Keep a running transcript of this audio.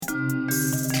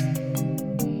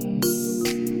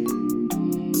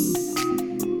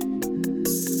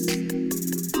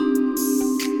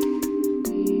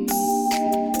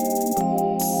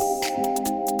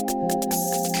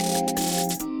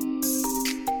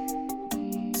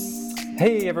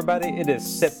Hey everybody, it is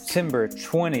September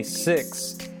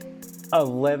 26th,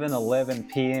 11:11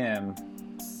 p.m.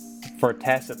 for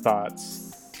Tacit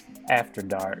Thoughts After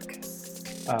Dark.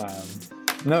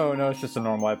 No, it's just a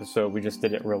normal episode. We just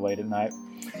did it real late at night.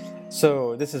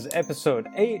 So this is episode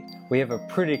 8. We have a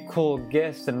pretty cool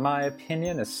guest, in my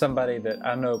opinion. It's somebody that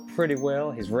I know pretty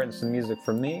well. He's written some music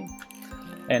for me.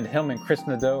 And him and Chris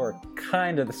Nadeau are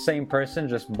kind of the same person,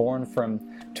 just born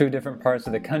from two different parts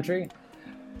of the country.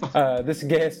 This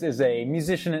guest is a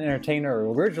musician and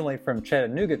entertainer originally from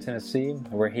Chattanooga, Tennessee,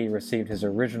 where he received his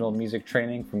original music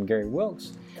training from Gary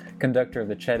Wilkes, conductor of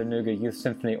the Chattanooga Youth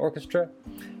Symphony Orchestra.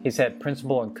 He's had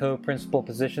principal and co-principal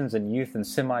positions in youth and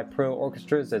semi-pro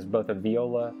orchestras as both a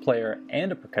viola player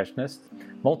and a percussionist,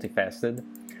 multifaceted.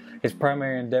 His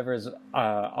primary endeavors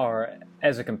are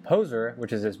as a composer,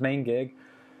 which is his main gig.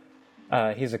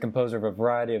 He's a composer of a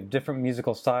variety of different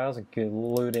musical styles,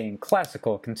 including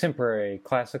classical, contemporary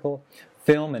classical,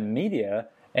 film and media,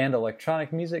 and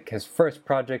electronic music. His first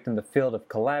project in the field of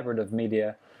collaborative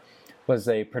media was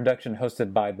a production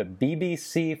hosted by the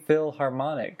BBC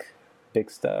Philharmonic, big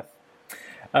stuff,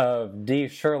 of D.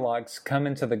 Sherlock's Come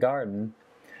Into the Garden,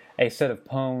 a set of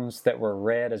poems that were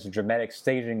read as a dramatic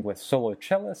staging with solo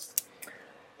cellists.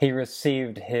 He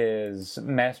received his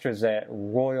master's at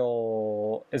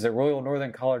Royal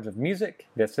Northern College of Music,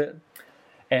 that's it,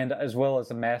 and as well as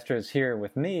a master's here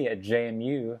with me at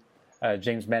JMU,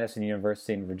 James Madison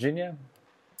University in Virginia.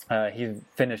 He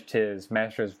finished his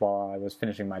master's while I was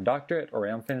finishing my doctorate, or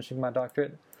am finishing my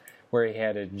doctorate, where he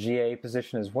had a GA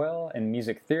position as well in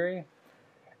music theory,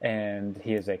 and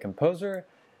he is a composer,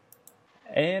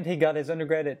 and he got his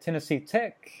undergrad at Tennessee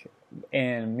Tech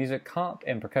in music comp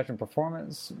and percussion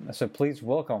performance. So please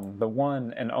welcome the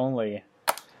one and only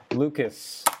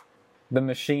Lucas the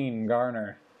Machine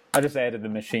Garner. I just added the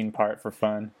machine part for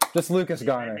fun. Just Lucas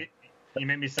Garner. You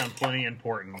made me sound plenty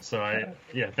important, so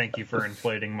thank you for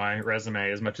inflating my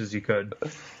resume as much as you could.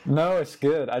 No, it's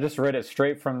good. I just read it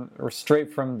straight from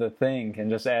the thing and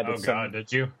just added some. Oh God,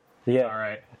 did you? Yeah. All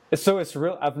right. So it's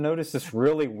real. I've noticed it's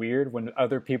really weird when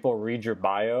other people read your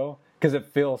bio because it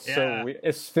feels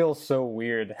so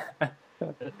weird.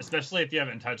 Especially if you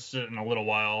haven't touched it in a little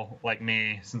while, like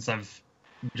me, since I've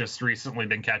just recently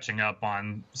been catching up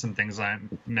on some things I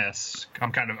missed.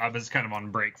 I was kind of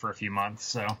on break for a few months,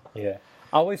 so. Yeah.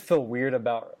 I always feel weird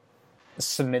about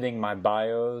submitting my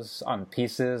bios on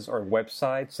pieces or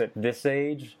websites at this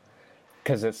age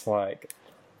because it's like,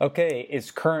 okay, it's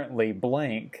currently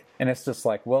blank. And it's just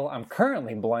like, well, I'm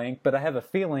currently blank, but I have a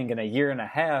feeling in a year and a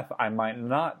half I might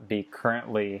not be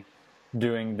currently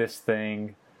doing this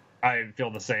thing. I feel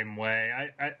the same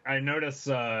way. I notice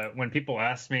when people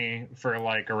ask me for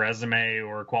like a resume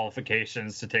or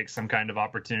qualifications to take some kind of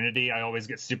opportunity, I always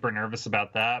get super nervous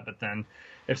about that. But then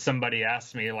if somebody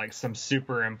asks me like some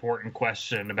super important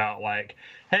question about like,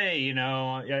 hey,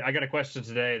 I got a question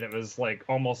today that was like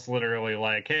almost literally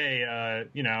like, hey,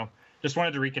 just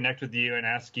wanted to reconnect with you and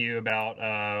ask you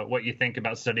about what you think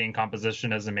about studying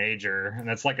composition as a major. And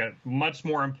that's like a much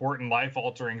more important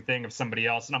life-altering thing of somebody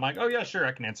else. And I'm like, oh, yeah, sure,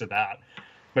 I can answer that.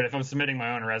 But if I'm submitting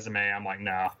my own resume, I'm like,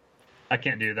 no, I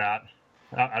can't do that.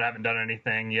 I haven't done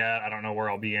anything yet. I don't know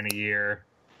where I'll be in a year.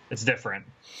 It's different.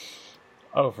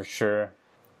 Oh, for sure.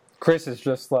 Chris is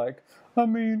just like,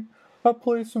 I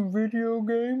play some video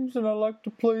games and I like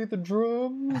to play the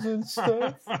drums and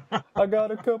stuff. I got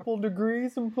a couple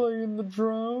degrees in playing the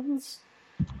drums.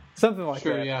 Something like that.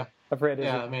 Sure, yeah. I've read it.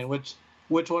 Yeah, which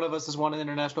one of us has won an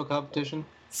international competition?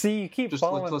 See, you keep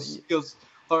following.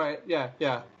 All right,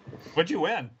 yeah. What'd you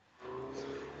win?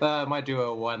 My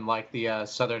duo won like the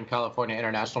Southern California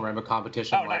International Marimba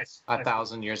competition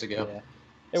 1,000 years ago. Yeah.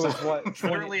 It was what?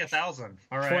 Literally 1,000.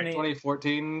 All right.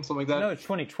 2014, something like that. No, it's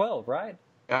 2012, right?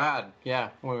 God, yeah,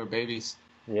 when we were babies.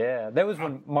 Yeah, that was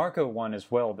when Marco won as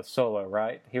well, the solo,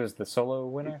 right? He was the solo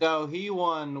winner? No, he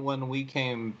won when we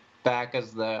came back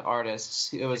as the artists.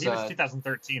 He was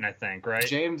 2013, I think, right?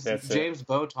 James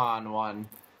Boton won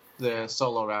the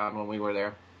solo round when we were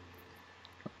there.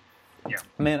 Yeah.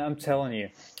 Man, I'm telling you,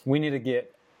 we need to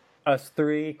get us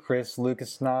three, Chris,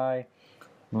 Lucas, and I,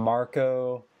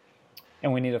 Marco,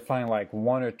 and we need to find like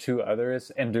one or two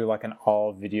others and do like an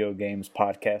all video games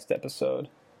podcast episode.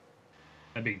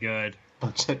 That'd be good.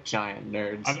 Bunch of giant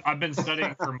nerds. I've been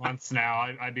studying for months now.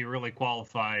 I'd be really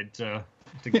qualified to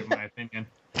give my opinion.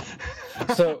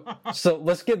 So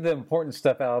let's get the important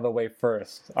stuff out of the way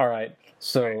first. All right.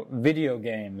 So video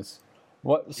games.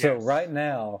 So right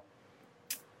now,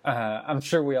 I'm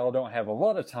sure we all don't have a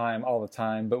lot of time all the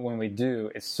time, but when we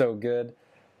do, it's so good.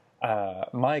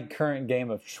 My current game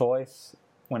of choice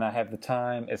when I have the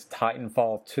time is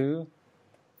Titanfall 2.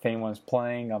 if anyone's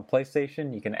playing on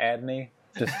PlayStation, you can add me.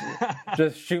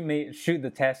 Just shoot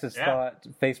the Tacit's Thought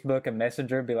Facebook and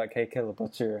Messenger. Be like, hey Caleb,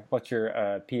 what's your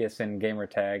PSN gamer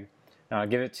tag? And I'll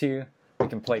give it to you. We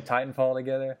can play Titanfall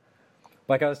together.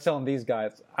 Like I was telling these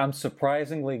guys, I'm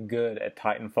surprisingly good at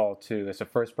Titanfall 2. It's a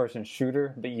first-person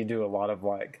shooter, but you do a lot of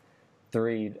like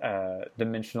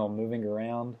 3-dimensional moving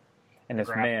around, and it's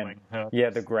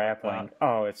the grappling.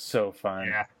 Oh, it's so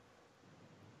fun.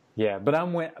 Yeah,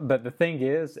 but the thing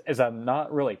is I'm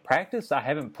not really practiced. I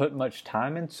haven't put much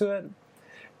time into it.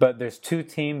 But there's 2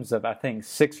 teams of I think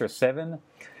 6 or 7.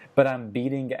 But I'm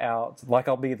beating out, like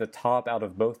I'll be the top out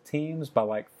of both teams by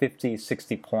like 50,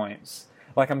 60 points.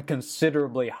 Like I'm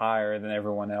considerably higher than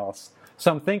everyone else.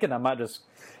 So I'm thinking I might just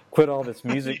quit all this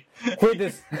music,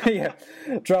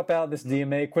 drop out this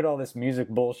DMA, quit all this music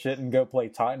bullshit and go play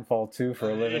Titanfall 2 for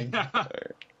a living.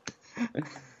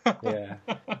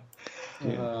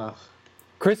 Yeah.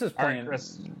 Chris is playing,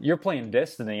 you're playing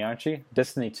Destiny, aren't you?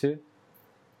 Destiny 2?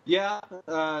 Yeah,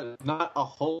 not a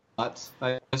whole lot.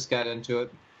 I just got into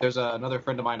it. There's another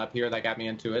friend of mine up here that got me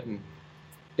into it, and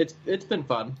it's been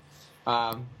fun.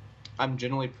 I'm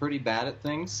generally pretty bad at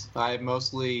things. I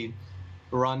mostly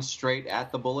run straight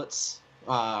at the bullets,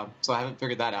 so I haven't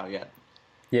figured that out yet.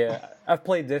 Yeah, I've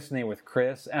played Destiny with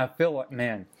Chris, and I feel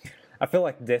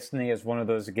like Destiny is one of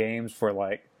those games where,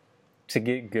 like, to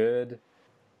get good,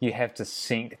 you have to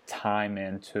sink time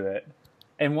into it.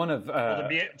 And one of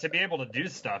to be able to do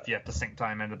stuff, you have to sink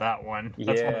time into that one.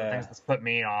 That's one of the things that's put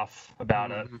me off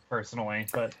about it personally.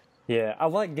 But yeah, I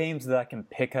like games that I can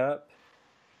pick up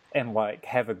and like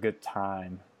have a good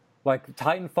time. Like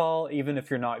Titanfall, even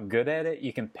if you're not good at it,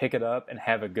 you can pick it up and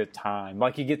have a good time.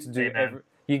 Like you get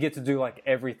to do like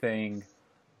everything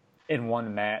in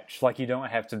one match. Like you don't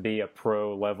have to be a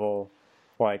pro level.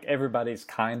 Like everybody's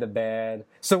kind of bad.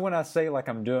 So when I say like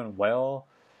I'm doing well,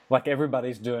 like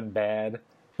everybody's doing bad,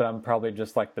 but I'm probably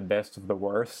just like the best of the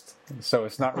worst. So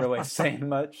it's not really saying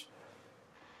much.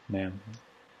 Man,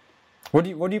 what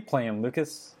are you playing,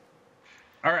 Lucas?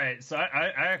 All right, so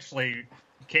I actually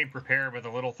came prepared with a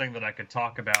little thing that I could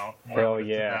talk about. Hell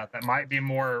yeah! That might be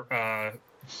more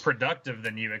productive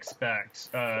than you expect.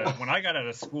 When I got out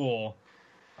of school,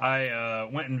 I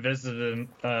went and visited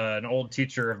an old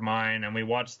teacher of mine, and we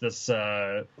watched this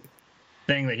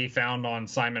thing that he found on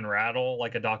Simon Rattle,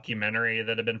 like a documentary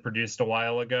that had been produced a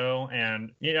while ago.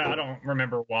 And I don't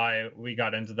remember why we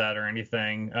got into that or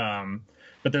anything.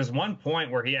 But there's one point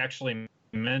where he actually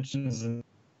mentions in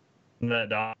that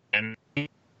doc, and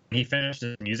he finished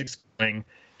his music schooling.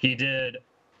 He did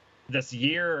this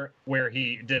year where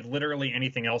he did literally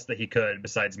anything else that he could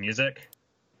besides music.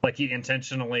 Like he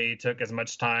intentionally took as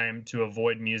much time to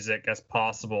avoid music as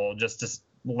possible just to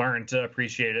learn to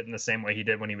appreciate it in the same way he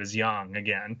did when he was young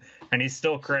again. And he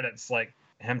still credits like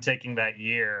him taking that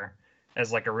year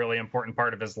as like a really important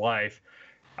part of his life.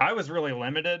 I was really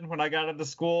limited when I got into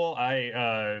school.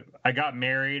 I got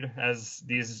married, as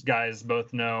these guys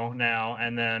both know now,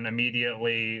 and then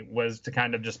immediately was to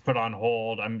kind of just put on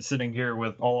hold. I'm sitting here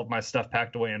with all of my stuff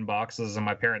packed away in boxes in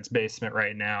my parents' basement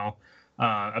right now.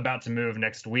 About to move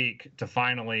next week to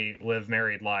finally live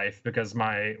married life because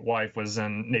my wife was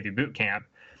in Navy boot camp.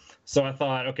 So I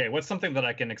thought, okay, what's something that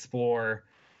I can explore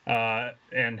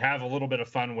and have a little bit of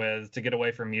fun with to get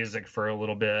away from music for a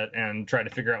little bit and try to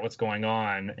figure out what's going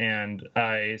on. And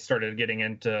I started getting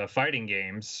into fighting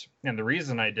games. And the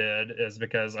reason I did is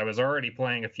because I was already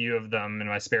playing a few of them in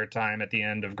my spare time at the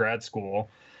end of grad school.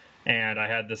 And I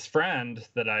had this friend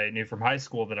that I knew from high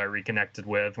school that I reconnected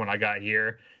with when I got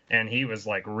here. And he was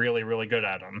like really, really good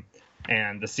at them.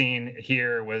 And the scene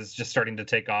here was just starting to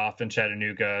take off in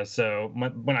Chattanooga. So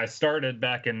when I started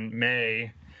back in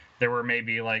May, there were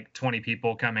maybe like 20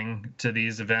 people coming to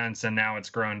these events. And now it's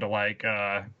grown to like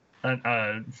a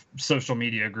social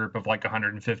media group of like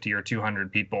 150 or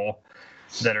 200 people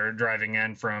that are driving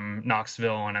in from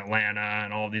Knoxville and Atlanta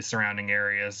and all of these surrounding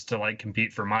areas to like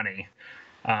compete for money.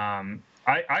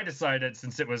 I decided,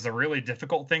 since it was a really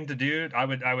difficult thing to do, I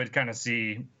would kind of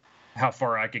see how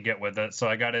far I could get with it. So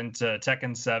I got into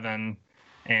Tekken 7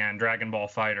 and Dragon Ball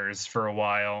FighterZ for a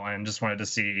while and just wanted to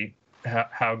see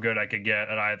how good I could get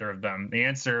at either of them. The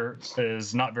answer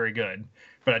is not very good,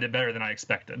 but I did better than I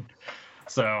expected.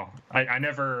 So I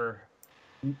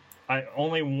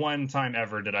only one time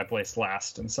ever did I place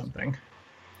last in something.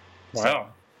 Wow. So,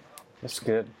 that's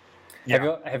good.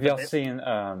 Yeah. Have y'all seen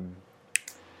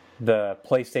the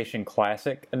PlayStation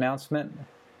Classic announcement?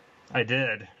 I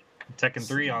did. Tekken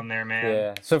 3 on there, man.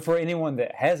 Yeah. So for anyone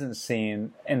that hasn't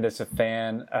seen and that's a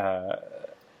fan,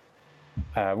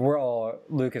 we're all,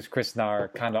 Lucas, Chris, and I are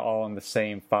kind of all in the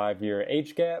same 5-year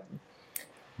age gap.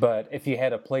 But if you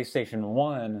had a PlayStation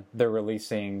 1, they're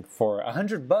releasing for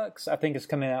 $100. I think it's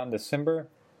coming out in December.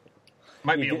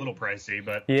 Might be a little pricey,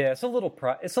 but yeah, it's a little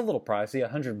pricey,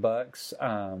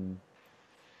 $100.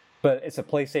 But it's a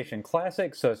PlayStation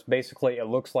Classic, so it's basically, it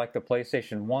looks like the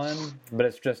PlayStation 1, but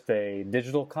it's just a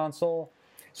digital console.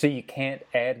 So you can't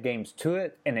add games to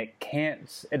it, and it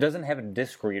doesn't have a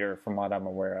disc reader from what I'm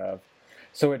aware of.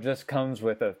 So it just comes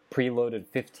with a preloaded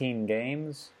 15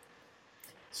 games.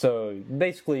 So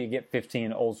basically you get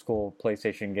 15 old school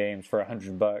PlayStation games for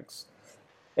 $100.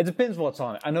 It depends what's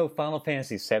on it. I know Final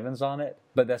Fantasy VII's on it,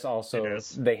 but that's also,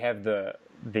 they have the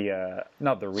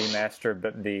not the remaster,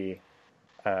 but the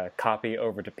copy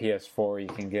over to PS4 you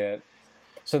can get.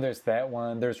 So there's that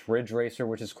one. There's Ridge Racer,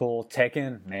 which is cool.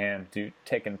 Tekken, man, dude,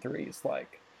 Tekken 3 is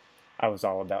like, I was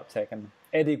all about Tekken.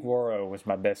 Eddie Guerrero was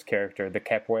my best character, the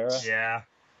Capoeira.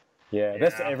 Yeah,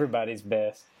 that's everybody's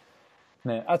best.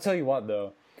 Man, I'll tell you what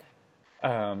though.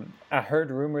 I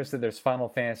heard rumors that there's Final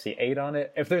Fantasy VIII on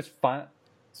it. If there's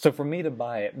so for me to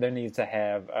buy it, there needs to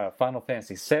have Final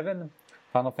Fantasy VII,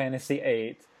 Final Fantasy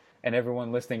VIII, and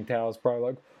everyone listening to is probably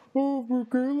like, "Oh,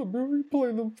 Caleb, you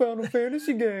playing them Final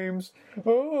Fantasy games?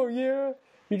 Oh yeah,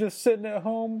 you're just sitting at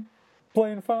home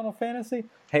playing Final Fantasy?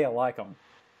 Hey, I like them.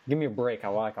 Give me a break. I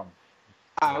like them."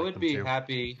 I would be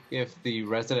happy if the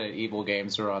Resident Evil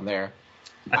games were on there.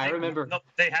 I remember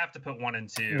they have to put 1 and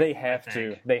 2. They have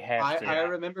to. I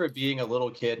remember being a little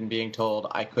kid and being told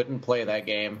I couldn't play that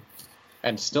game,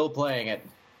 and still playing it,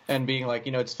 and being like,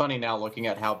 it's funny now looking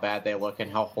at how bad they look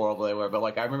and how horrible they were. But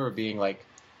like, I remember being like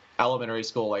elementary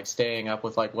school, like staying up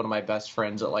with like one of my best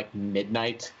friends at like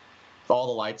midnight, with all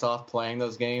the lights off, playing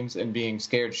those games and being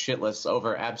scared shitless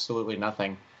over absolutely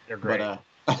nothing. They're great.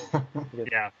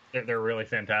 Yeah, they're really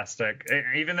fantastic.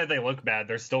 Even though they look bad,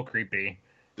 they're still creepy.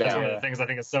 That's one of the things I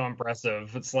think is so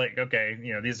impressive. It's like, okay,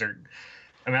 these are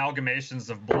amalgamations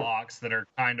of blocks that are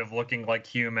kind of looking like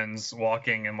humans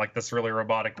walking in like this really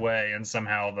robotic way, and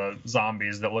somehow the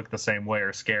zombies that look the same way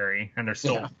are scary, and they're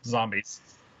still zombies.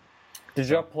 Did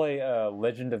y'all play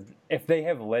if they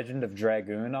have Legend of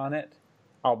Dragoon on it,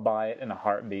 I'll buy it in a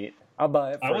heartbeat. I'll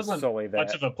buy it for solely that. I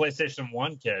wasn't much of a PlayStation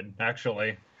 1 kid,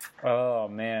 actually. Oh,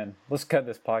 man. Let's cut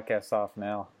this podcast off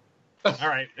now. All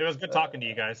right. It was good talking to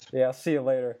you guys. Yeah, I'll see you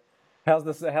later. How's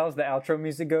the outro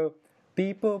music go?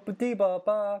 Beep boop dee ba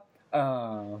ba.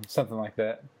 Something like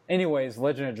that. Anyways,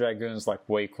 Legend of Dragoon is like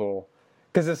way cool.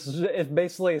 Because it's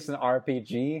basically an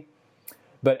RPG,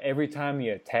 but every time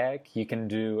you attack, you can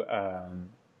do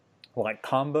like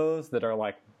combos that are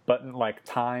like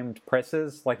timed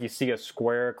presses. Like you see a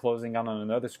square closing on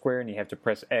another square, and you have to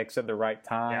press X at the right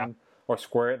time or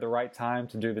square at the right time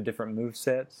to do the different move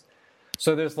sets.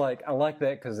 So there's like, I like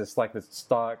that because it's like the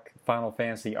stock Final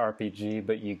Fantasy RPG,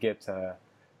 but you get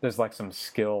there's like some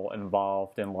skill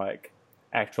involved in like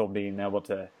actual being able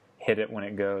to hit it when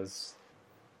it goes.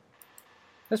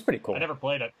 It's pretty cool. I never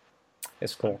played it.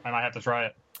 It's cool. I might have to try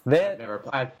it.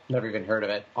 I've never even heard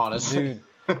of it, honestly.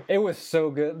 Dude, it was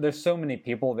so good. There's so many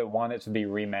people that want it to be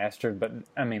remastered, but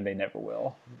I mean, they never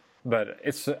will. But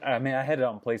I had it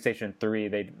on PlayStation 3.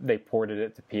 They ported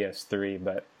it to PS3,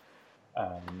 but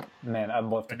man, I'd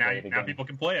love to play it again. Now people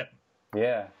can play it.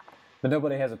 Yeah, but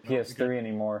nobody has a PS3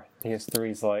 anymore.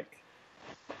 PS3's like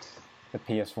the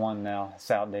PS1 now. It's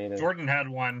outdated. Jordan had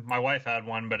one. My wife had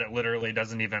one, but it literally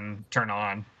doesn't even turn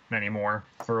on anymore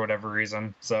for whatever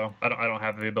reason. So I don't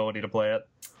have the ability to play it.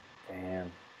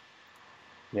 Damn.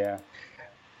 Yeah.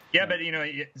 Yeah, but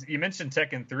you mentioned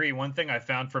Tekken 3. One thing I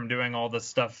found from doing all this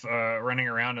stuff running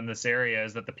around in this area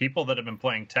is that the people that have been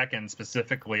playing Tekken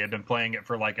specifically have been playing it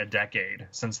for like a decade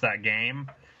since that game,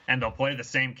 and they'll play the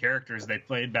same characters they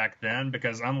played back then,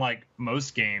 because unlike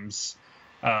most games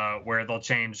where they'll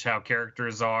change how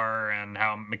characters are and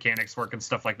how mechanics work and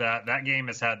stuff like that, that game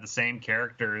has had the same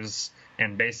characters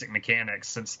and basic mechanics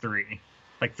since 3.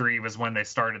 Like 3 was when they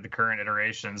started the current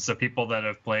iterations. So people that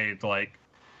have played like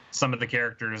some of the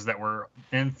characters that were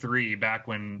in 3 back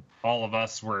when all of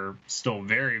us were still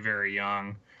very, very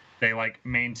young, they like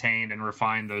maintained and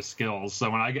refined those skills. So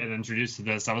when I get introduced to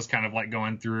this, I was kind of like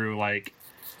going through like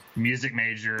music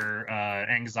major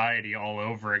anxiety all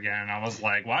over again. I was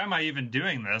like, why am I even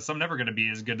doing this? I'm never going to be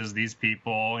as good as these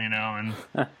people, and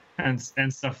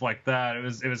and stuff like that. It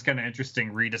was kind of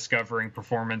interesting rediscovering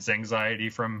performance anxiety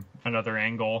from another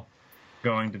angle,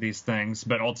 going to these things.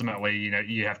 But ultimately,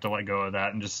 you have to let go of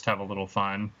that and just have a little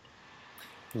fun.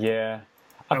 Yeah,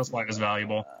 that was why it was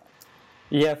valuable.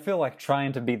 Yeah, I feel like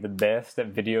trying to be the best at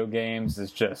video games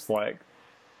is just like,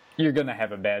 you're gonna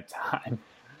have a bad time.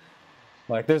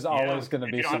 Like, there's always gonna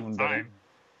be someone better.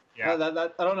 Yeah.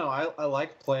 I don't know. I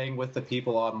like playing with the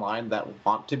people online that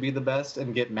want to be the best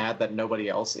and get mad that nobody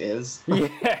else is.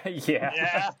 Yeah, yeah.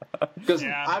 Yeah. Because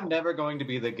Yeah. I'm never going to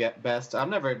be the best. I'm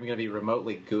never even going to be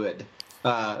remotely good,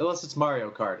 unless it's Mario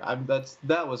Kart.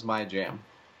 That was my jam.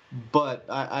 But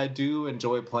I do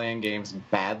enjoy playing games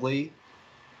badly,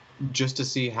 just to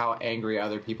see how angry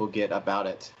other people get about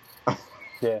it.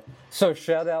 Yeah. So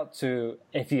shout out to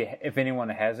if anyone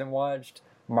hasn't watched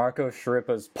Marco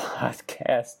Sharippa's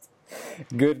podcast,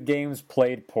 Good Games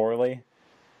Played Poorly.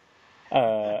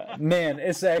 Man,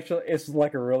 it's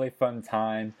like a really fun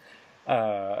time.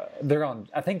 I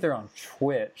think they're on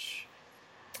Twitch.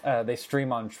 They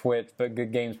stream on Twitch, but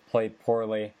Good Games Played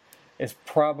Poorly is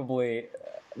probably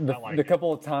the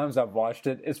couple of times I've watched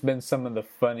it. It's been some of the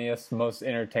funniest, most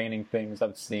entertaining things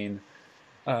I've seen.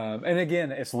 And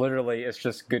again, it's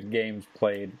just good games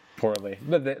played poorly,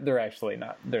 but they're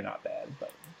not bad.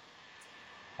 But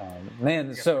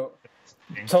man, so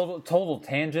total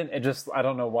tangent. I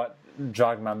don't know what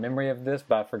jogged my memory of this,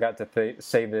 but I forgot to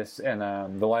say this in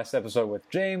the last episode with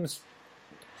James.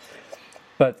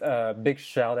 But big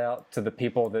shout out to the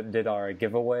people that did our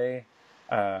giveaway.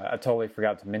 I totally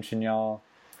forgot to mention y'all.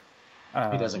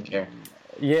 He doesn't care.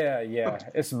 Yeah,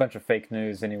 it's a bunch of fake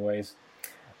news, anyways.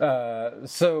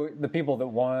 So the people that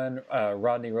won,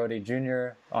 Rodney Rody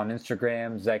Jr. on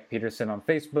Instagram, Zach Peterson on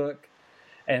Facebook,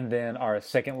 and then our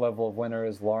second level of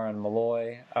winners, Lauren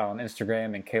Malloy on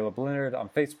Instagram and Caleb Leonard on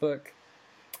Facebook.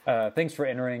 Thanks for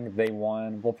entering. They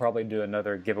won. We'll probably do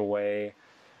another giveaway,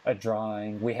 a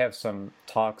drawing. We have some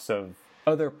talks of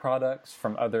other products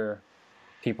from other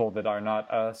people that are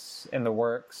not us in the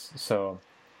works, so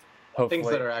hopefully...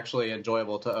 Things that are actually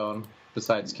enjoyable to own,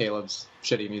 besides Caleb's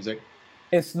shitty music.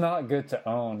 It's not good to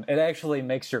own. It actually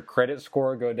makes your credit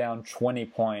score go down 20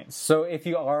 points. So if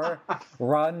you are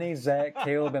Rodney, Zach,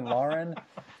 Caleb, and Lauren,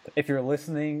 if you're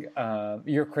listening,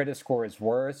 your credit score is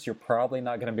worse. You're probably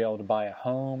not going to be able to buy a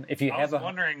home. If you I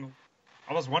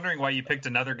was wondering why you picked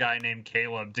another guy named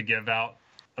Caleb to give out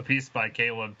a piece by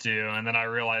Caleb to, and then I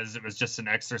realized it was just an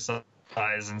exercise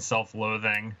in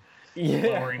self-loathing,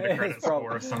 lowering the credit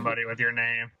score of somebody with your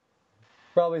name.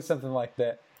 Probably something like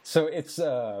that. So it's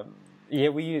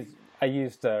I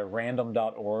used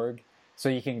random.org, so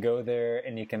you can go there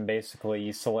and you can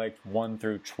basically select 1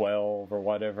 through 12 or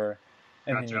whatever,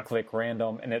 and then you click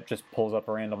random and it just pulls up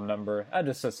a random number. I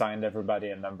just assigned everybody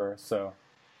a number, so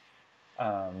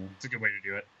it's a good way to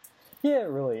do it. Yeah, it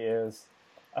really is.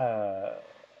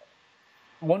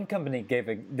 One company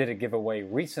did a giveaway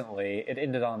recently. It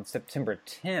ended on September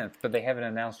 10th, but they haven't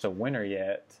announced a winner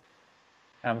yet.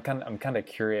 I'm kind of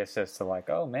curious as to like,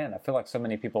 oh man, I feel like so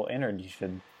many people entered. You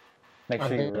should make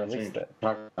sure you release it.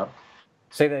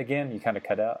 Say that again. You kind of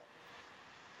cut out.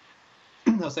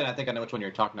 I was saying I think I know which one you're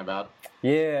talking about.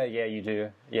 Yeah, you do.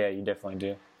 Yeah, you definitely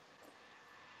do.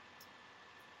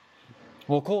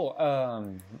 Well, cool.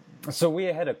 So we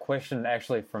had a question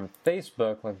actually from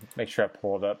Facebook. Let's make sure I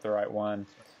pulled up the right one.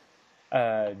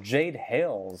 Jade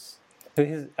Hales,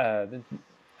 who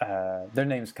their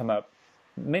names come up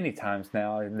many times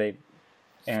now. They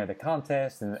entered the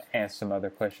contest and asked some other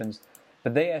questions,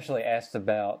 but they actually asked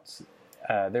about.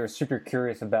 They were super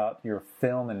curious about your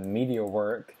film and media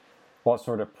work. What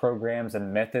sort of programs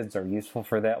and methods are useful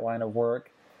for that line of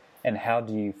work, and how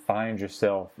do you find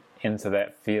yourself into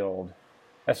that field?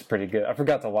 That's pretty good. I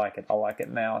forgot to like it. I'll like it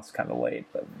now. It's kind of late,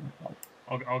 but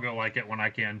I'll go like it when I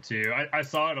can too. I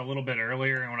saw it a little bit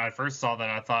earlier, and when I first saw that,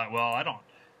 I thought, well, I don't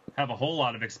have a whole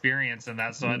lot of experience in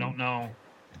that, so I don't know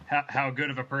how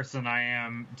good of a person I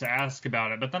am to ask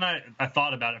about it. But then I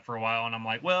thought about it for a while, and I'm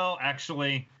like, well,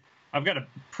 actually, I've got a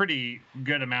pretty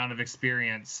good amount of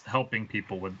experience helping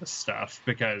people with this stuff,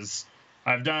 because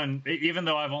I've done, even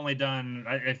though I've only done,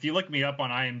 if you look me up on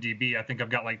IMDb, I think I've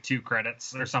got like 2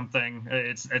 credits or something.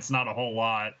 It's not a whole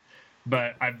lot,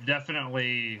 but I've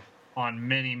definitely on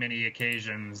many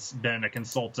occasions been a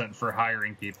consultant for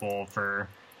hiring people for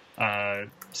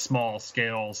small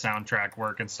scale soundtrack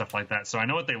work and stuff like that. So I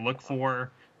know what they look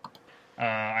for.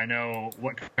 I know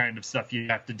what kind of stuff you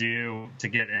have to do to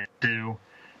get into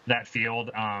that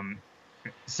field.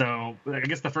 So I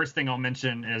guess the first thing I'll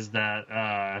mention is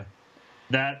that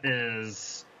that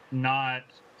is not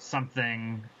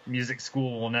something music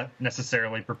school will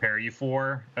necessarily prepare you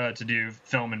for, to do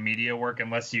film and media work,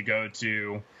 unless you go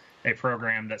to a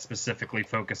program that specifically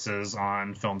focuses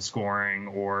on film scoring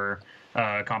or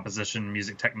composition,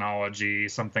 music technology,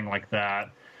 something like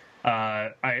that.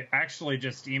 I actually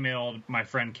just emailed my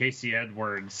friend Casey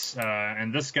Edwards,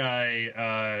 and this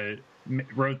guy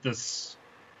wrote this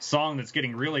song that's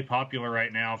getting really popular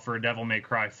right now for Devil May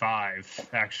Cry 5.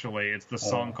 Actually, it's the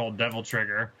song called Devil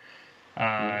Trigger,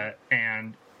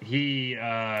 And he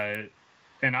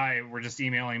and I were just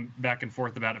emailing back and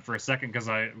forth about it for a second because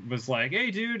I was like,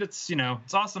 "Hey, dude, it's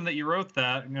it's awesome that you wrote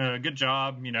that. Good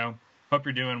job. Hope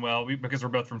you're doing well." Because we're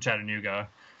both from Chattanooga.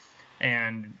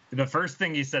 And the first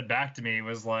thing he said back to me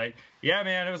was like, "Yeah,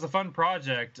 man, it was a fun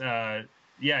project.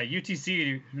 Yeah,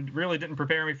 UTC really didn't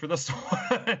prepare me for this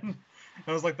one."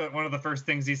 That was like one of the first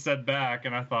things he said back,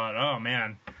 and I thought, "Oh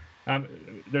man."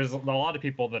 There's a lot of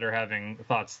people that are having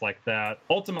thoughts like that.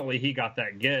 Ultimately, he got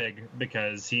that gig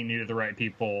because he knew the right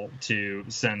people to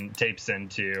send tapes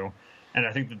into. And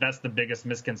I think that that's the biggest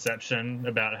misconception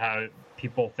about how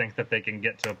people think that they can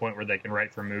get to a point where they can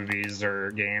write for movies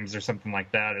or games or something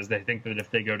like that, is they think that if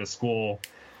they go to school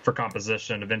for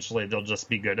composition, eventually they'll just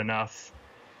be good enough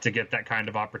to get that kind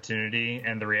of opportunity.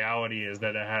 And the reality is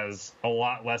that it has a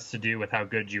lot less to do with how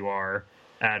good you are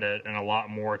at it and a lot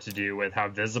more to do with how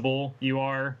visible you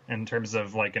are in terms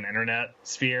of like an internet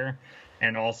sphere,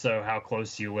 and also how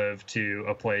close you live to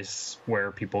a place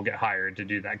where people get hired to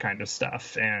do that kind of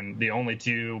stuff. And the only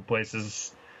two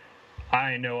places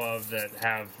I know of that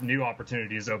have new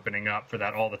opportunities opening up for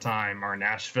that all the time are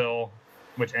Nashville,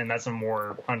 and that's a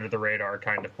more under the radar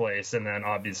kind of place, and then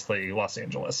obviously Los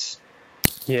Angeles.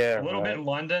 Yeah, a little bit in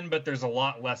London, but there's a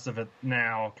lot less of it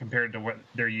now compared to what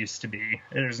there used to be.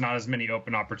 There's not as many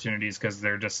open opportunities because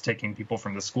they're just taking people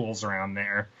from the schools around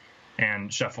there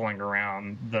and shuffling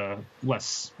around the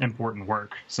less important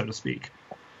work, so to speak.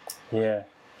 Yeah.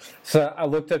 So I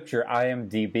looked up your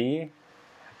IMDb,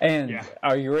 and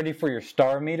Are you ready for your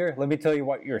star meter? Let me tell you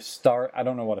what your I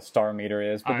don't know what a star meter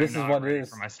is, but this is what it is.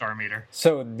 For my star meter.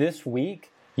 So this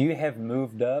week, you have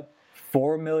moved up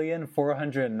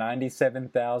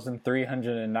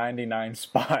 4,497,399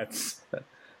 spots.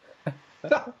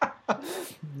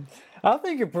 I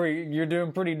think you're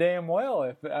doing pretty damn well.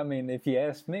 If you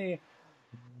ask me.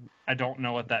 I don't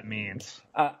know what that means.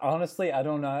 Honestly, I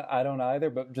don't know. I don't either.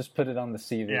 But just put it on the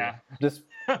CV. Yeah. Just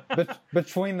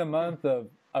between the month of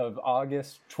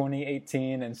August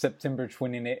 2018 and September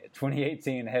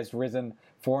 2018 has risen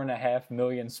 4.5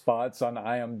 million spots on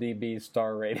IMDb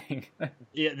star rating.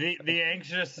 Yeah, the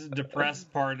anxious,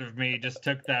 depressed part of me just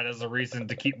took that as a reason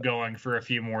to keep going for a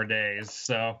few more days.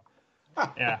 So,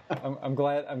 yeah, I'm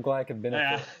glad I could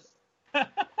benefit. Yeah.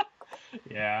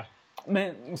 Yeah.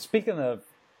 Man, speaking of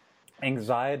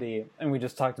anxiety, and we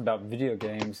just talked about video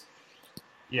games.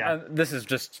 Yeah. This is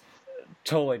just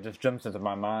totally just jumps into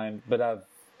my mind, but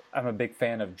I'm a big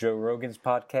fan of Joe Rogan's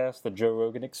podcast, The Joe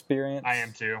Rogan Experience. I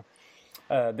am too.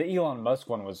 The Elon Musk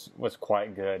one was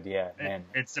quite good. Yeah, man,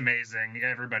 it's amazing.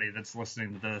 Everybody that's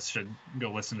listening to this should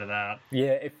go listen to that.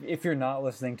 Yeah, if you're not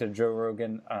listening to Joe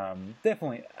Rogan, I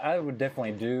would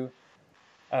definitely do.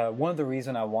 One of the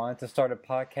reasons I wanted to start a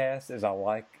podcast is I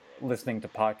like listening to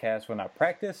podcasts when I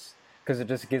practice, because it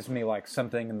just gives me like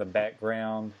something in the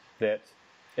background that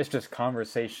it's just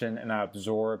conversation and I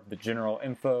absorb the general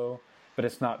info, but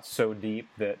it's not so deep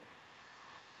that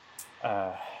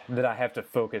that I have to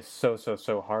focus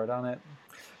so hard on it.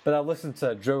 But I listened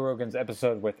to Joe Rogan's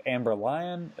episode with Amber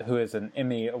Lyon, who is an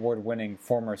Emmy award-winning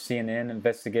former CNN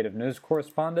investigative news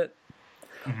correspondent.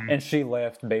 Mm-hmm. And she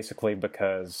left basically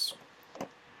because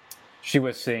she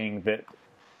was seeing that,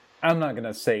 I'm not going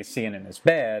to say CNN is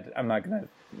bad, I'm not going to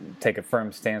take a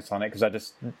firm stance on it because I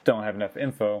just don't have enough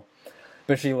info.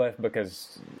 But she left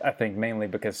because, I think mainly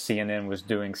because CNN was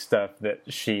doing stuff that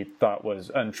she thought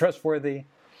was untrustworthy.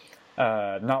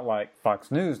 Not like Fox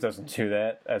News doesn't do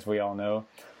that, as we all know.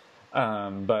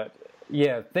 But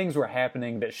yeah, things were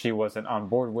happening that she wasn't on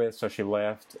board with, so she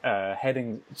left,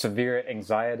 having severe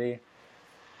anxiety.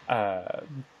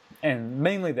 And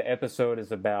mainly the episode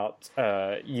is about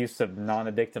use of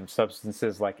non-addictive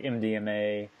substances like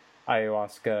MDMA,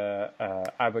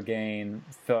 ayahuasca, ibogaine,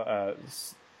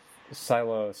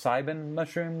 psilocybin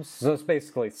mushrooms. So it's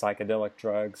basically psychedelic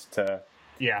drugs to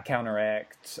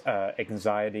counteract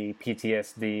anxiety,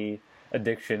 PTSD,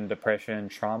 addiction, depression,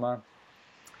 trauma.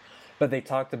 But they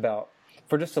talked about,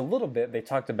 for just a little bit, they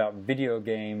talked about video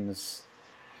games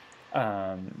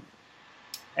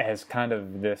as kind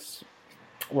of this,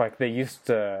 like they used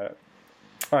to,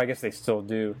 or I guess they still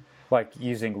do, like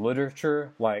using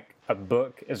literature, like a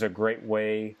book is a great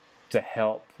way to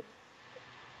help,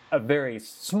 a very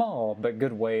small but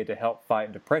good way to help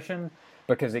fight depression,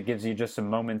 because it gives you just a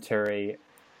momentary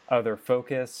other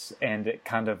focus, and it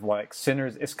kind of like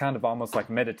centers, it's kind of almost like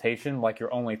meditation, like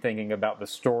you're only thinking about the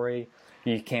story.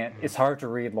 You can't, it's hard to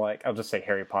read, like, I'll just say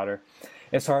Harry Potter.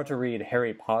 It's hard to read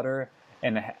Harry Potter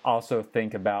and also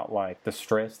think about like the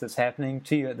stress that's happening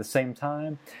to you at the same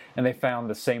time. And they found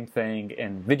the same thing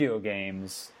in video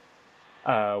games,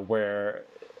 where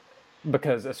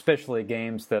because especially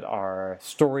games that are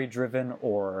story driven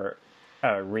or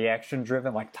reaction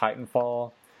driven, like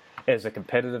Titanfall, is a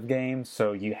competitive game,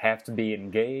 so you have to be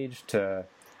engaged to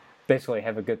basically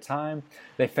have a good time.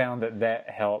 They found that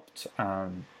helped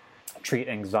treat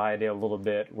anxiety a little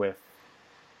bit with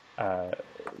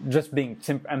just being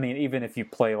I mean, even if you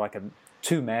play like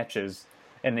two matches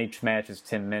and each match is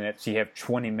 10 minutes, you have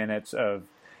 20 minutes of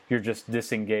you're just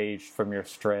disengaged from your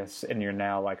stress and you're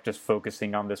now like just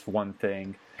focusing on this one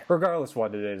thing, regardless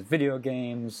what it is, video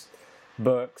games,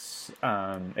 books,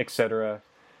 etc.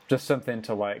 Just something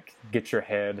to like get your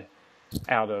head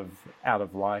out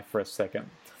of life for a second.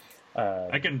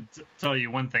 I can tell you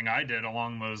one thing I did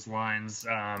along those lines.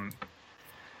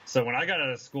 So when I got out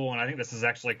of school, and I think this is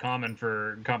actually common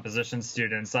for composition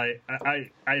students, I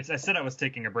said I was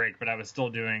taking a break, but I was still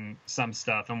doing some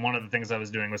stuff. And one of the things I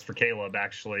was doing was for Caleb,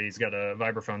 actually. He's got a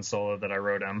vibraphone solo that I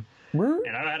wrote him.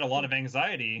 And I had a lot of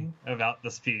anxiety about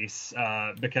this piece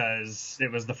because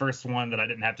it was the first one that I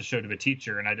didn't have to show to a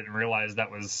teacher, and I didn't realize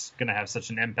that was going to have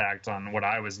such an impact on what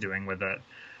I was doing with it.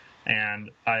 And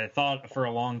I thought for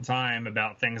a long time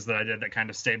about things that I did that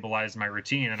kind of stabilized my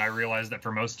routine. And I realized that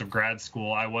for most of grad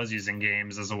school, I was using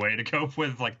games as a way to cope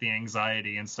with like the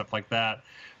anxiety and stuff like that.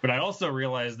 But I also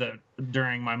realized that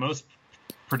during my most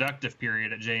productive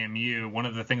period at JMU, one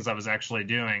of the things I was actually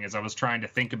doing is I was trying to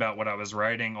think about what I was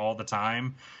writing all the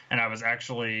time. And I was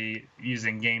actually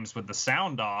using games with the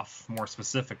sound off more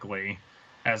specifically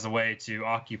as a way to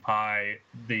occupy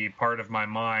the part of my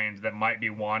mind that might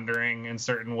be wandering in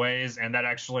certain ways. And that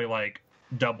actually like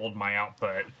doubled my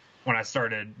output when I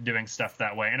started doing stuff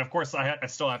that way. And of course I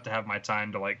still have to have my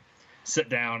time to like sit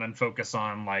down and focus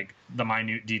on like the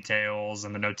minute details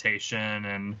and the notation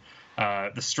and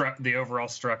the overall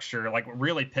structure, like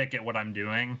really pick at what I'm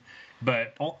doing.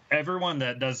 But everyone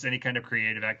that does any kind of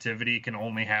creative activity can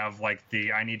only have like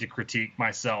the I need to critique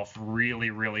myself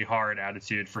really, really hard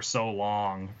attitude for so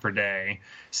long per day.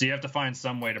 So you have to find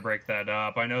some way to break that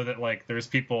up. I know that like there's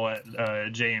people at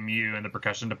JMU in the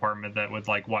percussion department that would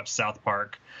like watch South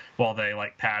Park while they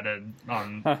like padded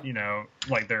on, you know,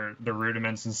 like their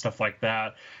rudiments and stuff like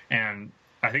that. And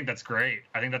I think that's great.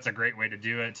 I think that's a great way to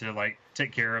do it, to like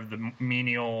take care of the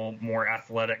menial, more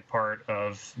athletic part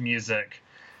of music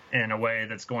in a way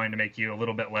that's going to make you a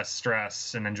little bit less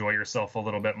stressed and enjoy yourself a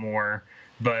little bit more.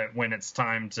 But when it's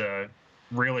time to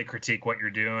really critique what you're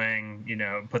doing, you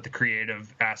know, put the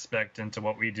creative aspect into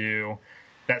what we do,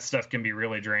 that stuff can be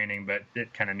really draining, but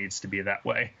it kind of needs to be that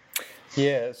way.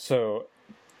 Yeah, so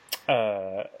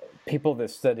people that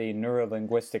study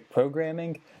neurolinguistic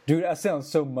programming, dude, I sound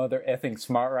so mother effing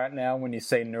smart right now when you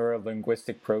say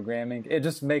neurolinguistic programming. It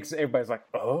just makes everybody's like,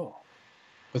 oh.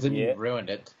 But then you ruined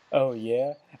it. Oh,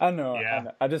 yeah? I know. Yeah. I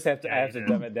know. I just have to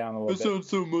dumb it down a little bit. I sound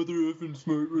so mother effing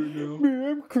smart right now. Man,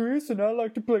 I'm Chris, and I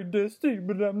like to play Destiny,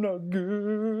 but I'm not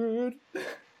good.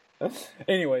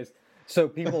 Anyways, so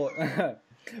people...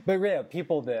 but yeah,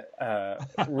 people that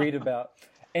read about...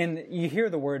 And you hear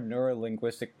the word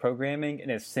neurolinguistic programming, and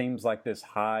it seems like this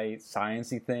high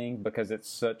sciencey thing because it's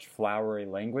such flowery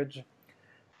language.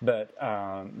 But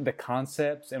the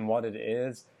concepts and what it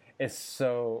is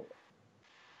so...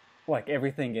 like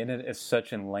everything in it is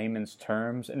such in layman's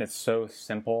terms, and it's so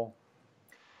simple,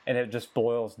 and it just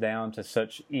boils down to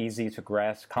such easy to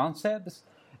grasp concepts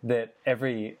that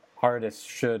every artist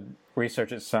should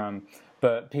research it some.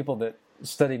 But people that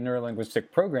study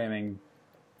neurolinguistic programming,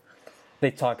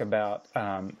 they talk about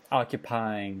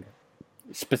occupying,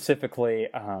 specifically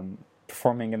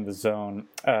performing in the zone.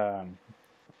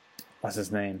 What's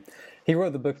his name? He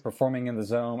wrote the book Performing in the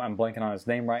Zone. I'm blanking on his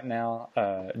name right now.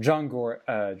 John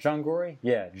Gorey?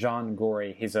 Yeah, John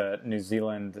Gorey. He's a New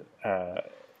Zealand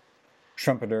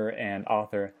trumpeter and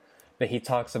author. But he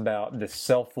talks about the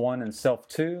self 1 and self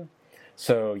 2.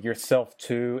 So your self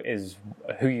 2 is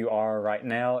who you are right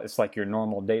now. It's like your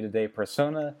normal day-to-day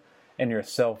persona. And your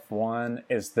self 1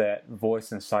 is that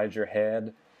voice inside your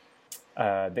head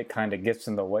that kind of gets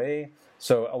in the way.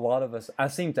 So a lot of us, I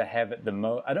seem to have it the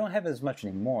most. I don't have it as much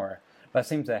anymore, but I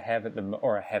seem to have it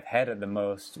have had it the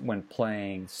most when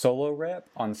playing solo rep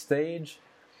on stage.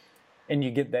 And you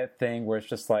get that thing where it's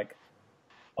just like,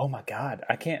 oh my God,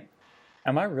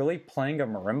 am I really playing a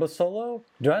marimba solo?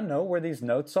 Do I know where these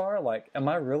notes are? Like, am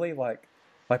I really like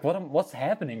what's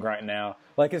happening right now?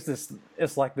 Like,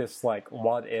 it's like this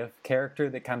what if character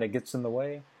that kind of gets in the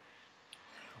way.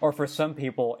 Or for some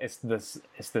people, it's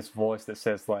this voice that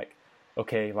says like,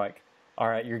 okay, like, all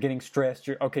right, you're getting stressed.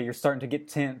 You're starting to get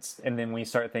tense. And then when you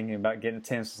start thinking about getting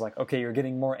tense, it's like, okay, you're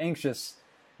getting more anxious.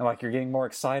 And like, you're getting more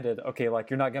excited. Okay, like,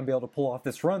 you're not going to be able to pull off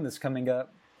this run that's coming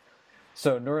up.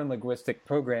 So neurolinguistic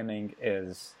programming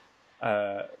is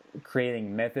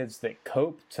creating methods that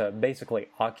cope to basically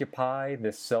occupy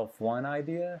this self-one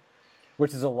idea,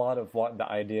 which is a lot of what the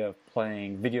idea of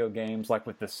playing video games, like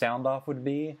with the sound off, would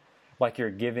be. Like you're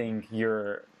giving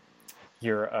your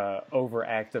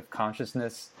overactive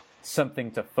consciousness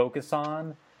something to focus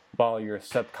on, while your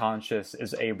subconscious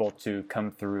is able to come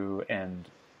through and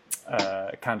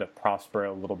kind of prosper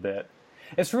a little bit.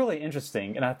 It's really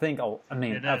interesting, and I think,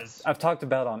 I've talked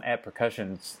about on At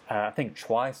Percussions, I think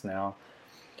twice now.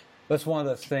 That's one of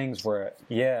those things where,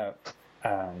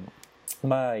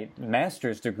 my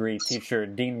master's degree teacher,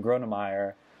 Dean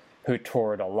Gronemeyer, who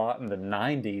toured a lot in the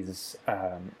 90s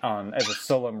as a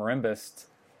solo marimbist,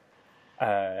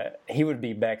 he would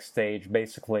be backstage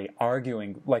basically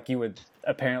arguing, like you would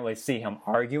apparently see him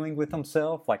arguing with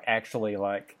himself, like actually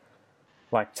like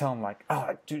tell him like,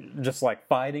 oh, dude, just like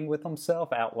fighting with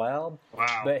himself out loud.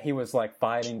 Wow. But he was like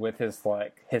fighting with his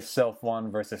self one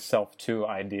versus self two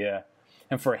idea.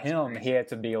 And for him, he had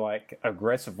to be like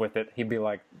aggressive with it. He'd be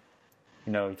like,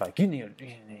 like you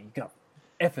gotta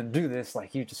effing do this.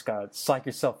 Like you just gotta psych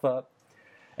yourself up.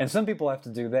 And some people have to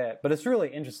do that, but it's really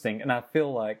interesting. And I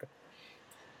feel like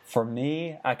for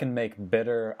me, I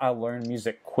learn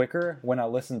music quicker when I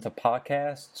listen to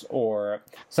podcasts, or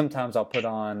sometimes I'll put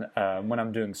on, when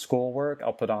I'm doing schoolwork,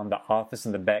 I'll put on The Office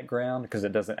in the background because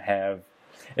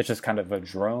it's just kind of a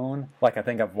drone. Like I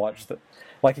think I've watched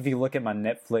like if you look at my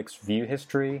Netflix view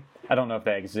history, I don't know if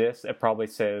that exists. It probably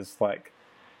says like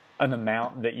an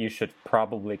amount that you should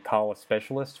probably call a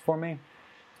specialist for me.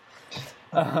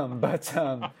 But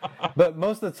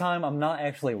most of the time I'm not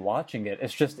actually watching it.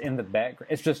 It's just in the background.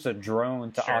 It's just a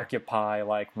drone to occupy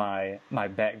like my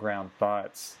background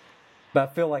thoughts. But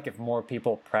I feel like if more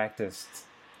people practiced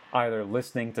either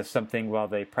listening to something while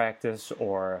they practice,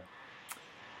 or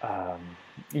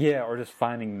or just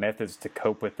finding methods to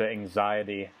cope with the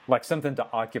anxiety, like something to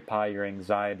occupy your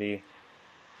anxiety,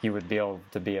 you would be able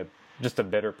to be just a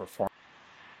better performer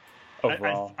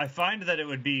overall. I find that it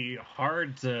would be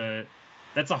hard to...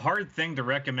 That's a hard thing to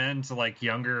recommend to like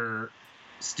younger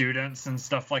students and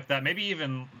stuff like that. Maybe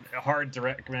even hard to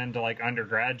recommend to like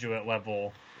undergraduate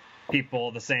level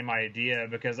people the same idea,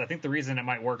 because I think the reason it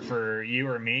might work for you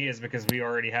or me is because we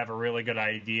already have a really good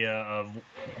idea of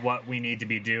what we need to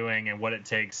be doing and what it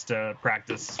takes to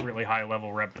practice really high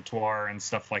level repertoire and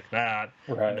stuff like that,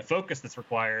 and the focus that's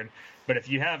required. But if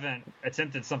you haven't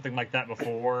attempted something like that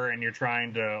before and you're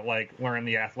trying to like learn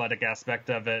the athletic aspect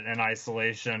of it in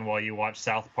isolation while you watch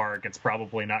South Park, it's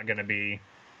probably not going to be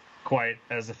quite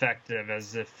as effective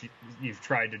as if you've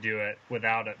tried to do it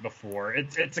without it before.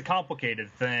 It's a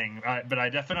complicated thing, but I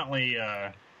definitely,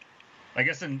 I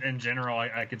guess in general,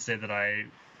 I could say that I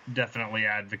definitely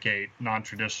advocate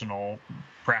non-traditional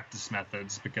practice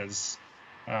methods, because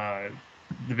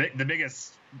the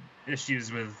biggest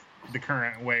issues with the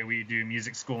current way we do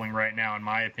music schooling right now, in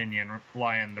my opinion,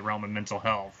 lie in the realm of mental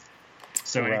health.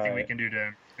 So anything we can do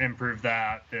to improve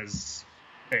that is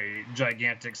a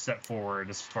gigantic step forward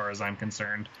as far as I'm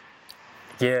concerned.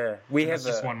 Yeah, that's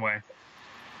just one way.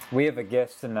 We have a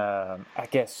guest in, I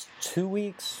guess, 2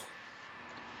 weeks.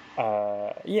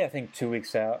 I think 2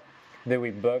 weeks out, that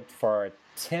we booked for our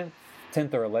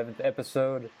 10th or 11th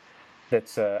episode.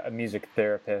 That's a music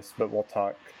therapist, but we'll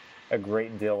talk a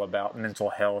great deal about mental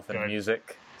health and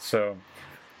music. So,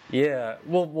 yeah,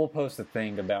 we'll post a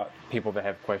thing about people that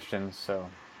have questions. So,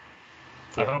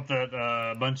 I hope that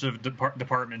a bunch of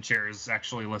department chairs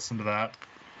actually listen to that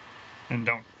and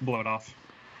don't blow it off.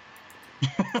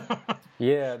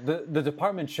 Yeah, the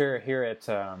department chair here at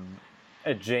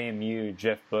JMU,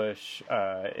 Jeff Bush,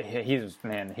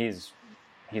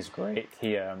 he's great.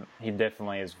 He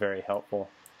definitely is very helpful.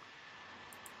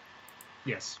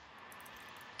 Yes,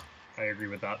 I agree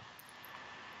with that.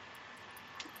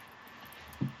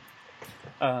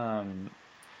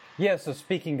 Yeah, so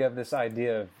speaking of this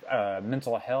idea of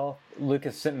mental health,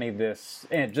 Lucas sent me this,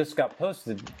 and it just got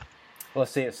posted.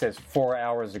 Let's see, it says 4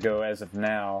 hours ago as of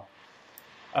now.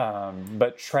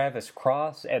 But Travis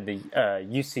Cross at the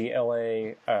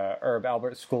UCLA Herb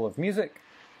Alpert School of Music,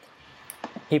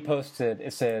 he posted,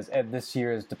 it says, at this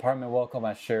year's Department Welcome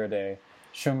I shared a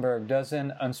Schoenberg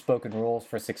Dozen Unspoken Rules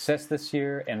for Success this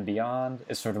year and beyond.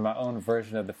 It's sort of my own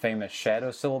version of the famous Shadow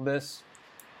Syllabus.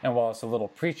 And while it's a little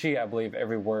preachy, I believe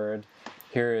every word.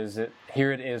 Here it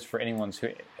is for anyone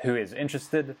who is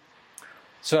interested.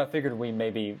 So I figured we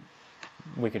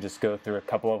could just go through a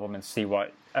couple of them and see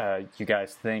what you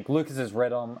guys think. Lucas has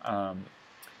read them.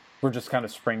 We're just kind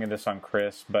of springing this on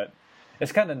Chris, but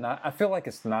it's kind of I feel like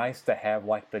it's nice to have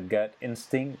like the gut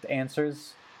instinct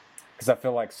answers, because I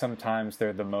feel like sometimes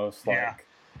they're the most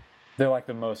they're like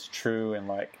the most true and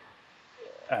like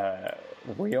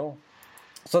real.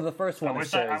 So the first one I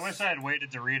wish I had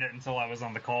waited to read it until I was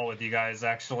on the call with you guys.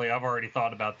 Actually, I've already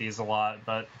thought about these a lot,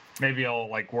 but maybe I'll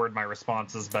like word my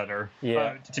responses better.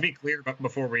 Yeah. To be clear,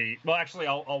 before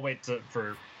I'll wait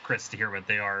for Chris to hear what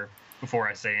they are before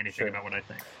I say anything about what I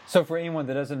think. So for anyone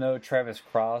that doesn't know, Travis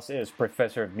Cross is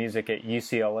professor of music at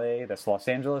UCLA, that's Los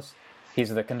Angeles. He's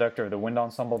the conductor of the wind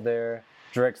ensemble there,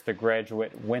 directs the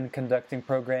graduate wind conducting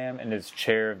program, and is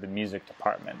chair of the music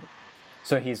department.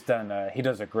 So he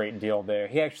does a great deal there.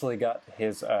 He actually got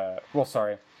his,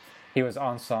 he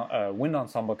was wind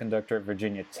ensemble conductor at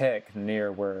Virginia Tech,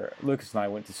 near where Lucas and I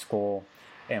went to school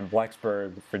in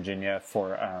Blacksburg, Virginia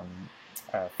for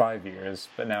 5 years,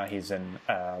 but now he's in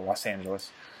Los Angeles.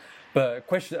 But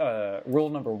rule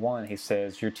number 1, he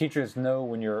says, your teachers know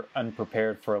when you're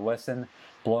unprepared for a lesson,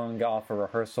 blowing off a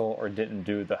rehearsal, or didn't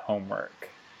do the homework.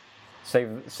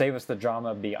 Save us the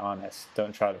drama, be honest.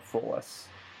 Don't try to fool us.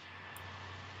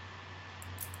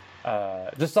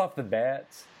 Just off the bat,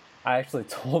 I actually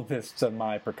told this to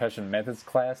my percussion methods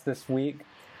class this week,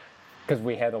 because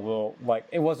we had a little, like,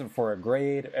 it wasn't for a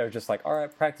grade. It was just like, all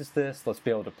right, practice this. Let's be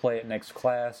able to play it next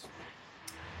class.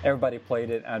 Everybody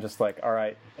played it, and I'm just like, all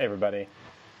right, everybody.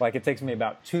 Like, it takes me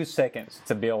about 2 seconds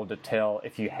to be able to tell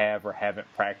if you have or haven't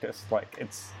practiced. Like,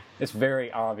 it's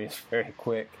very obvious, very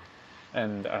quick.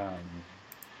 And,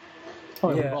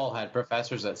 We've all had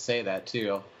professors that say that,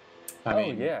 too. I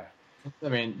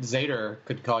mean, Zader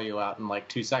could call you out in like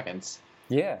 2 seconds.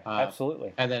 Yeah,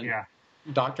 absolutely. And then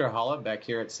Dr. Hollenbeck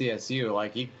here at CSU,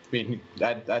 like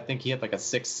I think he had like a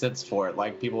sixth sense for it.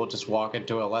 Like people would just walk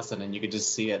into a lesson and you could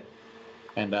just see it.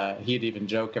 And he'd even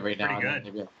joke every now and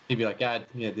then. He'd be like,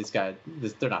 these guys,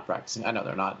 they're not practicing. I know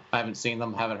they're not. I haven't seen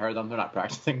them, haven't heard them. They're not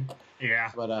practicing. Yeah.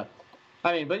 But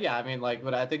I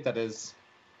think that is.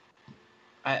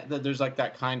 There's like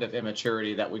that kind of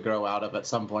immaturity that we grow out of at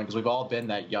some point, because we've all been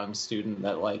that young student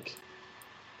that like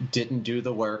didn't do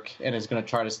the work and is going to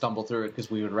try to stumble through it because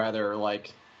we would rather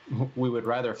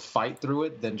fight through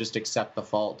it than just accept the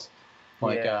fault.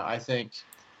 I think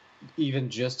even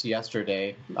just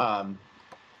yesterday,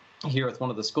 here with one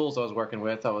of the schools I was working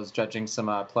with, I was judging some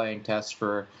playing tests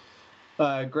for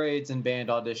grades and band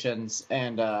auditions,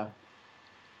 and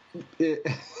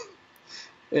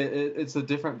it's a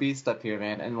different beast up here,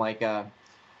 man. And like,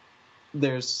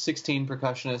 there's 16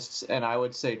 percussionists, and I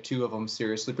would say 2 of them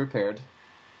seriously prepared.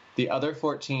 The other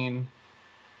 14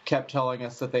 kept telling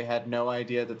us that they had no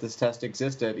idea that this test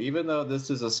existed, even though this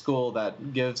is a school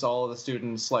that gives all of the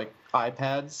students like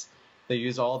iPads. They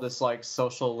use all this like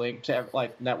social link to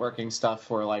like networking stuff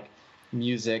for like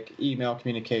music, email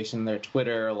communication, their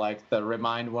Twitter, like the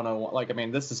Remind 101. Like, I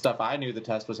mean, this is stuff I knew the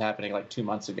test was happening like 2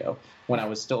 months ago when I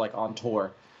was still like on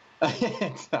tour.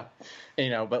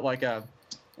 But like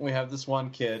we have this one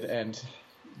kid, and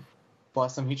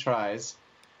bless him, he tries.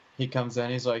 He comes in,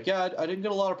 he's like, I didn't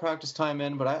get a lot of practice time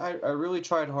in, but I really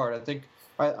tried hard. I think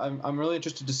I'm really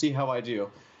interested to see how I do.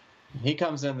 He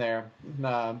comes in there,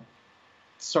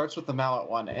 starts with the mallet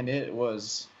one, and it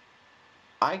was,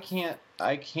 I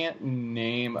can't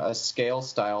name a scale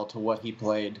style to what he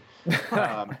played.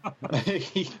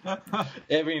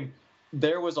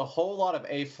 There was a whole lot of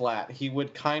A flat. He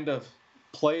would kind of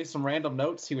play some random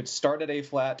notes. He would start at A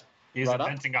flat. He's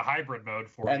inventing a hybrid mode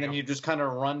for you. And then he'd just kind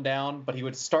of run down, but he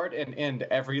would start and end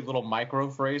every little micro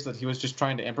phrase that he was just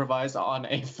trying to improvise on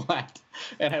A flat.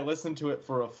 And I listened to it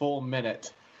for a full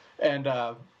minute. And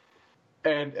I'm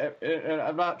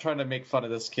not trying to make fun of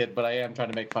this kid, but I am trying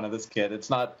to make fun of this kid. It's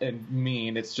not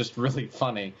mean. It's just really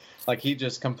funny. Like, he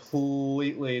just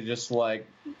completely just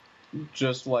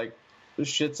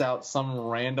shits out some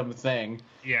random thing.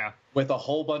 Yeah. With a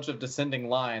whole bunch of descending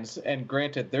lines. And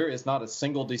granted, there is not a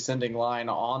single descending line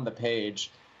on the page.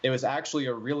 It was actually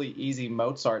a really easy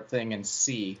Mozart thing in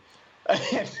C.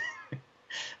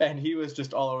 And he was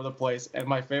just all over the place. And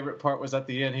my favorite part was at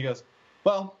the end. He goes,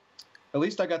 well, at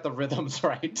least I got the rhythms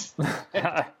right.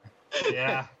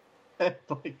 Yeah.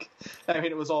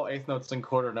 It was all eighth notes and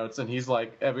quarter notes, and he's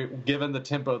like, given the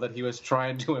tempo that he was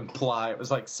trying to imply, it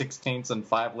was like sixteenths and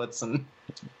fivelets, and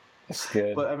that's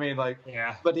good. But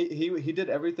but he did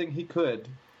everything he could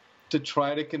to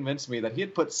try to convince me that he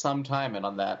had put some time in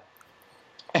on that,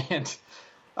 and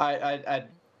I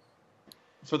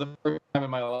for the first time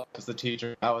in my life as the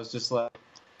teacher, I was just like,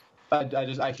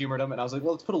 I humored him, and I was like,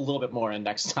 well, let's put a little bit more in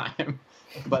next time.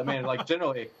 But man, like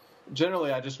generally,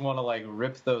 I just want to like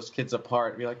rip those kids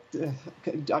apart and be like,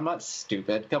 I'm not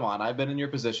stupid. Come on, I've been in your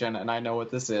position and I know what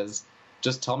this is.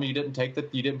 Just tell me you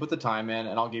didn't put the time in,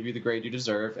 and I'll give you the grade you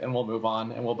deserve, and we'll move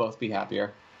on, and we'll both be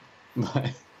happier.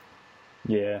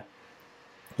 Yeah,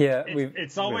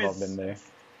 it's always all been there.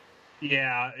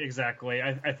 Yeah, exactly.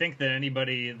 I think that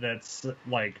anybody that's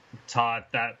like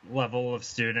taught that level of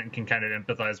student can kind of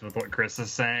empathize with what Chris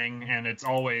is saying, and it's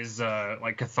always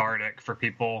like cathartic for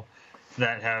people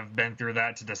that have been through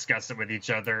that to discuss it with each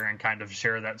other and kind of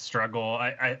share that struggle.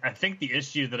 I think the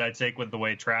issue that I take with the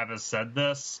way Travis said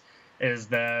this is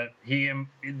that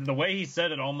the way he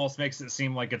said it almost makes it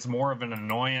seem like it's more of an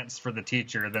annoyance for the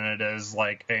teacher than it is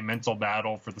like a mental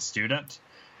battle for the student.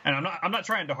 And I'm not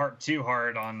trying to harp too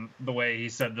hard on the way he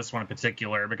said this one in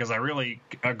particular, because I really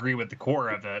agree with the core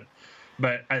of it.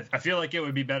 But I feel like it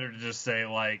would be better to just say,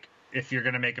 like, if you're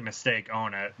going to make a mistake,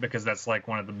 own it, because that's like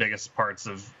one of the biggest parts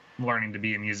of learning to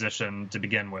be a musician to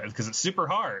begin with, because it's super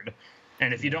hard.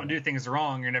 And if you don't do things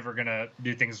wrong, you're never going to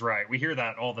do things right. We hear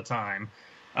that all the time.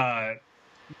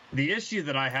 The issue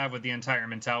that I have with the entire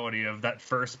mentality of that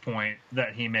first point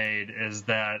that he made is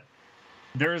that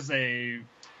there's a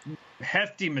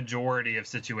hefty majority of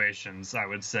situations, I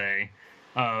would say,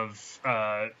 of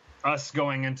us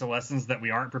going into lessons that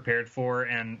we aren't prepared for,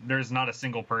 and there's not a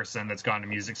single person that's gone to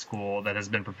music school that has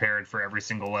been prepared for every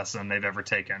single lesson they've ever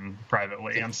taken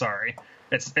privately. I'm sorry,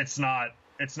 it's not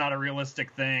a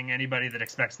realistic thing. Anybody that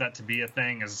expects that to be a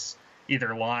thing is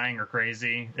either lying or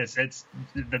crazy. It's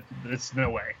no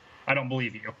way. I don't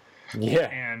believe you. Yeah.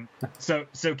 And so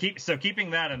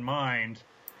keeping that in mind,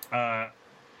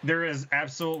 there is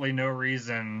absolutely no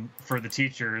reason for the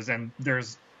teachers, and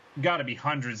there's got to be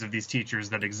hundreds of these teachers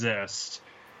that exist,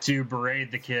 to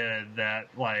berate the kid that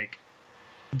like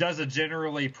does a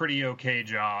generally pretty okay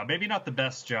job, maybe not the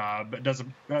best job, but does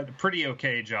a pretty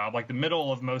okay job, like the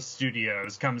middle of most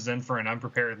studios, comes in for an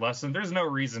unprepared lesson. There's no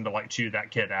reason to like chew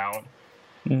that kid out.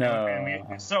 No.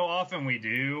 And so often we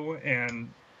do, and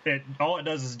all it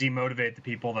does is demotivate the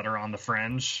people that are on the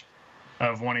fringe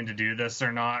of wanting to do this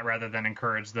or not, rather than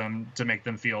encourage them to make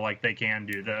them feel like they can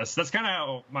do this. That's kind of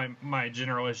how my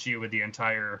general issue with the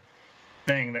entire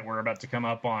thing that we're about to come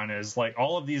up on is, like,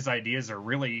 all of these ideas are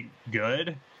really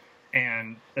good,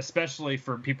 and especially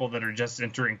for people that are just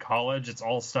entering college, it's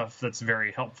all stuff that's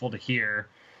very helpful to hear.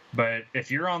 But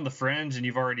if you're on the fringe and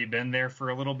you've already been there for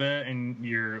a little bit and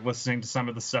you're listening to some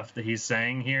of the stuff that he's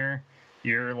saying here,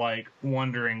 you're like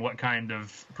wondering what kind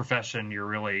of profession you're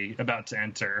really about to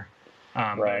enter.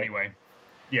 Right. But anyway,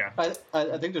 yeah.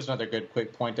 I think there's another good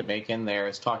quick point to make in there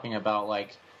is talking about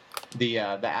like the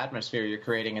atmosphere you're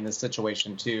creating in this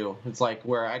situation too. It's like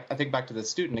where I think back to the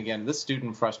student again. This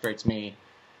student frustrates me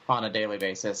on a daily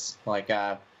basis.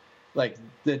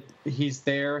 He's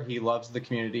there. He loves the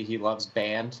community. He loves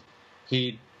band.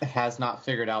 He has not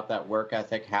figured out that work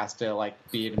ethic has to like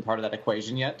be in part of that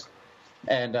equation yet.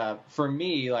 And for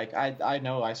me, like I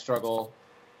know I struggle.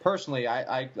 Personally,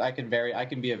 I can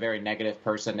be a very negative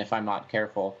person if I'm not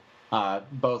careful,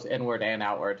 both inward and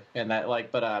outward. And that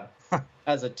but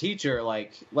as a teacher,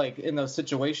 like in those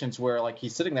situations where like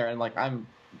he's sitting there and like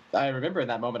I remember in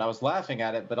that moment I was laughing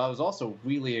at it, but I was also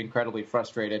really incredibly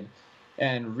frustrated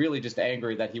and really just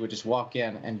angry that he would just walk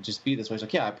in and just be this way. It's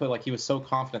like, yeah, he was so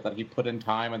confident that he put in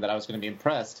time and that I was going to be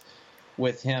impressed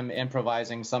with him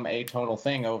improvising some atonal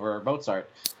thing over Mozart.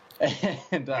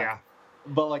 And yeah.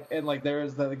 But there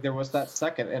was that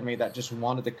second in me that just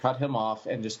wanted to cut him off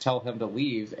and just tell him to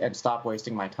leave and stop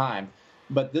wasting my time.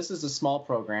 But this is a small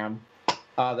program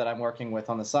that I'm working with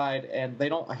on the side, and they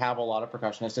don't have a lot of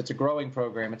percussionists. It's a growing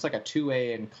program. It's like a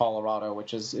 2A in Colorado,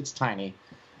 it's tiny.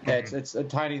 Mm-hmm. It's a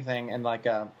tiny thing, and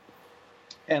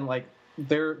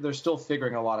they're still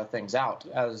figuring a lot of things out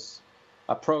as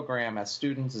a program, as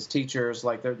students, as teachers.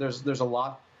 Like there's a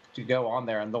lot to go on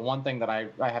there, and the one thing that I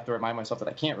have to remind myself that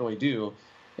I can't really do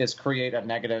is create a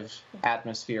negative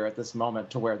atmosphere at this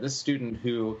moment to where this student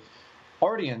who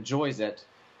already enjoys it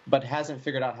but hasn't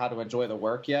figured out how to enjoy the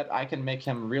work yet, I can make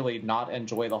him really not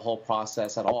enjoy the whole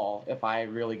process at all if I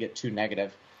really get too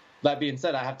negative. That being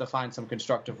said, I have to find some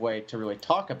constructive way to really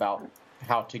talk about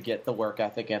how to get the work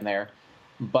ethic in there.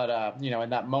 But in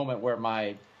that moment where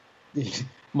my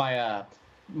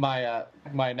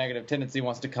negative tendency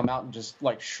wants to come out and just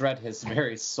like shred his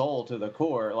very soul to the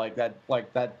core,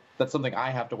 that's something I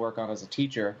have to work on as a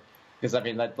teacher. Because I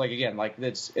mean,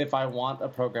 it's if I want a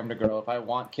program to grow, if I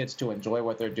want kids to enjoy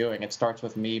what they're doing, it starts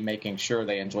with me making sure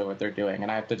they enjoy what they're doing,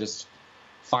 and I have to just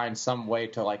find some way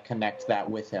to like connect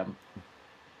that with him.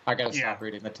 I gotta stop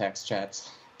reading the text chats.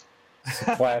 It's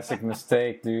a classic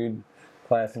mistake, dude.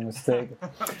 Classic mistake.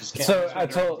 So I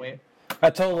totally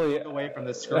away from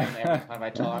the screen every time I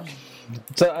talk.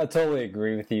 So I totally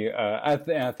agree with you. I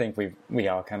think we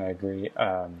all kind of agree.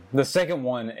 The second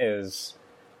one is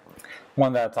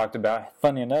one that I talked about,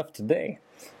 funny enough, today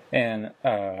in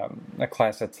a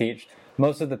class I teach.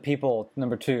 most of the people,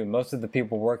 number two, most of the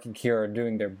people working here are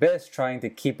doing their best trying to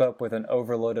keep up with an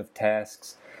overload of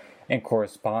tasks and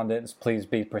correspondence. Please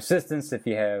be persistent if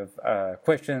you have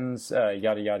questions,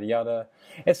 yada, yada, yada.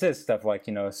 It says stuff like,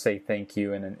 say thank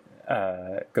you, and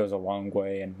it goes a long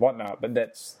way and whatnot, but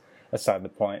that's aside the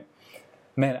point.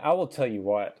 Man, I will tell you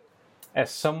what,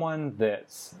 as someone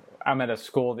I'm at a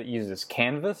school that uses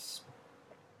Canvas,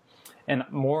 and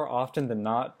more often than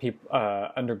not, people,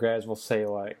 undergrads will say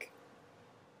like,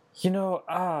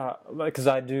 because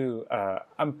I do,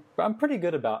 I'm pretty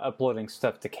good about uploading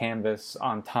stuff to Canvas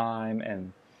on time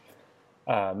and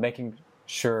making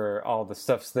sure all the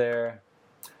stuff's there.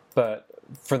 But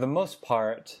for the most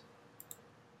part,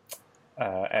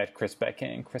 add Chris back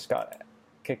in. Chris got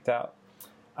kicked out.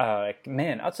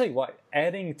 Man, I'll tell you what,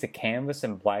 adding to Canvas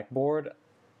and Blackboard,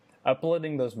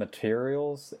 uploading those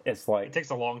materials, it's like... It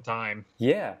takes a long time.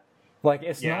 Yeah. Like,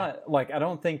 it's not... Like, I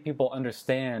don't think people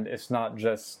understand it's not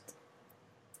just...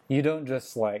 You don't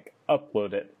just, like,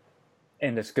 upload it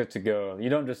and it's good to go. You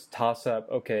don't just toss up,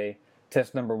 okay,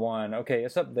 test number 1, okay,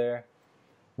 it's up there.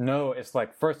 No, it's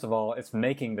like, first of all, it's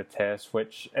making the test,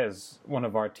 which, as one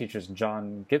of our teachers,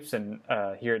 John Gibson,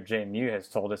 here at JMU has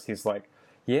told us, he's like,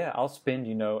 yeah, I'll spend,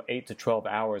 8 to 12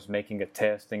 hours making a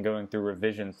test and going through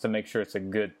revisions to make sure it's a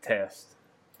good test.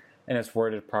 And it's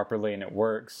worded properly and it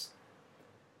works.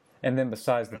 And then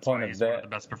besides the point of that... That's why he's one of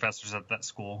the best professors at that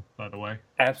school, by the way.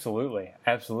 Absolutely.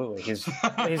 Absolutely. He's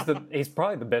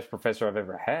probably the best professor I've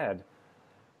ever had.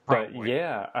 Probably.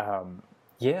 But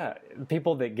yeah,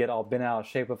 people that get all bent out of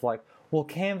shape of like, well,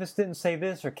 Canvas didn't say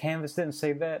this or Canvas didn't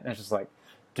say that. And it's just like,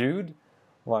 dude...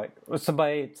 Like,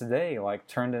 somebody today, like,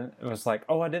 turned in, it was like,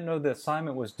 oh, I didn't know the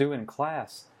assignment was due in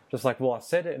class. Just like, well, I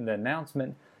said it in the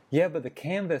announcement. Yeah, but the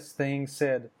Canvas thing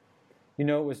said, it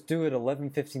was due at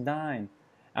 11:59.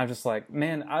 I'm just like,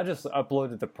 man, I just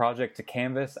uploaded the project to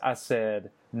Canvas. I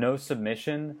said, no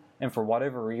submission. And for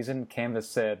whatever reason, Canvas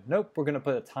said, nope, we're going to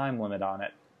put a time limit on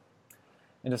it.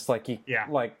 And just like,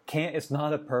 it's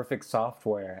not a perfect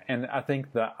software. And I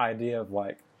think the idea of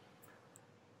like,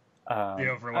 the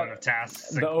overload of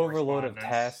tasks. The overload of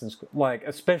tasks, and like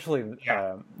especially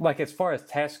like as far as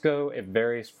tasks go, it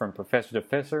varies from professor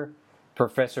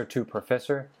to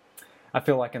professor. I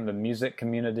feel like in the music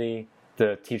community,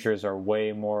 the teachers are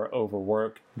way more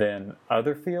overworked than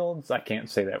other fields. I can't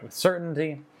say that with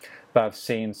certainty, but I've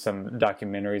seen some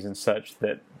documentaries and such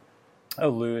that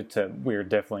allude to we're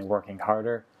definitely working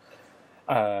harder.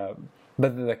 But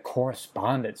the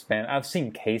correspondence, man, I've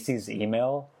seen Casey's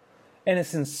email. And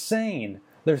it's insane.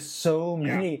 There's so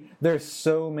many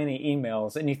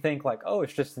emails, and you think like, oh,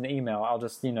 it's just an email. I'll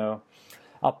just, I'll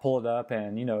pull it up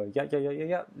and,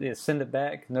 send it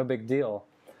back. No big deal.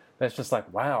 But it's just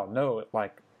like, wow, no,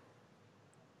 like,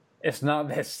 it's not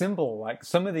that simple. Like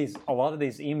a lot of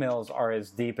these emails are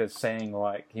as deep as saying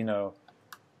like,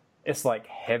 it's like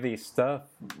heavy stuff,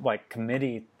 like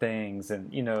committee things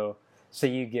and, so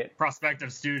you get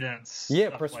prospective students.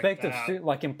 Yeah, prospective students,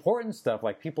 like important stuff,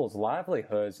 like people's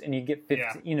livelihoods, and you get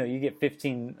 15, you get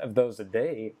 15 of those a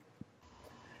day,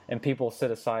 and people set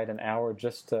aside an hour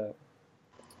just to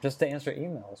answer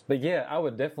emails. But yeah, I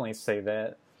would definitely say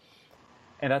that.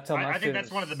 And I tell my students, I think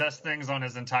that's one of the best things on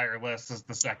his entire list is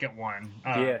the second one.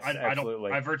 Yes,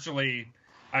 absolutely. I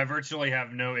virtually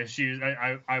have no issues.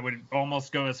 I would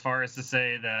almost go as far as to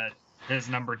say that his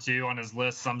number 2 on his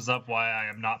list sums up why I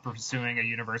am not pursuing a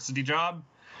university job.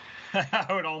 I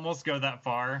would almost go that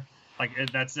far. Like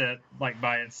that's it, like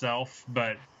by itself.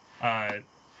 But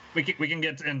we can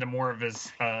get into more of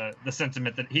his the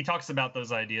sentiment that he talks about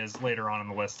those ideas later on in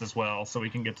the list as well. So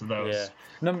we can get to those.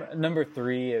 Yeah. Number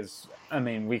 3 is, I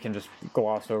mean, we can just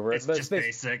gloss over it. It's just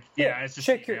basic. Yeah, it's just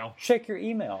email. Check your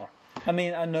email. I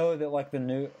mean, I know that like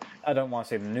I don't want to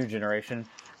say the new generation,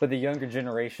 but the younger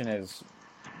generation is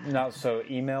not so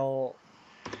email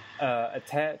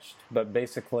attached, but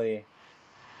basically,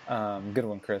 good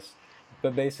one, Chris.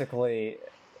 But basically,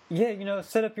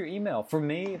 set up your email. For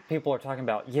me, people are talking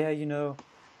about,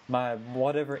 my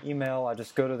whatever email, I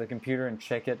just go to the computer and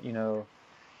check it,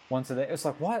 once a day. It's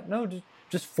like, what? No,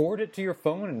 just forward it to your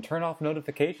phone and turn off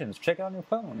notifications. Check it on your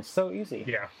phone. It's so easy.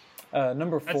 Yeah.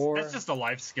 Number 4. That's just a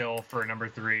life skill for number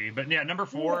 3. But yeah, number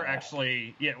 4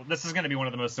 actually, this is going to be one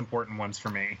of the most important ones for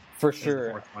me. For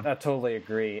sure. I totally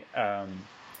agree.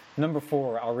 Number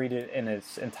 4, I'll read it in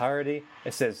its entirety.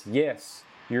 It says, yes,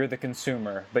 you're the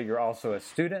consumer, but you're also a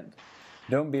student.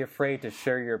 Don't be afraid to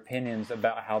share your opinions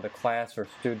about how the class or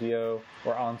studio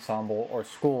or ensemble or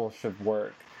school should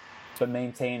work. But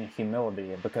maintain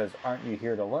humility, because aren't you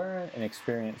here to learn and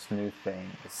experience new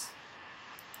things?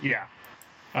 Yeah.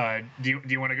 Do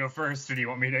you want to go first, or do you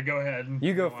want me to go ahead?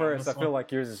 You go first. I feel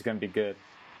like yours is going to be good.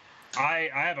 I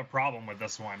have a problem with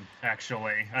this one,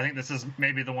 actually. I think this is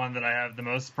maybe the one that I have the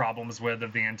most problems with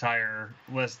of the entire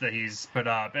list that he's put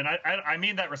up. And I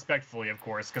mean that respectfully, of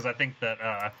course, because I think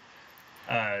that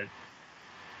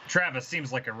Travis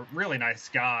seems like a really nice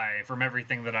guy from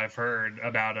everything that I've heard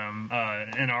about him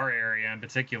in our area in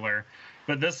particular.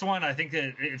 But this one, I think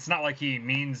that it's not like he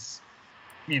means,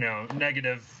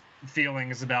 negative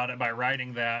feelings about it by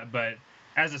writing that, but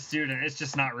as a student, it's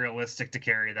just not realistic to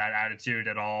carry that attitude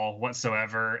at all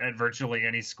whatsoever at virtually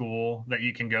any school that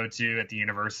you can go to at the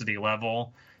university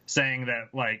level, saying that,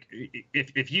 like,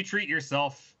 if you treat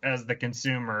yourself as the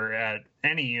consumer at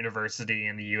any university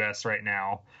in the U.S. right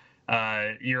now,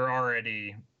 you're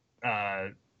already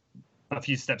a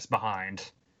few steps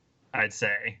behind. I'd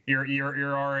say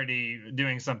you're already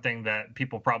doing something that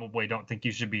people probably don't think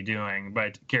you should be doing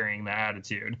by carrying that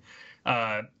attitude.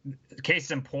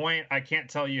 Case in point, I can't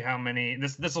tell you how many,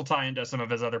 this will tie into some of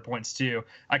his other points too.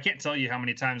 I can't tell you how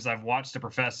many times I've watched a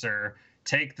professor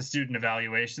take the student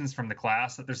evaluations from the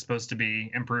class that they're supposed to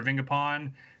be improving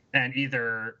upon and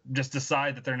either just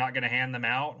decide that they're not going to hand them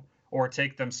out or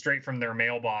take them straight from their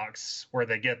mailbox where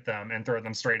they get them and throw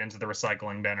them straight into the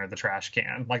recycling bin or the trash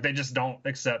can. Like, they just don't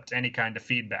accept any kind of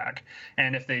feedback.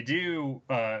 And if they do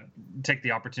take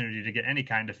the opportunity to get any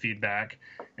kind of feedback,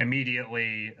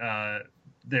 immediately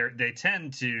they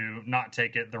tend to not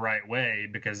take it the right way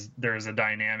because there's a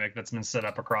dynamic that's been set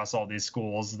up across all these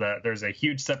schools that there's a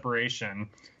huge separation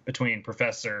between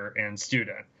professor and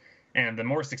student. And the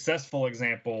more successful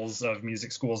examples of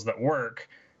music schools that work,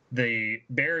 the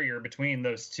barrier between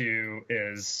those two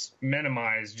is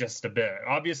minimized just a bit.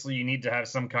 Obviously, you need to have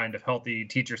some kind of healthy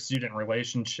teacher-student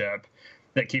relationship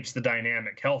that keeps the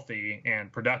dynamic healthy and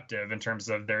productive in terms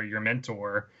of they're your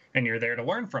mentor and you're there to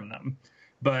learn from them.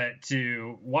 But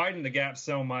to widen the gap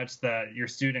so much that your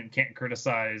student can't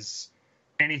criticize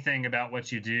anything about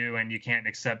what you do and you can't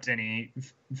accept any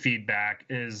feedback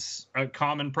is a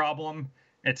common problem.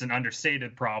 It's an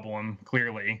understated problem,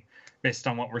 clearly, based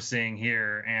on what we're seeing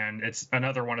here. And it's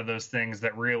another one of those things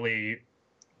that really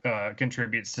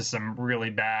contributes to some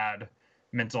really bad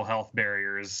mental health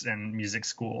barriers in music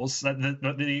schools.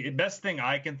 The best thing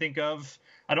I can think of,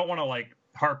 I don't want to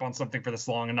harp on something for this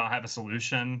long and not have a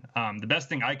solution. The best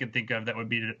thing I could think of that would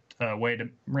be a way to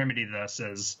remedy this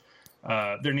is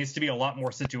there needs to be a lot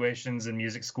more situations in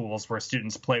music schools where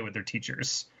students play with their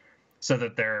teachers so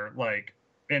that they're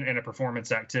in a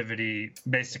performance activity,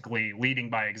 basically leading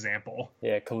by example.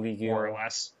 Yeah, collegial. More or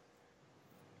less.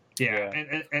 Yeah.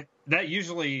 And that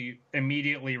usually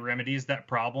immediately remedies that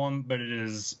problem, but it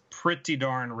is pretty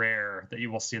darn rare that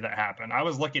you will see that happen. I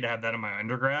was lucky to have that in my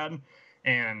undergrad,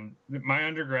 and my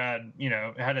undergrad,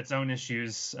 had its own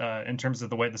issues in terms of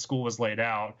the way the school was laid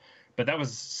out, but that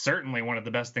was certainly one of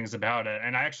the best things about it.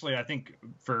 And I think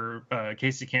for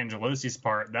Casey Cangelosi's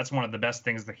part, that's one of the best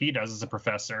things that he does as a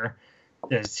professor,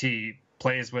 is he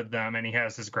plays with them and he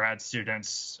has his grad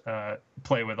students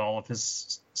play with all of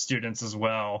his students as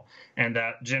well. And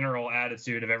that general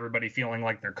attitude of everybody feeling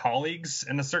like they're colleagues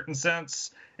in a certain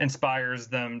sense inspires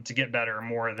them to get better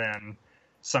more than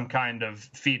some kind of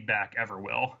feedback ever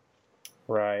will.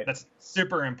 Right. That's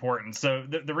super important. So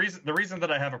the reason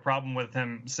that I have a problem with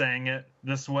him saying it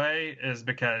this way is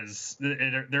because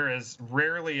there is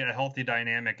rarely a healthy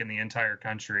dynamic in the entire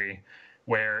country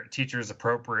where teachers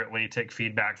appropriately take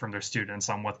feedback from their students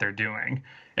on what they're doing.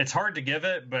 It's hard to give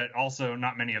it, but also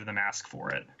not many of them ask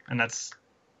for it. And that's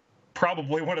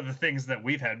probably one of the things that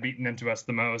we've had beaten into us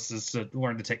the most, is to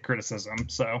learn to take criticism.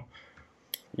 So,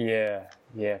 yeah,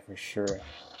 for sure.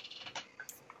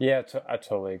 Yeah, I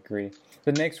totally agree.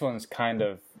 The next one's kind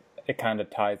of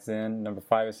ties in. Number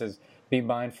 5, it says, be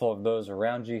mindful of those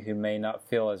around you who may not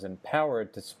feel as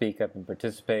empowered to speak up and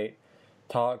participate.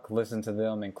 Talk, listen to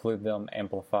them, include them,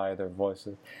 amplify their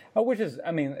voices. Which is,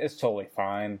 it's totally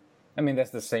fine. That's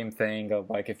the same thing of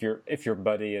if your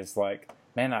buddy is like,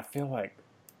 man, I feel like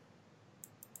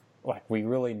we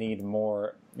really need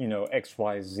more,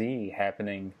 XYZ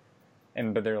happening,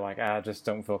 but they're like, I just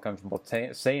don't feel comfortable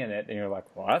saying it, and you're like,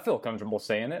 well, I feel comfortable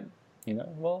saying it,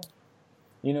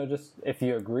 just if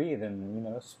you agree,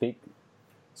 then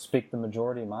speak the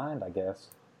majority mind, I guess.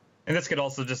 And this could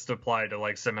also just apply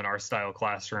to seminar-style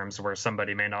classrooms where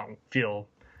somebody may not feel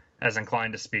as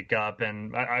inclined to speak up.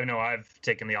 And I know I've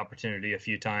taken the opportunity a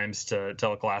few times to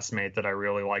tell a classmate that I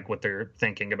really like what they're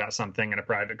thinking about something in a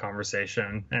private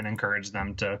conversation and encourage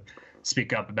them to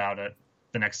speak up about it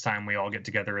the next time we all get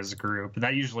together as a group.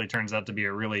 That usually turns out to be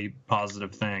a really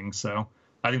positive thing. So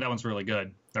I think that one's really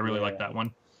good. I really like that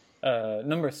one.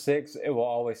 Number 6, it will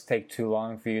always take too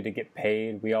long for you to get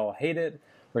paid. We all hate it.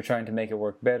 We're trying to make it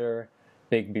work better.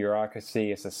 Big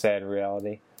bureaucracy. It's a sad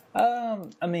reality.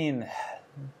 I mean,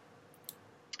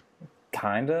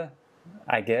 kinda,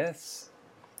 I guess.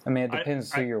 I mean, it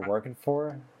depends who you're working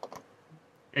for.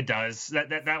 It does.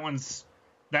 That one's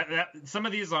that some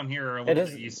of these on here are a little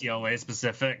bit UCLA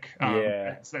specific.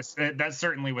 Yeah, that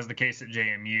certainly was the case at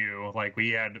JMU. Like we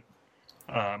had,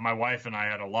 my wife and I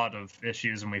had a lot of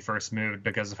issues when we first moved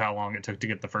because of how long it took to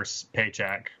get the first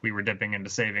paycheck. We were dipping into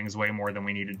savings way more than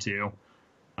we needed to.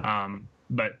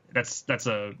 But that's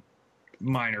a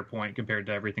minor point compared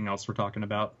to everything else we're talking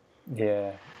about.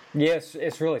 Yeah. Yes,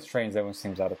 it's really strange. That one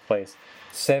seems out of place.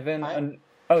 7. Go ahead.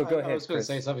 I was going to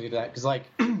say something to that because, like,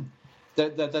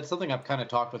 that's something I've kind of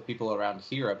talked with people around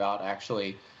here about.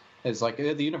 Actually, is like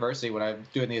at the university when I'm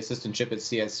doing the assistantship at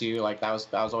CSU. Like, I was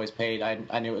always paid.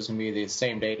 I knew it was going to be the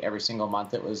same date every single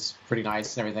month. It was pretty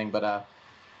nice and everything. But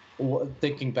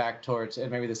thinking back towards,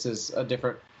 and maybe this is a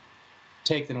different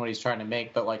take than what he's trying to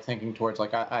make, but like thinking towards,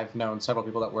 like I've known several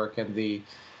people that work in the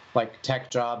like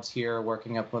tech jobs here,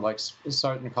 working up with like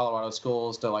certain Colorado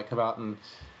schools to like come out and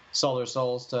sell their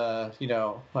souls to,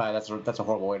 that's a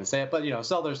horrible way to say it, but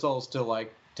sell their souls to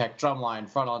like tech drumline,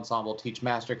 front ensemble, teach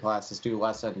master classes, do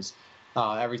lessons,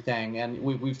 everything. And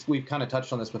we've kind of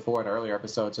touched on this before in earlier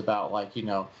episodes about like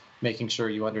making sure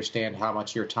you understand how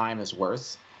much your time is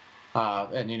worth.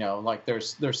 And like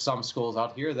there's some schools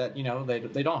out here that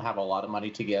they don't have a lot of money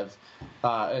to give,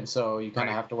 and so you kind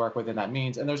of have to work within that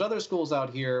means. And there's other schools out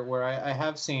here where I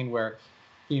have seen where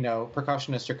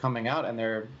percussionists are coming out and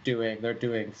they're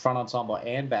doing front ensemble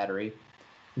and battery.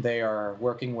 They are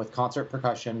working with concert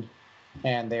percussion,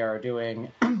 and they are doing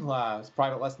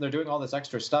private lessons. They're doing all this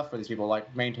extra stuff for these people,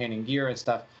 like maintaining gear and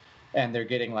stuff, and they're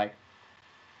getting like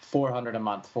 $400 a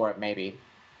month for it maybe,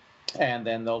 and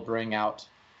then they'll bring out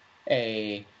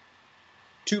a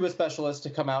tuba specialist to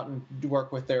come out and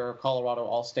work with their Colorado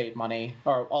All-State money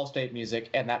or All-State music,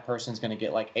 and that person's going to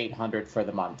get like $800 for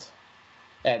the month.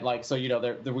 And like, so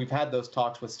we've had those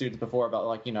talks with students before about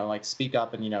like like speak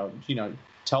up and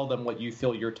tell them what you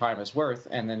feel your time is worth,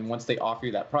 and then once they offer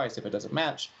you that price, if it doesn't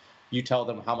match, you tell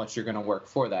them how much you're going to work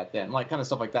for that. Then like kind of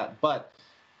stuff like that. But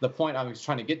the point I was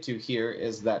trying to get to here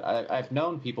is that I've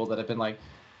known people that have been like,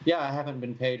 yeah, I haven't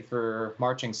been paid for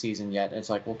marching season yet.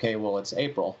 It's like, okay, well, it's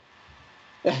April.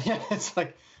 It's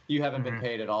like, you haven't been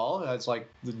paid at all. It's like,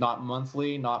 not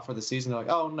monthly, not for the season. They're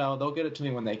like, oh, no, they'll get it to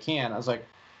me when they can. I was like,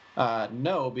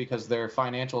 no, because their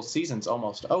financial season's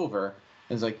almost over.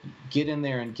 And it's like, get in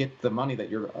there and get the money that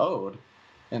you're owed.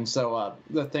 And so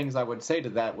the things I would say to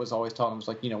that was always tell them, was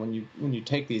like, when you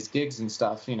take these gigs and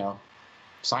stuff,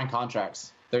 sign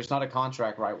contracts. There's not a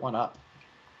contract, write one up.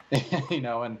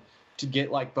 And to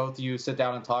get like both of you sit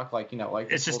down and talk, like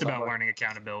like it's just about learning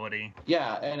accountability.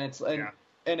 Yeah, and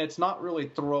it's not really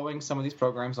throwing some of these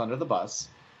programs under the bus.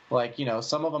 Like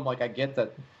some of them, like I get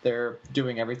that they're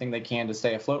doing everything they can to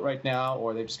stay afloat right now,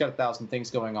 or they've just got 1,000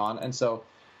 things going on, and so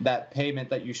that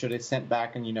payment that you should have sent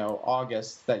back in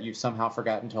August that you've somehow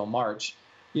forgotten until March,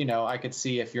 I could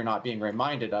see if you're not being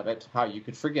reminded of it, how you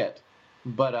could forget.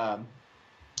 But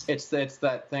it's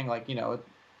that thing, like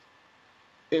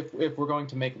if we're going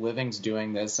to make livings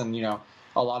doing this, and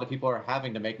a lot of people are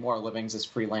having to make more livings as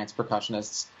freelance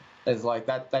percussionists, is like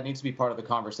that needs to be part of the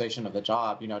conversation of the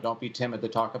job. Don't be timid to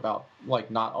talk about like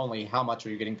not only how much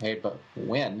are you getting paid, but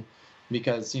when,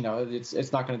 because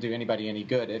it's not going to do anybody any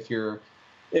good if you're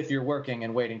working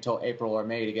and waiting till April or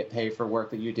May to get paid for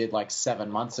work that you did like 7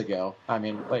 months ago. I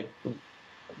mean, like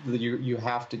you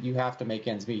have to make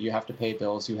ends meet. You have to pay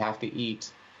bills. You have to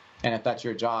eat. And if that's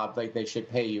your job, like they should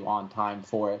pay you on time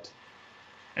for it.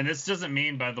 And this doesn't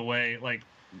mean, by the way, like,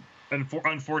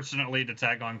 unfortunately, to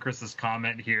tag on Chris's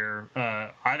comment here,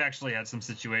 I've actually had some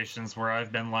situations where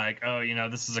I've been like, oh,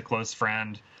 this is a close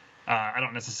friend. I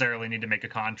don't necessarily need to make a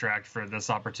contract for this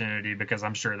opportunity because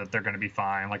I'm sure that they're going to be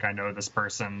fine. Like, I know this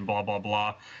person, blah, blah,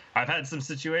 blah. I've had some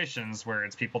situations where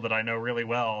it's people that I know really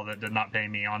well that did not pay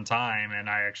me on time, and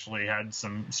I actually had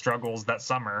some struggles that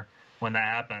summer when that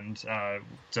happened,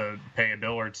 to pay a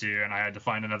bill or two, and I had to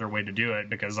find another way to do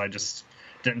it because I just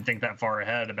didn't think that far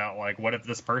ahead about like, what if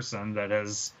this person that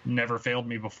has never failed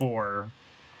me before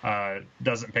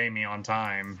doesn't pay me on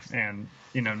time? And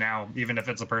now even if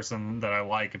it's a person that I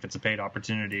like, if it's a paid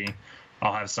opportunity,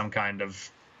 I'll have some kind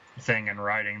of thing in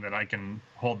writing that I can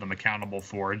hold them accountable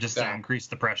for, just to increase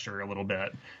the pressure a little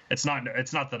bit. It's not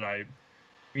that I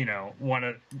want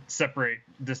to separate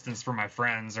distance from my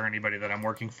friends or anybody that I'm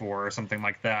working for or something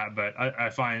like that. But I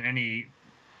find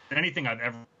anything I've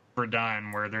ever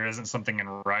done where there isn't something in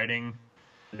writing,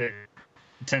 it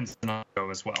tends to not go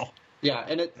as well. Yeah,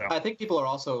 and So. I think people are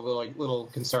also little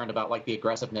concerned about like the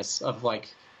aggressiveness of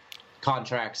like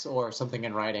contracts or something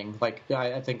in writing. Like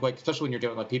I think like especially when you're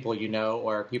dealing with people you know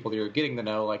or people you're getting to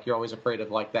know, like you're always afraid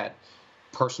of like that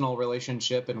personal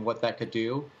relationship and what that could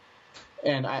do.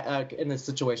 And in this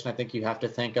situation, I think you have to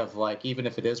think of like even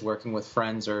if it is working with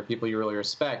friends or people you really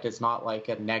respect, it's not like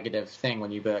a negative thing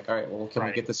when you be like, all right, well, can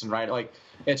we get this in writing? Like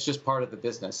it's just part of the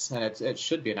business, and it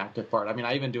should be an active part. I mean,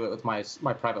 I even do it with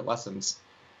my private lessons.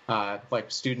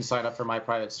 Like students sign up for my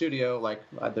private studio, like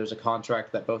there's a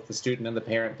contract that both the student and the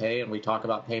parent pay, and we talk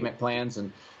about payment plans,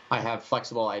 and I have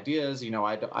flexible ideas.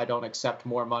 I don't accept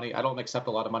more money. I don't accept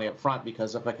a lot of money up front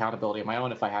because of accountability of my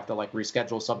own. If I have to like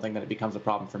reschedule something, then it becomes a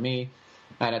problem for me.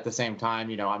 And at the same time,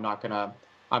 I'm not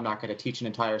gonna teach an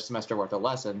entire semester worth of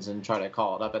lessons and try to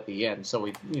call it up at the end.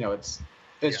 So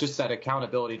it's just that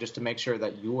accountability, just to make sure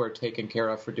that you are taken care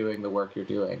of for doing the work you're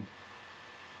doing.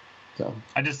 So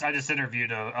I just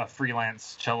interviewed a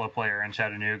freelance cello player in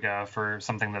Chattanooga for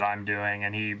something that I'm doing,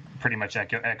 and he pretty much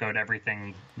echoed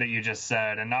everything that you just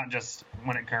said, and not just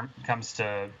when it comes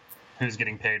to who's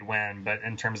getting paid when, but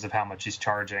in terms of how much he's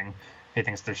charging. He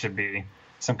thinks there should be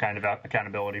some kind of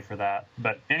accountability for that.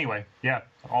 But anyway, yeah,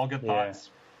 all good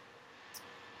thoughts.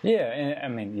 Yeah, and I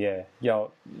mean, yeah,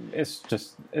 y'all, it's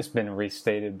been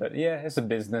restated, but yeah, it's a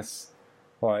business.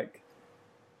 Like,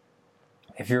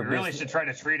 if you're really should try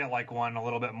to treat it like one a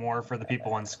little bit more for the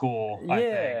people in school.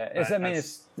 Yeah,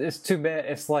 it's too bad.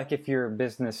 It's like if your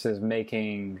business is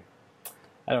making,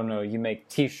 I don't know, you make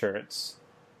T-shirts,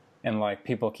 and like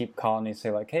people keep calling you and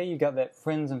say like, hey, you got that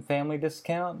friends and family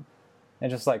discount? And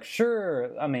just like,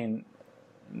 sure, I mean,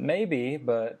 maybe,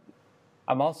 but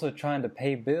I'm also trying to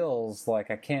pay bills. Like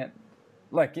I can't,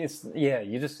 like it's, yeah,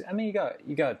 you got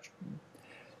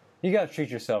to treat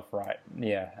yourself right.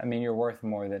 Yeah, I mean, you're worth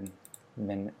more than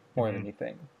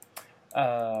anything.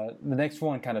 The next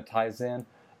one kind of ties in.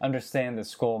 Understand that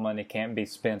school money can't be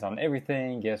spent on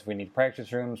everything. Yes, we need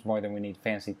practice rooms more than we need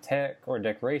fancy tech or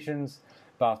decorations,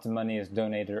 but often money is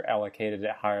donated or allocated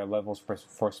at higher levels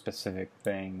for specific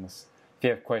things. If you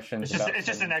have questions, it's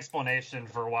just an explanation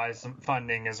for why some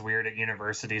funding is weird at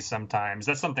universities sometimes.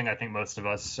 That's something I think most of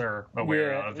us are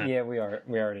aware of. Yeah, we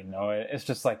already know it. It's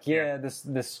just like,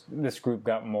 this group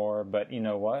got more, but you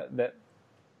know what? That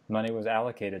money was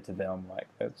allocated to them. Like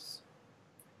it's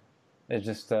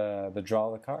just the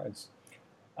draw of the cards.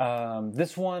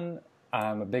 This one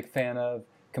I'm a big fan of,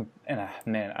 and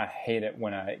I hate it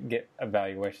when I get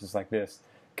evaluations like this.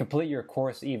 Complete your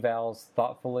course evals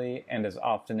thoughtfully and as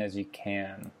often as you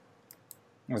can,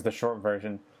 is the short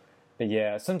version. But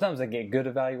yeah, sometimes I get good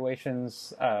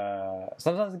evaluations.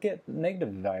 Sometimes I get negative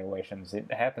evaluations.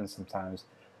 It happens sometimes.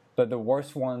 But the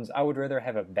worst ones, I would rather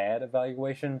have a bad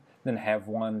evaluation than have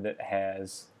one that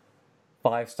has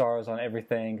 5 stars on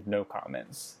everything, no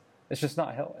comments. It's just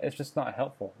not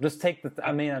helpful. Just take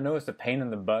I mean, I know it's a pain in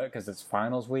the butt because it's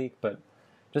finals week, but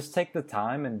just take the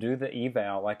time and do the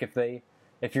eval. Like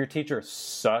if your teacher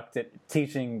sucked at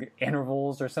teaching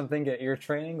intervals or something at your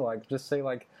training, like just say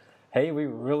like, hey, we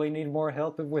really need more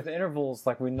help with intervals.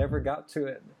 Like we never got to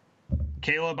it.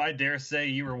 Caleb, I dare say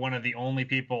you were one of the only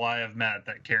people I have met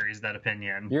that carries that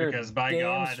opinion. You're because by damn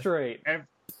God, straight.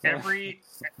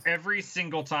 every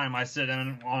single time I sit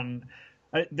on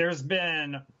there's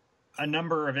been a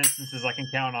number of instances I can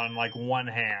count on like one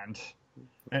hand.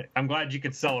 I'm glad you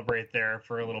could celebrate there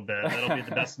for a little bit. That'll be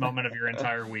the best moment of your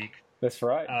entire week. That's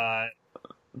right.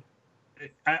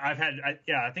 I've had,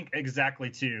 I think exactly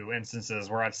 2 instances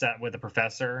where I've sat with a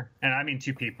professor, and I mean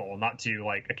 2 people, not 2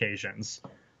 like occasions,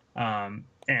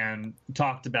 and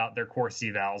talked about their course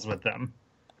evals with them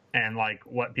and like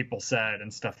what people said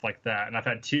and stuff like that. And I've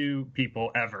had 2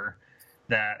 people ever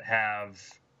that have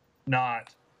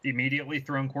not immediately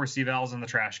thrown course evals in the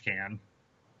trash can.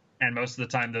 And most of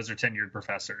the time, those are tenured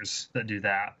professors that do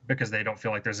that because they don't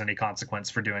feel like there's any consequence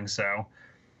for doing so.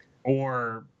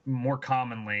 Or more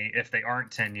commonly, if they aren't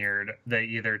tenured, they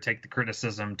either take the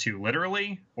criticism too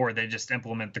literally or they just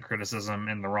implement the criticism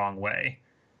in the wrong way.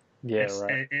 Yeah,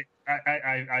 right.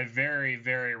 I very,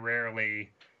 very rarely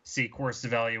see course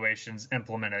evaluations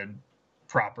implemented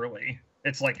properly.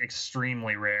 It's like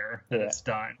extremely rare that it's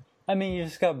done. I mean, you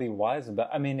just got to be wise about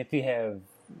it. I mean, if you have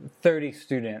 30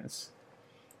 students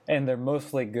and they're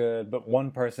mostly good, but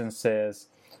one person says,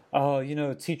 oh,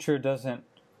 teacher doesn't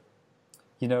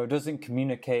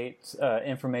communicate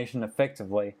information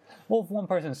effectively. Well, if one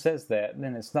person says that,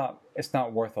 then it's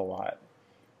not worth a lot.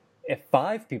 If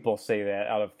 5 people say that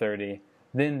out of 30,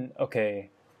 then okay,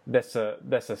 that's a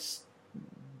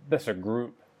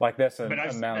group. Like that's an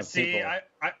amount of people.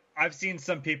 I've seen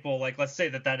some people, like, let's say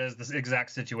that is the exact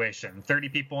situation. 30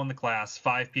 people in the class,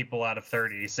 5 people out of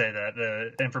 30 say that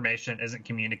the information isn't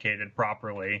communicated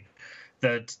properly.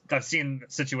 That I've seen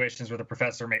situations where the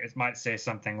professor might say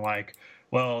something like,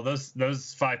 well,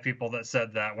 those 5 people that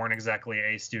said that weren't exactly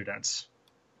A students.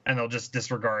 And they'll just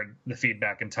disregard the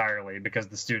feedback entirely because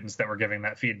the students that were giving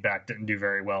that feedback didn't do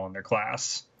very well in their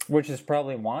class. Which is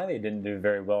probably why they didn't do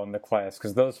very well in the class,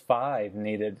 because those 5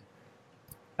 needed...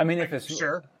 I mean, if it's...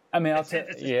 Sure. I mean, it's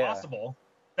possible.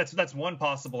 That's one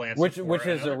possible answer. Which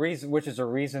is a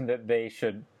reason that they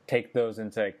should take those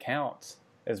into account,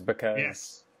 is because...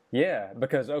 Yes.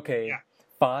 Because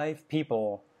 5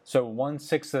 people, so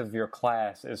 1/6 of your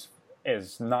class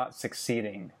is not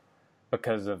succeeding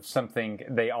because of something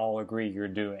they all agree you're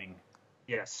doing.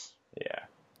 Yes.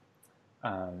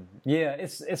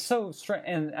 It's so strange,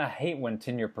 and I hate when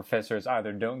tenure professors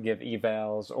either don't give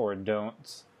evals or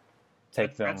don't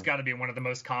take them. That's got to be one of the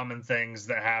most common things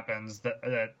that happens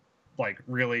that like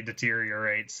really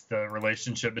deteriorates the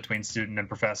relationship between student and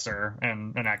professor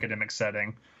in an academic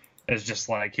setting. Is just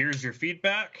like, here's your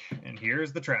feedback and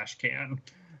here's the trash can.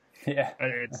 Yeah,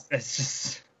 it's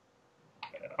just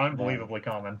unbelievably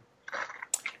common.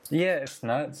 Yeah, it's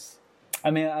nuts. I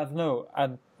mean, I know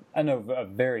a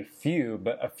very few,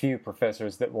 but a few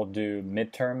professors that will do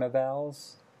midterm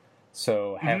evals.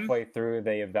 So halfway through,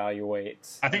 they evaluate.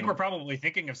 I think we're probably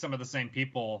thinking of some of the same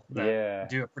people that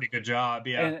do a pretty good job.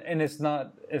 Yeah, and there's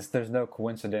no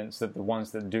coincidence that the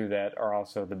ones that do that are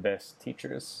also the best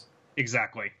teachers.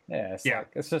 Exactly. Yeah,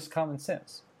 it's just common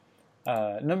sense.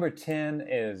 Number 10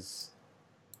 is,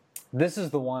 this is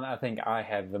the one I think I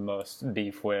had the most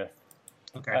beef with.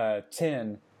 Okay.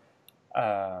 10.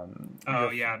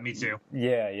 Me too.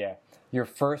 Yeah. Your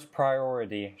first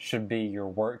priority should be your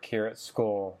work here at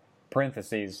school.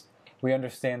 Parentheses. We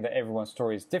understand that everyone's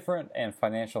story is different and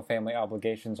financial family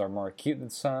obligations are more acute than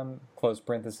some. Close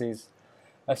parentheses.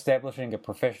 Establishing a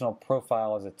professional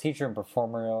profile as a teacher and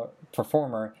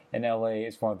performer in LA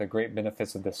is one of the great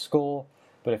benefits of this school,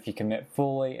 but if you commit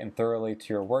fully and thoroughly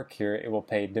to your work here, it will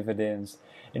pay dividends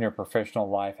in your professional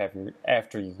life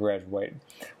after you graduate.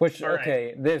 Which,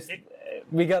 okay,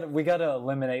 we got to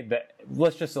eliminate the.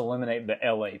 Let's just eliminate the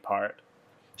LA part.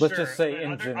 Let's just say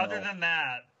in general. Other than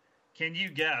that, can you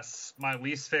guess my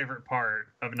least favorite part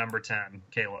of number 10,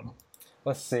 Caleb?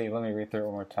 Let's see. Let me read through it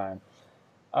one more time.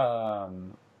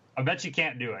 I bet you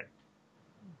can't do it.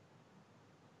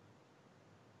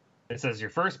 It says your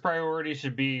first priority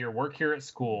should be your work here at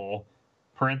school.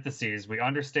 Parentheses, we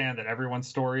understand that everyone's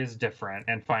story is different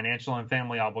and financial and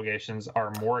family obligations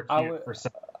are more acute for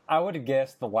some. I would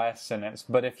guess the last sentence,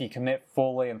 but if you commit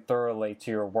fully and thoroughly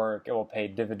to your work, it will pay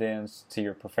dividends to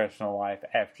your professional life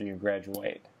after you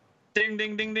graduate. Ding,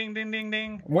 ding, ding, ding, ding, ding,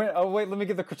 ding. Wait, let me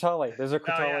get the crotale. There's a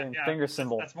crotale finger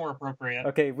symbol. That's more appropriate.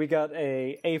 Okay, we got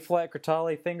a flat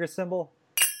crotale finger symbol.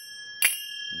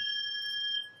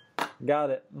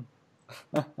 Got it.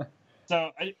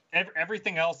 So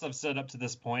everything else I've said up to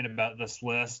this point about this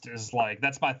list is like,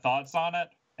 that's my thoughts on it.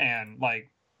 And like,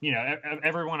 you know,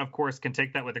 everyone, of course, can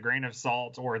take that with a grain of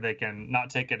salt or they can not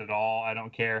take it at all. I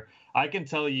don't care. I can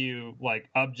tell you, like,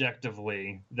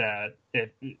 objectively that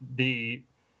the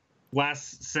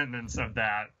last sentence of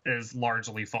that is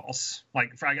largely false.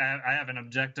 Like, I have an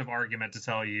objective argument to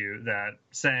tell you that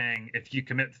saying if you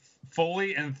commit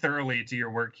fully and thoroughly to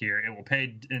your work here, it will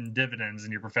pay in dividends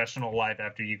in your professional life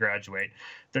after you graduate.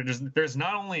 There's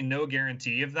not only no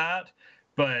guarantee of that,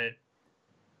 but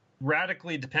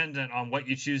radically dependent on what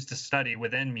you choose to study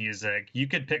within music, you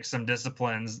could pick some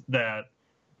disciplines that,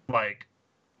 like,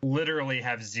 literally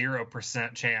have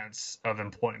 0% chance of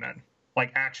employment.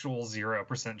 Like actual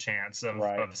 0% chance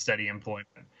of steady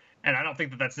employment. And I don't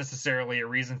think that that's necessarily a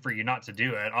reason for you not to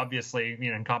do it. Obviously, you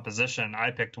know, in composition, I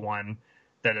picked one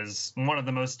that is one of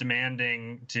the most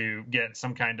demanding to get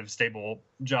some kind of stable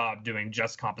job doing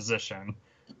just composition.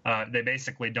 They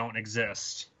basically don't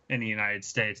exist in the United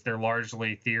States. They're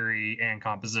largely theory and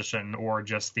composition or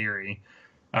just theory.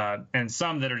 And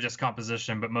some that are just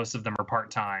composition, but most of them are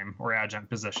part-time or adjunct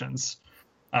positions.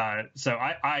 So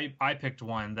I picked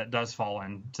one that does fall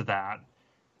into that.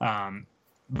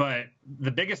 But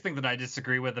the biggest thing that I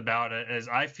disagree with about it is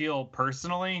I feel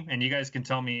personally, and you guys can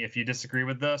tell me if you disagree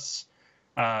with this,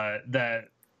 that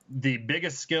the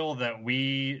biggest skill that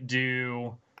we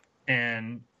do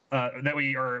and that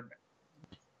we are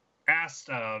asked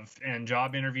of in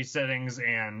job interview settings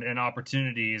and in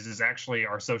opportunities is actually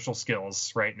our social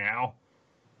skills right now.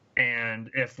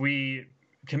 And if we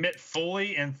commit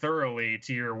fully and thoroughly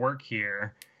to your work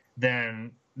here,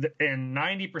 then in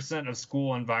 90% of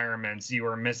school environments, you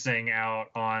are missing out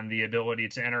on the ability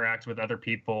to interact with other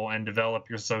people and develop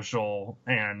your social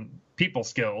and people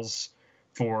skills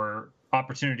for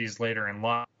opportunities later in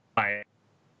life.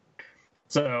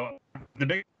 So the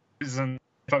big reason,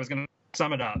 if I was going to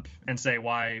sum it up and say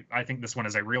why I think this one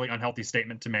is a really unhealthy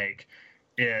statement to make,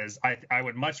 is I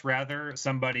would much rather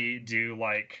somebody do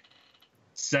like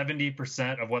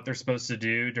 70% of what they're supposed to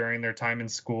do during their time in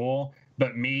school,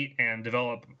 but meet and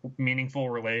develop meaningful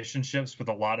relationships with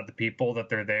a lot of the people that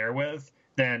they're there with,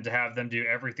 than to have them do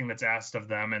everything that's asked of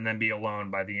them and then be alone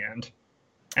by the end.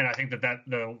 And I think that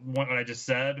the what I just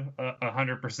said,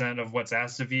 100% of what's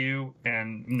asked of you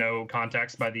and no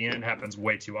context by the end happens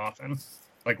way too often,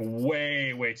 like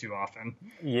way too often.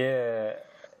 Yeah.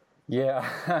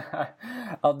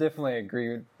 I'll definitely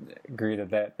agree to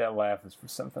that. That laugh is for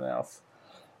something else.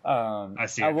 I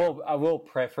see. I will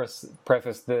preface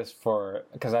this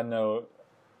because I know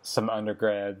some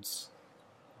undergrads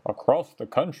across the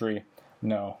country.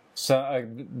 No, so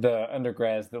the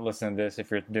undergrads that listen to this,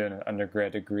 if you're doing an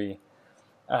undergrad degree,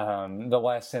 the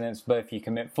last sentence. But if you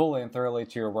commit fully and thoroughly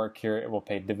to your work here, it will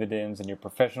pay dividends in your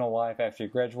professional life after you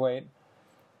graduate.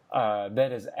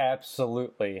 That is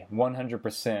absolutely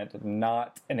 100%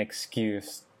 not an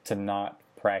excuse to not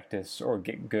practice or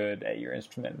get good at your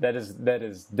instrument. That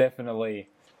is definitely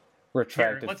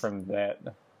retracted from that.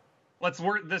 Let's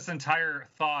word this entire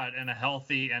thought in a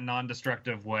healthy and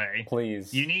non-destructive way.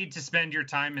 Please. You need to spend your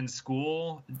time in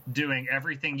school doing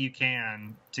everything you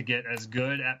can to get as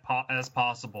good as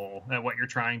possible at what you're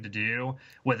trying to do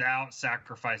without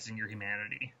sacrificing your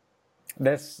humanity.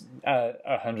 That's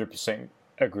 100%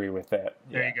 agree with that.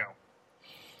 There you go.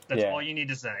 That's all you need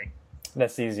to say.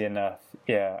 That's easy enough.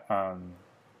 Yeah.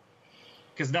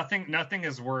 Because nothing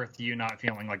is worth you not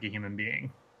feeling like a human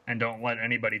being, and don't let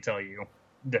anybody tell you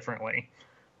differently.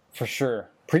 For sure.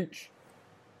 Preach.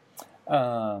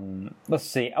 Let's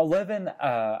see. 11.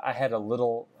 I had a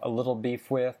little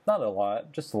beef with, not a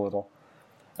lot, just a little.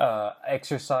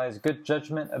 Exercise good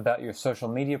judgment about your social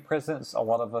media presence. A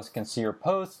lot of us can see your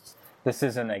posts. This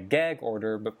isn't a gag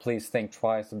order, but please think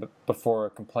twice before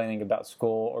complaining about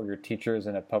school or your teachers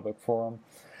in a public forum.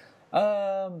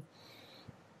 I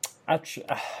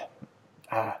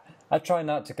try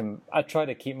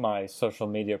to keep my social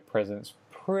media presence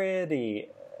pretty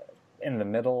in the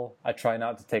middle. I try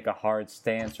not to take a hard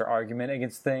stance or argument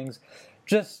against things.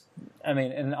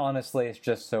 And honestly, it's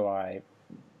just so I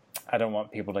don't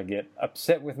want people to get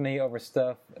upset with me over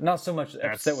stuff. Not so much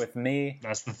upset with me.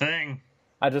 That's the thing.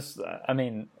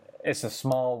 It's a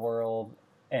small world,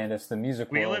 and it's the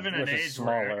music world, we live in an age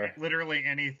smaller. Where literally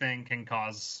anything can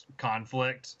cause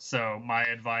conflict. So my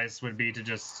advice would be to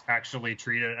just actually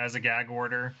treat it as a gag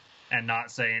order and not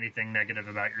say anything negative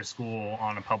about your school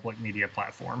on a public media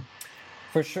platform.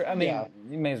 For sure. You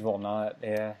may as well not.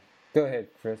 Yeah. Go ahead,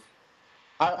 Chris.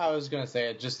 I was going to say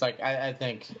it just like I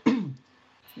think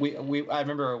I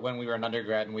remember when we were in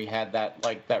undergrad and we had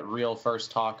that real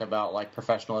first talk about like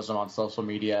professionalism on social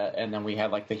media, and then we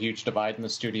had like the huge divide in the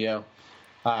studio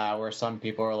where some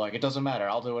people were like, it doesn't matter,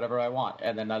 I'll do whatever I want,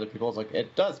 and then other people was like,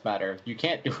 it does matter, you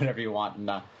can't do whatever you want.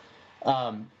 And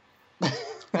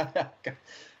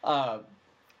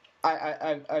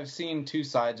I've seen two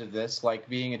sides of this. Like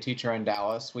being a teacher in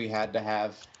Dallas, we had to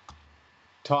have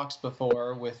talks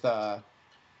before with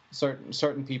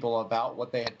certain people about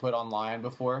what they had put online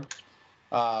before.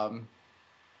 I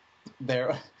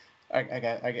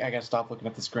gotta stop looking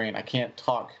at the screen. I can't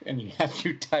talk and you have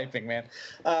you typing, man.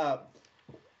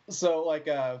 So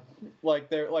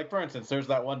for instance, there's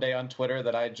that one day on Twitter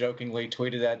that I jokingly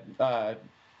tweeted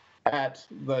at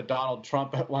the Donald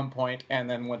Trump at one point, and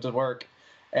then went to work,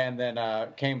 and then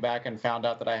came back and found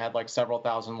out that I had like several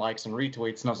thousand likes and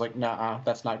retweets, and I was like, nah,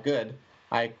 that's not good.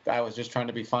 I was just trying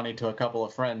to be funny to a couple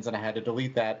of friends, and I had to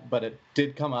delete that, but it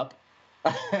did come up,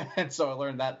 and so I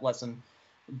learned that lesson.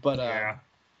 But yeah.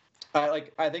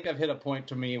 I think I've hit a point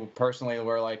to me personally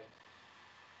where like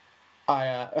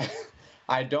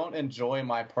I don't enjoy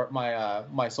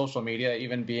my social media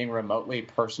even being remotely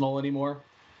personal anymore.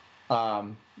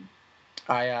 Caleb,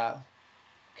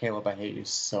 I hate you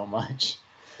so much.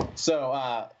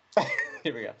 So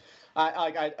here we go.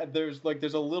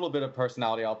 There's a little bit of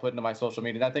personality I'll put into my social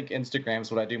media. And I think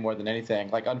Instagram's what I do more than anything.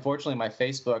 Like, unfortunately, my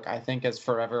Facebook, I think, has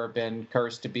forever been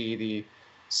cursed to be the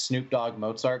Snoop Dogg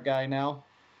Mozart guy now.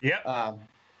 Yep.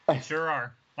 Sure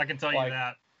are. I can tell you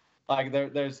that. Like,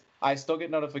 I still get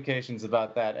notifications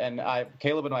about that. And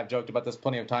Caleb and I have joked about this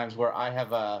plenty of times where I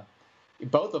have,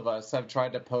 both of us have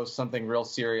tried to post something real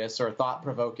serious or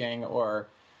thought-provoking or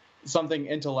something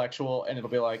intellectual, and it'll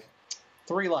be like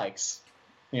 3 likes.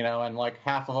 And like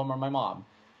half of them are my mom.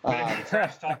 But if you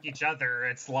trash talk each other,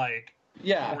 it's like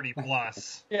yeah, 40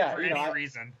 plus yeah, for you know, any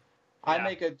reason. I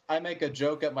Yeah. make a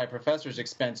joke at my professor's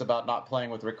expense about not playing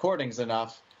with recordings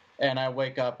enough, and I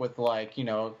wake up with like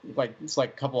it's like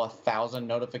a couple of thousand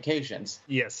notifications.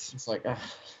 Yes. It's like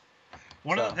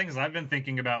One of the things I've been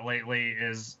thinking about lately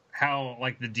is how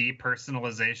like the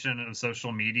depersonalization of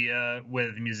social media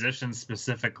with musicians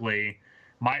specifically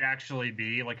might actually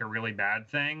be like a really bad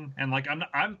thing. And like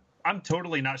I'm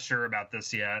totally not sure about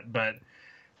this yet, but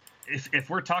if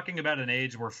we're talking about an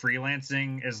age where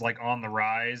freelancing is like on the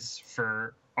rise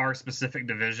for our specific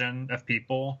division of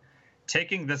people,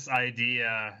 taking this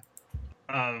idea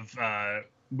of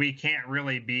we can't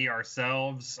really be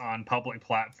ourselves on public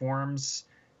platforms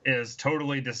is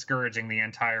totally discouraging the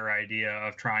entire idea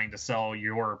of trying to sell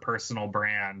your personal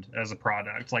brand as a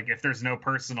product. Like if there's no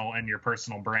personal in your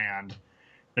personal brand,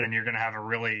 then you're going to have a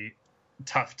really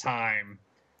tough time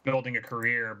building a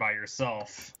career by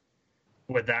yourself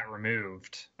with that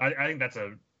removed. I think that's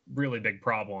a really big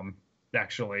problem,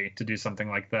 actually, to do something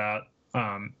like that.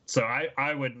 So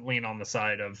I would lean on the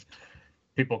side of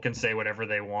people can say whatever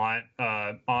they want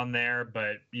on there,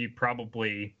 but you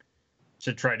probably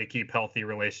should try to keep healthy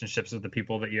relationships with the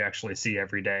people that you actually see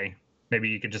every day. Maybe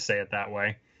you could just say it that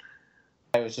way.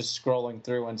 I was just scrolling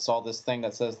through and saw this thing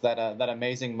that says that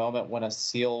amazing moment when a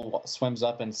seal swims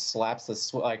up and slaps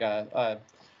a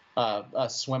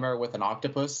swimmer with an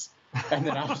octopus, and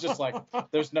then I was just like,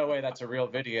 "There's no way that's a real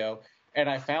video," and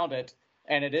I found it,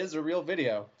 and it is a real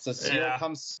video. So a seal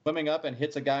comes swimming up and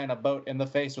hits a guy in a boat in the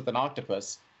face with an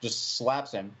octopus, just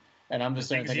slaps him, and I'm just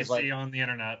things you like, see on the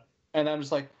internet. And I'm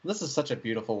just like, this is such a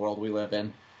beautiful world we live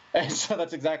in. And so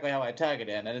that's exactly how I tag it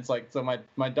in. And it's like, so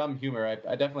my dumb humor,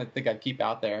 I definitely think I'd keep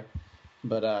out there.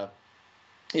 But,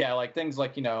 yeah, like things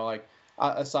like, like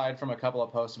aside from a couple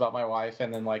of posts about my wife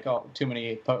and then like too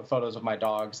many photos of my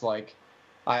dogs, like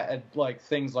I like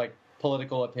things like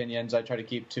political opinions, I try to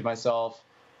keep to myself,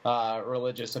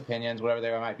 religious opinions, whatever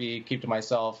they might be, keep to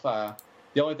myself.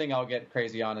 The only thing I'll get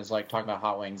crazy on is like talking about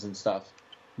hot wings and stuff.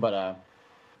 But,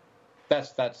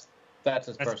 that's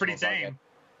as personal pretty as I tame.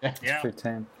 get. It's pretty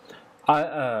tame.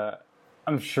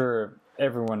 I'm sure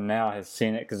everyone now has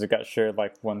seen it because it got shared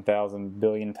like 1,000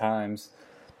 billion times.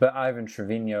 But Ivan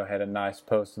Trevino had a nice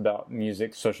post about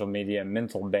music, social media, and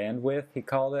mental bandwidth, he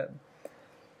called it.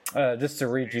 Just to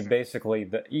read you basically,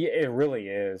 it really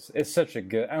is. It's such a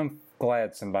good... I'm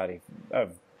glad somebody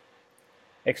of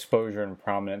exposure and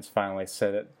prominence finally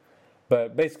said it.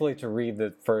 But basically to read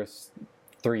the first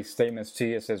 3 statements to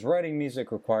you, it says, writing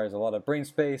music requires a lot of brain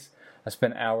space. I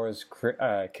spent hours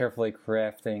carefully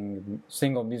crafting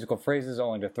single musical phrases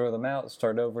only to throw them out,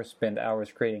 start over, spend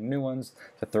hours creating new ones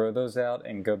to throw those out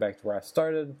and go back to where I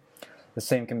started. The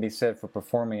same can be said for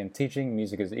performing and teaching.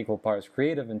 Music is equal parts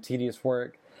creative and tedious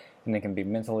work, and it can be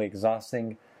mentally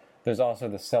exhausting. There's also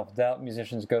the self-doubt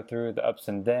musicians go through, the ups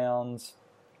and downs.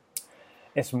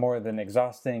 It's more than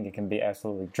exhausting. It can be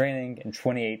absolutely draining. In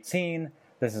 2018,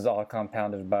 this is all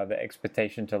compounded by the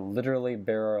expectation to literally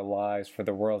bare our lives for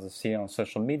the world to see on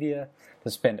social media.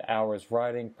 To spend hours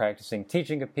writing, practicing,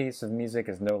 teaching a piece of music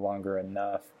is no longer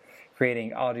enough.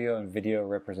 Creating audio and video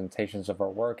representations of our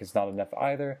work is not enough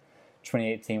either.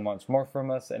 2018 wants more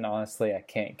from us, and honestly, I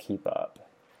can't keep up.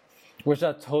 Which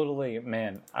I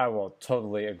will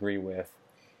totally agree with.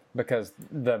 Because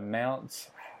the amounts,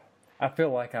 I feel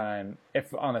like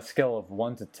if on a scale of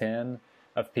 1 to 10,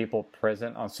 of people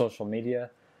present on social media,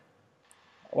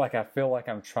 like I feel like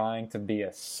I'm trying to be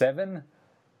a 7,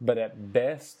 but at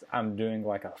best I'm doing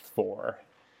like a 4.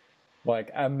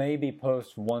 Like I maybe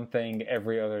post one thing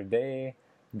every other day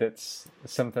that's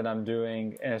something I'm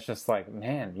doing, and it's just like,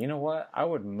 man, you know what? I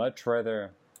would much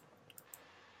rather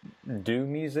do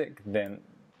music than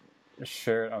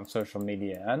share it on social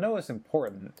media. I know it's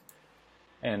important,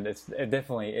 and it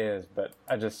definitely is, but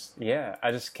I just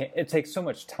can't. It takes so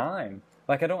much time.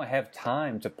 Like, I don't have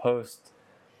time to post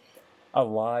a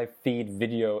live feed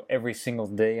video every single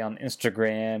day on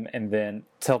Instagram and then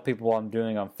tell people what I'm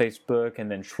doing on Facebook and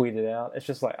then tweet it out. It's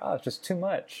just like, it's just too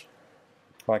much.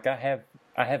 Like, I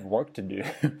have work to do.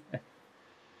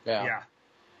 Yeah.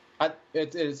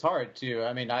 It's hard, too.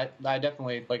 I mean, I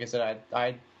definitely, like I said,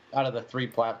 I out of the 3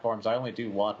 platforms, I only do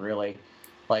one, really.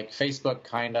 Like, Facebook,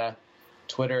 kind of.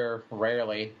 Twitter,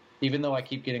 rarely. Even though I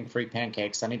keep getting free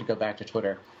pancakes, I need to go back to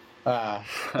Twitter.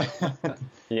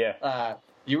 Yeah.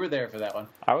 You were there for that one.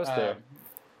 I was there.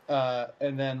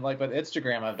 And then like with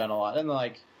Instagram, I've done a lot. And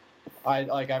like I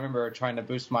remember trying to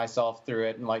boost myself through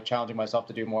it and like challenging myself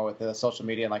to do more with the social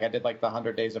media. And like I did like the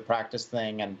 100 days of practice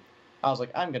thing, and I was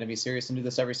like, I'm going to be serious and do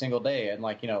this every single day. And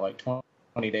like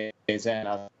 20 days in,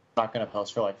 I was not going to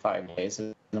post for like 5 days.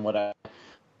 And what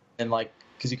like,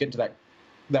 because you get into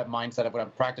that mindset of when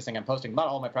I'm practicing, I'm posting. Not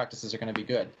all my practices are going to be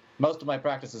good. Most of my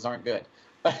practices aren't good,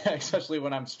 especially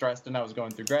when I'm stressed and I was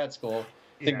going through grad school.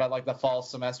 Think about like the fall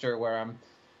semester where I'm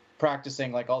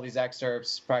practicing like all these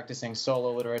excerpts, practicing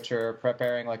solo literature,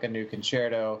 preparing like a new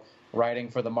concerto, writing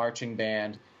for the marching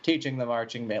band, teaching the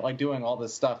marching band, like doing all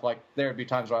this stuff. Like there would be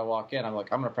times where I walk in, I'm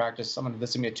like, I'm going to practice. This is going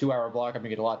to be a 2-hour block. I'm going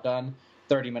to get a lot done.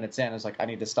 30 minutes in, it's like, I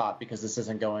need to stop because this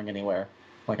isn't going anywhere.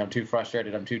 Like I'm too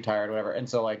frustrated. I'm too tired, whatever. And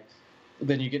so like,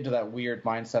 then you get into that weird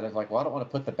mindset of like, well, I don't want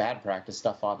to put the bad practice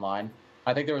stuff online.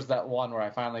 I think there was that one where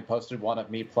I finally posted one of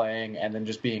me playing and then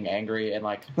just being angry and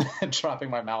like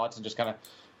dropping my mallets and just kind of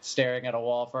staring at a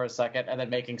wall for a second and then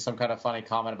making some kind of funny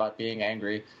comment about being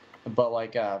angry. But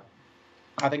like, I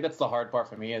think that's the hard part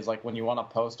for me is like when you want to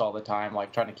post all the time,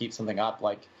 like trying to keep something up,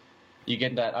 like you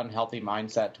get into that unhealthy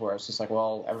mindset to where it's just like,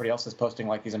 well, everybody else is posting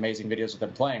like these amazing videos of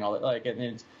them playing all that, like,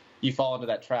 and you fall into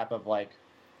that trap of like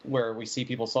where we see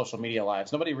people's social media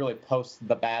lives. Nobody really posts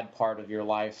the bad part of your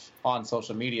life on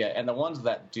social media, and the ones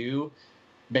that do,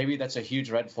 maybe that's a huge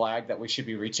red flag that we should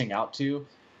be reaching out to.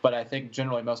 But I think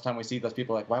generally most time we see those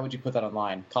people like, why would you put that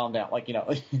online? Calm down. Like, you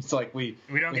know, it's like we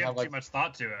don't give like, too much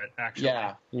thought to it, actually.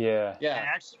 Yeah.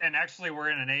 And actually,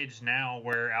 we're in an age now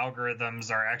where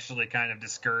algorithms are actually kind of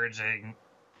discouraging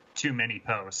too many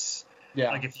posts.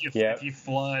 Yeah. Like if you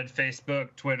flood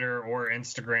Facebook, Twitter, or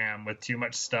Instagram with too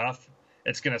much stuff,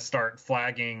 it's going to start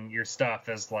flagging your stuff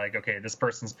as like, okay, this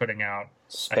person's putting out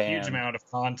a huge amount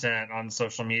of content on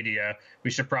social media.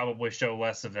 We should probably show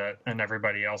less of it in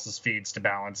everybody else's feeds to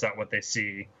balance out what they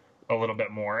see a little bit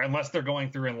more. Unless they're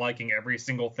going through and liking every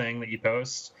single thing that you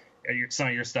post, some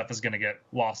of your stuff is going to get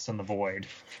lost in the void.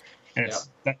 And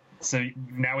so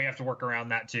now we have to work around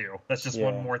that too. That's just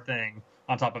one more thing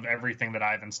on top of everything that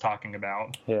Ivan's talking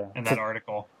about in that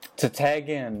article. To tag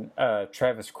in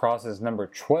Travis Cross's number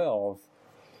 12,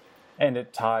 and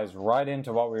it ties right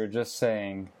into what we were just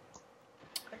saying.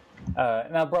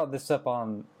 And I brought this up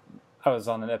I was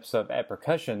on an episode of At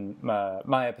Percussion.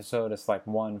 My episode is like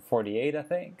 148, I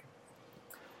think.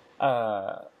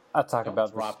 I talk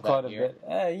about this quite a bit.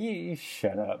 You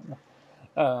shut up.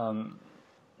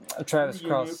 Travis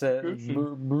Cross said,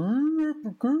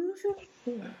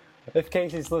 if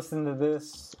Casey's listening to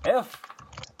this,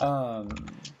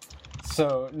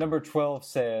 so number 12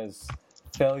 says,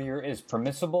 failure is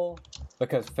permissible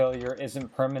because failure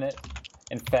isn't permanent.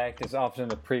 In fact, it's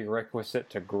often a prerequisite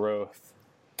to growth.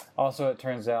 Also, it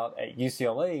turns out at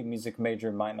UCLA, music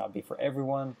major might not be for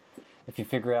everyone. If you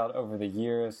figure out over the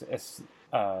years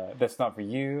that's not for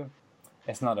you,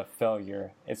 it's not a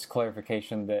failure. It's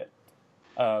clarification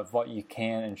of what you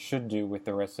can and should do with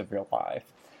the rest of your life.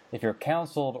 If you're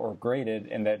counseled or graded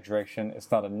in that direction, it's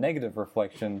not a negative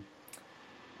reflection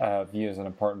of you as an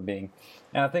important being.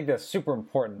 And I think that's super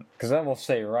important because I will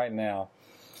say right now,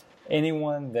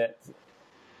 anyone that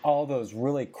all those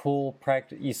really cool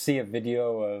practice, you see a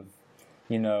video of,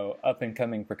 you know, up and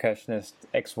coming percussionist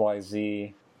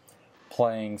XYZ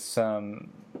playing some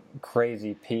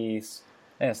crazy piece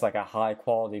and it's like a high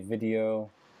quality video.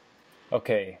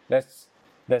 Okay, that's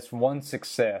one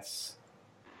success.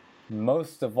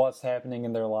 Most of what's happening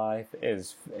in their life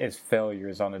is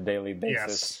failures on a daily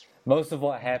basis. Yes. Most of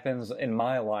what happens in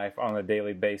my life on a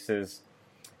daily basis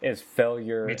is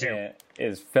failure. Me too.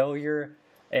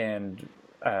 And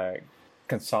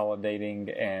consolidating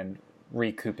and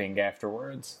recouping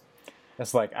afterwards.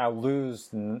 It's like I lose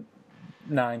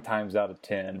 9 times out of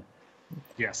 10.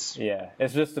 Yes. Yeah,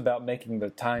 it's just about making the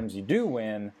times you do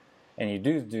win and you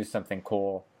do something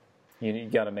cool. You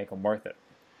got to make them worth it.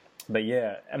 But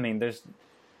yeah, I mean, that's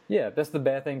the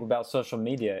bad thing about social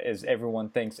media is everyone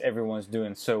thinks everyone's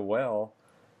doing so well.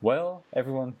 Well,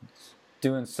 everyone's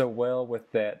doing so well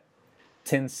with that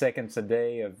 10 seconds a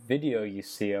day of video you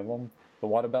see of them. But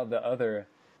what about the other,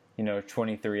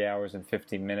 23 hours and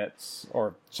 50 minutes,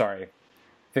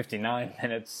 59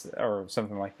 minutes or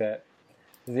something like that?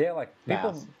 Yeah, like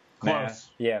people... Close.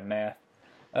 Math.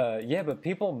 But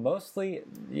people mostly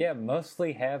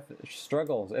have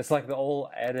struggles. It's like the old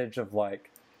adage of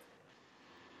like,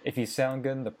 if you sound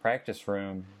good in the practice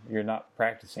room, you're not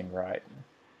practicing right.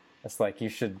 It's like you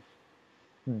should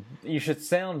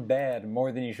sound bad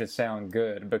more than you should sound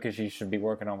good because you should be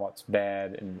working on what's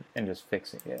bad and just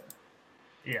fixing it.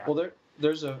 Yeah. Well,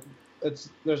 there's a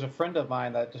friend of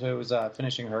mine who was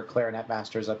finishing her clarinet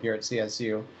masters up here at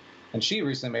CSU, and she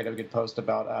recently made a good post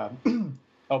about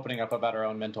opening up about her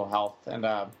own mental health and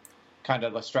kind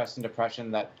of the stress and depression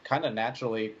that kind of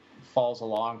naturally falls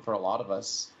along for a lot of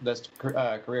us this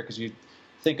career, because you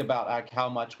think about how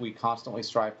much we constantly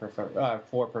strive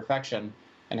for perfection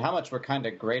and how much we're kind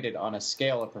of graded on a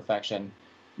scale of perfection.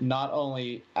 not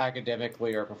only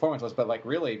academically or performance-wise, but like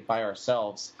really by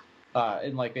ourselves.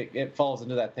 And like it falls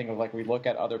into that thing of like we look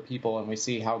at other people and we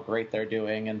see how great they're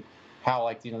doing and how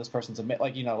like this person's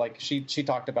like like she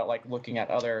talked about like looking at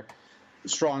other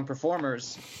strong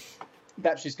performers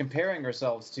that she's comparing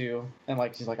herself to, and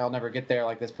like she's like, I'll never get there.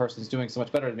 Like this person's doing so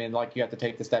much better than me, and like you have to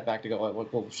take the step back to go,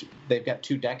 well, they've got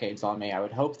 2 decades on me. I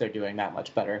would hope they're doing that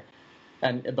much better.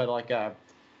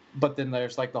 But then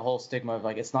there's like the whole stigma of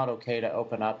like it's not okay to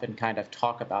open up and kind of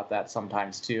talk about that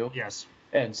sometimes too. Yes.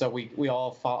 And so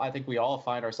I think we all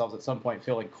find ourselves at some point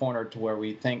feeling cornered to where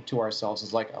we think to ourselves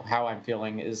is like, oh, how I'm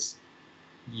feeling is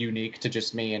unique to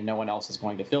just me, and no one else is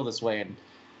going to feel this way, and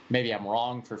maybe I'm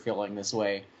wrong for feeling this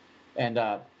way. And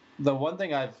the one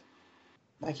thing I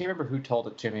can't remember who told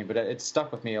it to me, but it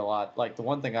stuck with me a lot. Like the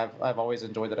one thing I've always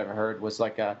enjoyed that I've heard was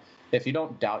like, if you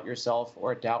don't doubt yourself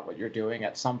or doubt what you're doing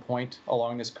at some point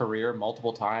along this career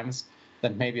multiple times,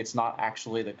 then maybe it's not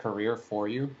actually the career for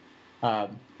you.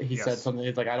 He said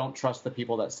something like, I don't trust the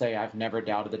people that say I've never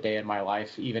doubted a day in my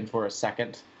life, even for a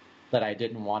second, that I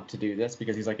didn't want to do this.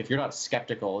 Because he's like, if you're not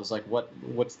skeptical, it's like,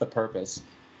 what's the purpose?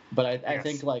 But I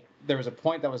think like there was a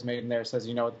point that was made in there that says,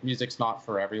 music's not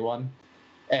for everyone.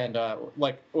 And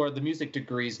or the music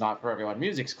degree's not for everyone.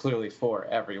 Music's clearly for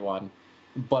everyone.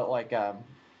 But like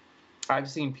I've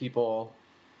seen people,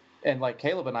 and like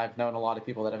Caleb and I've known a lot of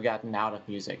people that have gotten out of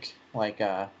music. Like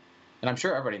and I'm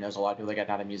sure everybody knows a lot of people that get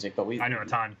out of music, but I know a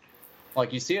ton.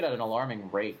 Like you see it at an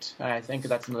alarming rate. And I think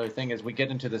that's another thing is we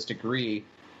get into this degree,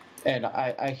 and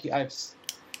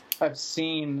I've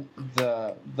seen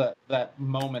that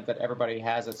moment that everybody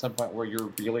has at some point where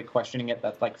you're really questioning it,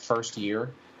 that like first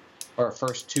year or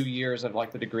first 2 years of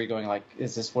like the degree, going like,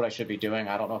 is this what I should be doing?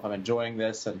 I don't know if I'm enjoying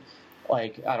this, and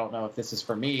like I don't know if this is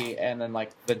for me. And then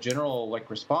like the general like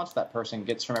response that person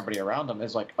gets from everybody around them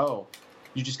is like, oh,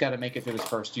 you just got to make it through this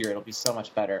first year, it'll be so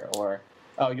much better. Or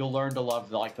oh, you'll learn to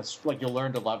love you'll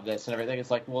learn to love this and everything.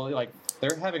 It's like, well, like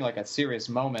they're having like a serious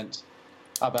moment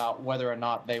about whether or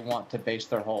not they want to base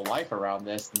their whole life around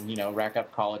this and, rack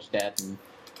up college debt and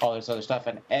all this other stuff.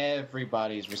 And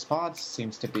everybody's response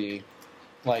seems to be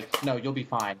like, no, you'll be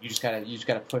fine. You just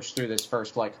gotta push through this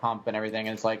first like hump and everything.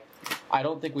 And it's like, I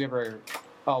don't think we ever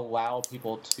allow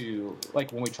people to,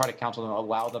 like when we try to counsel them,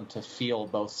 allow them to feel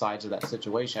both sides of that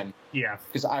situation. Yeah.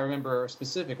 Because I remember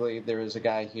specifically there was a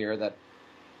guy here that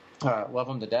love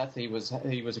him to death. He was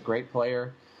a great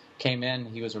player. Came in,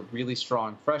 he was a really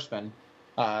strong freshman.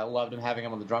 Loved him, having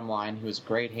him on the drum line. He was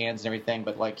great hands and everything,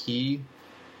 but like he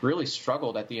really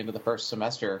struggled at the end of the first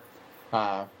semester.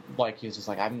 Like he was just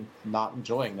like, I'm not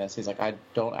enjoying this. He's like, I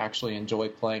don't actually enjoy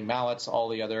playing mallets, all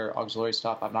the other auxiliary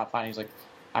stuff. I'm not finding. He's like,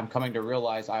 I'm coming to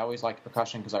realize I always liked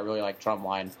percussion because I really like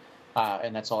drumline,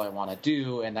 and that's all I want to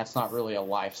do, and that's not really a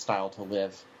lifestyle to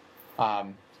live.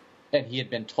 And he had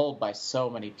been told by so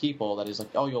many people that he's like,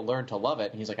 oh, you'll learn to love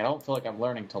it. And he's like, I don't feel like I'm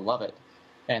learning to love it.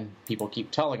 And people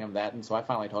keep telling him that. And so I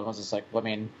finally told him, I was just like, well, I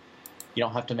mean, you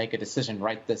don't have to make a decision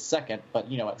right this second, but,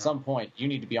 at some point you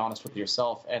need to be honest with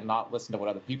yourself and not listen to what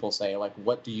other people say. Like,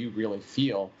 what do you really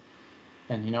feel?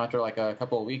 And, after like a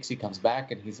couple of weeks, he comes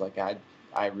back and he's like,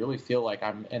 I really feel like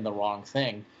I'm in the wrong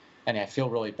thing. And I feel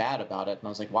really bad about it. And I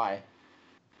was like, why?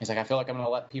 He's like, I feel like I'm going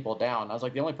to let people down. I was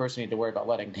like, the only person you need to worry about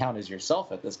letting down is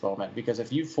yourself at this moment, because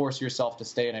if you force yourself to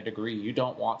stay in a degree you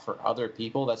don't want for other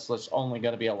people, that's only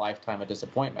going to be a lifetime of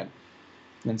disappointment.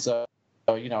 And so,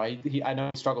 I know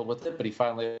he struggled with it, but he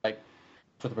finally, like,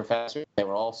 for the professor, they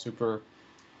were all super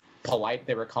polite.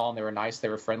 They were calm. They were nice. They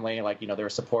were friendly. Like, they were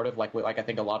supportive. Like I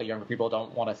think a lot of younger people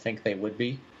don't want to think they would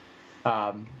be.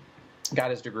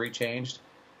 Got his degree changed,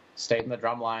 stayed in the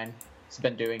drum line. He's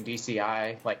been doing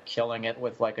DCI, like killing it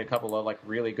with like a couple of like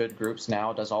really good groups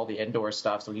now, does all the indoor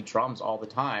stuff. So he drums all the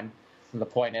time. And the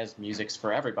point is, music's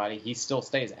for everybody. He still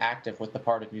stays active with the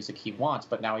part of music he wants,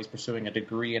 but now he's pursuing a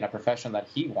degree in a profession that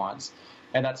he wants.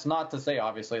 And that's not to say,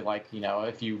 obviously, like,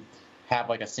 if you have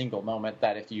like a single moment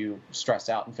that if you stress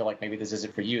out and feel like maybe this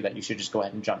isn't for you, that you should just go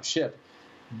ahead and jump ship.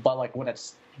 But like when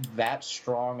it's that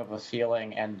strong of a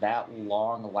feeling and that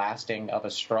long lasting of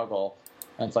a struggle,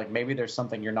 and it's like maybe there's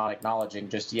something you're not acknowledging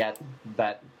just yet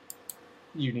that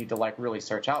you need to like really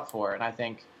search out for. And I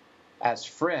think as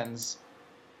friends,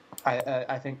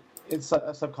 I think it's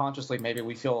subconsciously maybe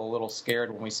we feel a little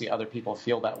scared when we see other people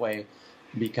feel that way,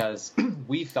 because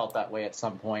we felt that way at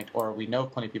some point, or we know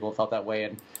plenty of people felt that way.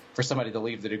 And for somebody to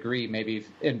leave the degree maybe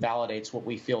invalidates what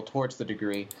we feel towards the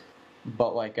degree.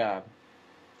 But like at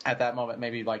that moment,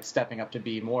 maybe like stepping up to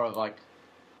be more of like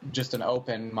just an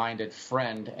open-minded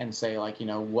friend and say like,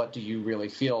 what do you really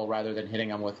feel, rather than hitting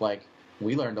them with like,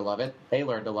 we learned to love it, they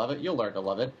learned to love it, you'll learn to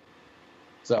love it.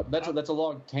 So that's a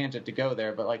long tangent to go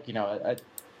there, but like, you know,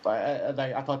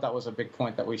 I thought that was a big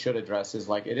point that we should address, is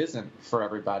like, it isn't for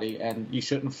everybody, and you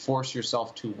shouldn't force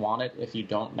yourself to want it if you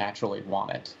don't naturally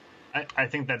want it. I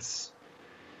think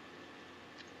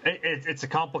it's a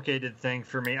complicated thing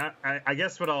for me. I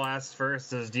guess what I'll ask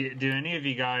first is, do any of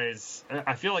you guys,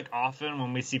 I feel like often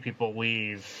when we see people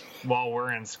leave while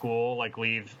we're in school, like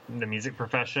leave the music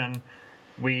profession,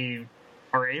 we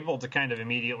are able to kind of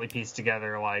immediately piece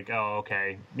together like, oh,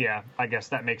 okay, yeah, I guess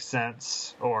that makes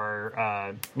sense,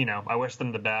 or you know, I wish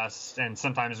them the best, and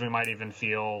sometimes we might even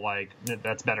feel like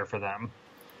that's better for them.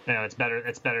 You know, it's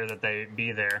better that they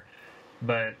be there.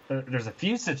 But there's a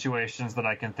few situations that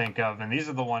I can think of, and these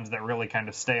are the ones that really kind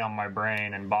of stay on my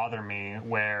brain and bother me,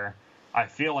 where I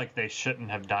feel like they shouldn't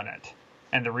have done it.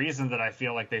 And the reason that I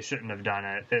feel like they shouldn't have done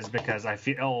it is because I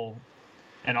feel,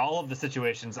 in all of the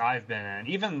situations I've been in,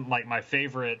 even like my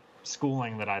favorite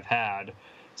schooling that I've had,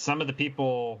 some of the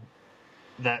people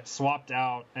that swapped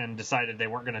out and decided they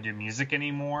weren't going to do music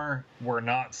anymore were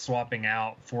not swapping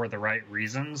out for the right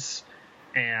reasons.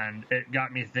 And it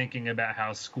got me thinking about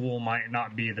how school might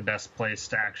not be the best place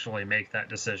to actually make that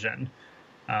decision.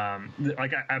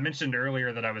 Like I mentioned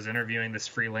earlier that I was interviewing this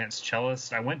freelance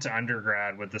cellist. I went to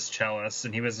undergrad with this cellist,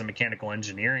 and he was a mechanical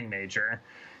engineering major.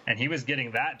 And he was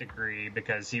getting that degree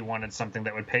because he wanted something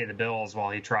that would pay the bills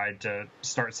while he tried to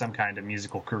start some kind of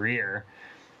musical career.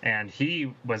 And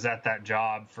he was at that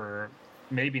job for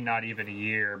maybe not even a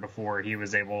year before he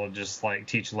was able to just like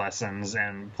teach lessons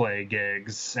and play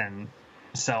gigs and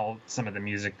sell some of the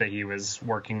music that he was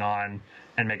working on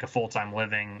and make a full-time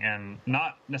living, and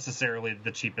not necessarily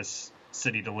the cheapest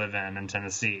city to live in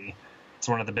Tennessee. It's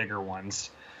one of the bigger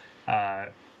ones.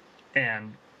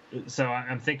 And so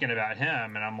I'm thinking about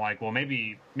him, and I'm like, well,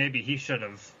 maybe he should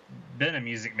have been a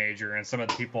music major, and some of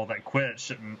the people that quit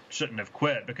shouldn't have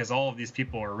quit, because all of these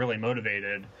people are really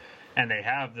motivated, and they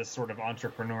have this sort of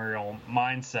entrepreneurial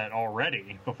mindset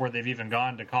already before they've even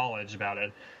gone to college about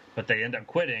it. But they end up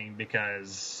quitting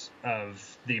because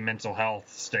of the mental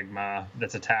health stigma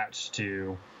that's attached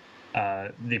to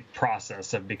the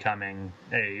process of becoming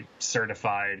a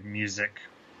certified music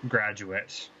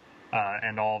graduate,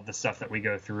 and all of the stuff that we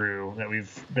go through that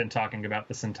we've been talking about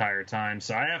this entire time.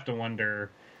 So I have to wonder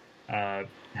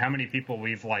how many people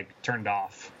we've like turned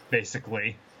off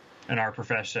basically in our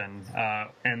profession.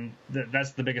 And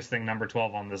that's the biggest thing number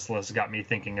 12 on this list got me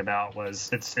thinking about, was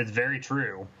it's very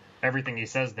true. Everything he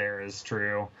says there is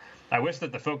true. I wish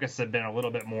that the focus had been a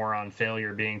little bit more on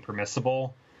failure being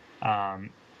permissible,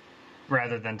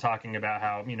 rather than talking about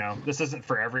how, you know, this isn't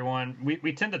for everyone.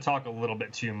 We tend to talk a little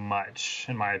bit too much,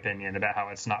 in my opinion, about how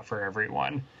it's not for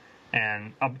everyone.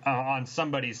 And on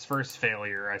somebody's first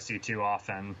failure, I see too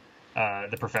often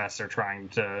the professor trying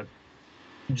to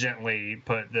gently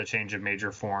put the change of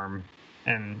major form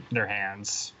in their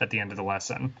hands at the end of the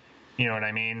lesson. You know what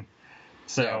I mean?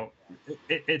 So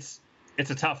it's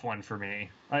a tough one for me.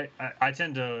 I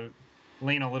tend to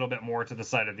lean a little bit more to the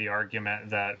side of the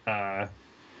argument that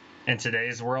in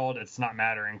today's world, it's not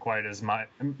mattering quite as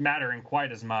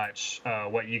much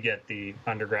what you get the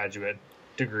undergraduate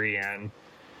degree in.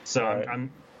 So right.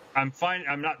 I'm fine.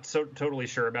 I'm not so totally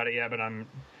sure about it yet, but I'm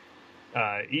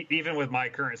even with my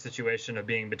current situation of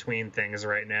being between things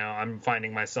right now, I'm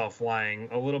finding myself lying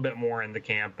a little bit more in the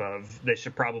camp of they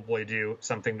should probably do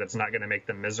something that's not going to make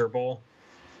them miserable,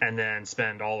 and then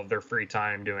spend all of their free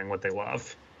time doing what they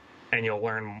love. And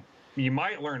you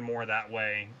might learn more that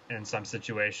way in some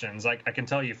situations. Like I can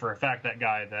tell you for a fact that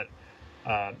guy that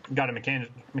got a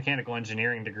mechanical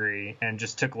engineering degree and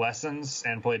just took lessons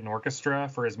and played an orchestra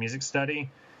for his music study,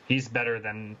 he's better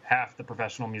than half the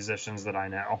professional musicians that I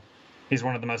know. He's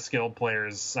one of the most skilled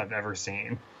players I've ever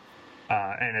seen.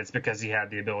 And it's because he had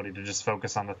the ability to just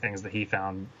focus on the things that he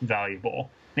found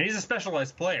valuable. And he's a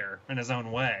specialized player in his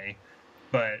own way,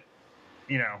 but,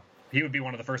 you know, he would be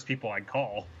one of the first people I'd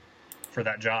call for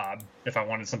that job if I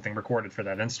wanted something recorded for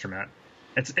that instrument.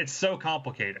 It's so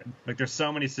complicated. Like, there's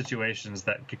so many situations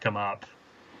that could come up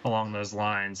along those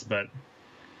lines, but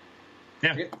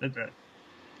yeah.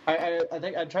 I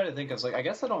think I try to think of, like, I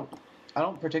guess I don't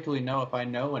particularly know if I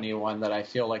know anyone that I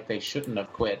feel like they shouldn't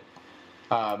have quit.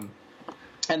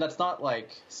 And that's not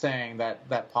like saying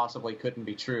that possibly couldn't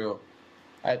be true.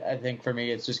 I think for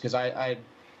me, it's just because I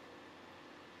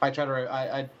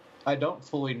don't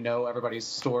fully know everybody's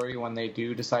story when they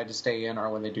do decide to stay in or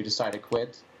when they do decide to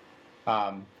quit.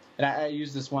 And I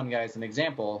use this one guy as an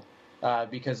example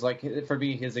because, like, for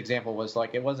me, his example was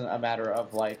like, it wasn't a matter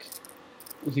of like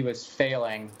he was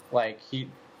failing. Like he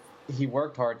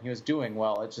worked hard and he was doing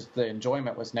well. It's just the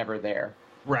enjoyment was never there.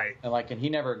 Right. And he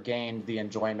never gained the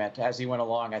enjoyment as he went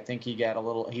along. I think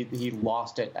he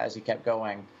lost it as he kept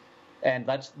going, and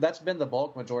that's been the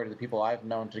bulk majority of the people I've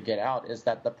known to get out, is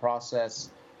that the process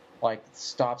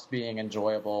stops being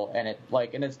enjoyable, and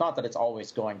it's not that it's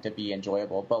always going to be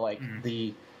enjoyable, but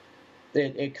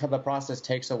the process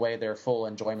takes away their full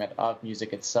enjoyment of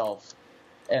music itself.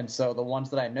 And so the ones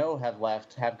that I know have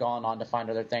left have gone on to find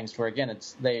other things where, again,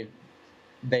 it's they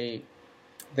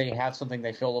have something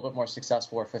they feel a little bit more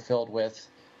successful or fulfilled with,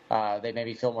 they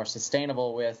maybe feel more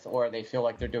sustainable with, or they feel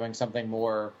like they're doing something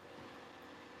more,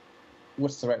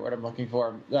 what's the right word I'm looking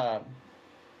for,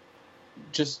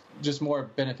 just more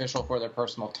beneficial for their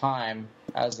personal time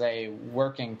as a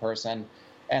working person.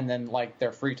 And then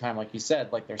their free time, like you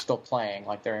said, they're still playing,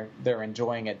 they're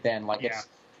enjoying it then. It's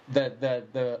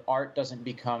the art doesn't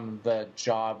become the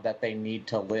job that they need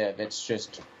to live. It's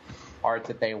just art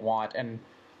that they want. And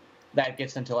that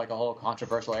gets into a whole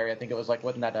controversial area. I think it was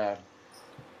wasn't that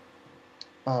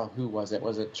who was it?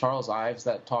 Was it Charles Ives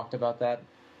that talked about that?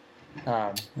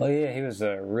 Well, yeah, he was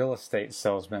a real estate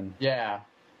salesman. Yeah.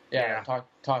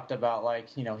 Talked about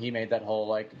he made that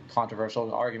whole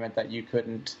controversial argument that you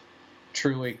couldn't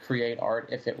truly create art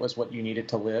if it was what you needed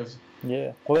to live.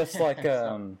 Yeah. Well, it's like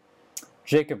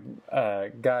Jacob,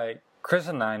 guy Chris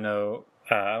and I know.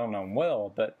 I don't know him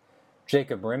well, but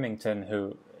Jacob Remington,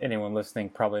 who anyone listening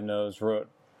probably knows, wrote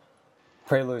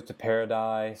Prelude to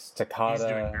Paradise, Toccata. He's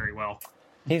doing very well.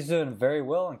 He's doing very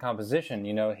well in composition.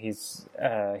 He went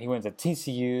to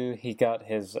TCU. He got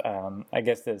his, I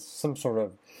guess there's some sort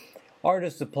of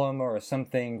artist diploma or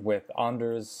something with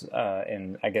Anders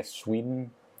in, I guess,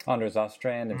 Sweden. Anders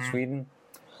Ostrand in Sweden.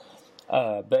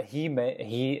 But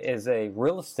he is a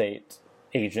real estate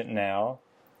agent now.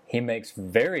 He makes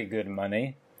very good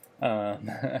money.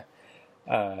 Very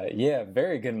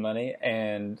good money,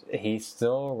 and he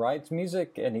still writes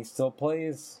music and he still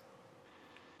plays.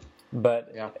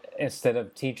 But instead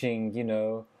of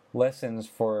teaching, lessons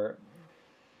for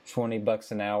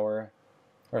 $20 an hour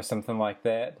or something like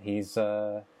that, he's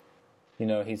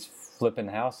he's flipping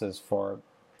houses for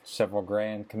several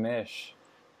grand commish.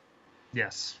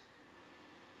 Yes.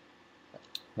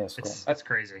 Yes, cool. That's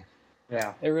crazy.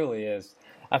 Yeah, it really is.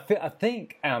 I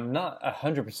think I'm not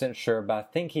 100% sure, but I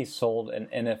think he sold an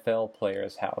NFL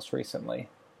player's house recently.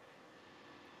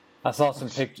 I saw some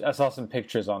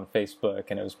pictures on Facebook,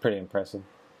 and it was pretty impressive.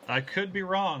 I could be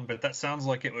wrong, but that sounds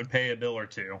like it would pay a bill or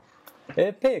two.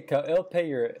 It'll pay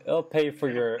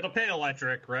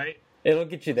electric, right? It'll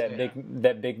get you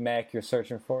that Big Mac you're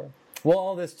searching for. Well,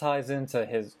 all this ties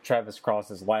into Travis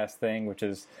Cross's last thing, which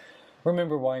is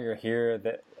remember why you're here,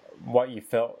 that what you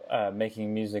felt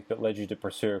making music that led you to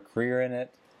pursue a career in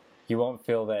it. You won't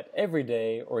feel that every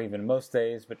day or even most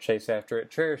days, but chase after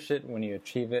it, cherish it when you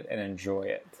achieve it, and enjoy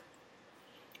it.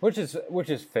 Which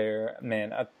is fair,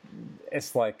 man.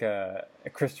 It's like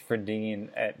Christopher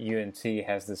Dean at UNT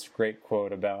has this great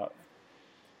quote about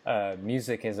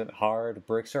music isn't hard,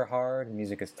 bricks are hard,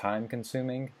 music is time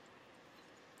consuming.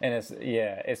 And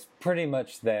it's pretty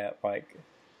much that, like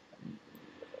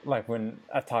when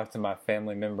I talk to my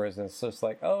family members, and it's just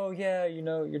like, oh yeah,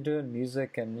 you're doing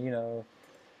music, and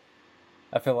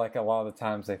I feel like a lot of the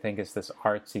times they think it's this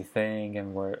artsy thing,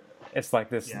 and it's like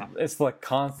this, it's like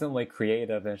constantly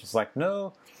creative, and it's just like,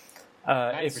 no.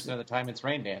 90% of the time it's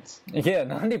Rain Dance. Yeah,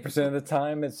 90% of the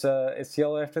time it's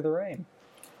Yell After the Rain.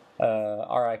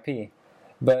 R.I.P.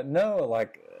 But no,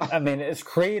 it's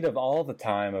creative all the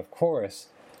time, of course,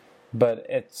 but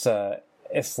it's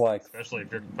like, especially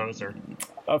if you're a composer.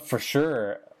 For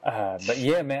sure. But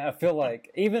yeah, man, I feel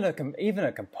like even a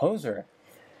composer,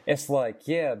 it's like,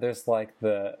 there's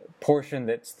the portion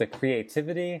that's the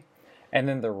creativity, and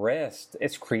then the rest,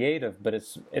 it's creative, but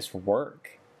it's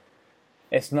work.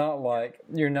 It's not like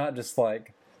you're not just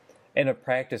in a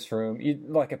practice room.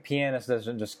 A pianist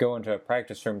doesn't just go into a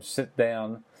practice room, sit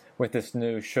down with this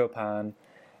new Chopin,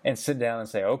 and sit down and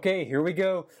say, okay, here we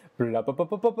go,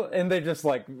 and they just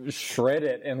shred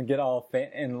it and get all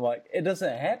and it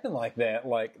doesn't happen like that.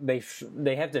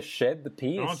 They have to shed the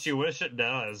piece. Don't you wish it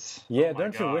does? Yeah,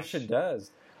 don't you wish it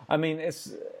does? I mean,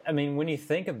 when you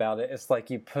think about it, it's like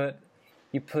you put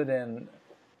in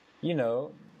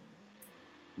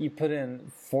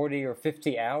 40 or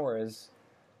 50 hours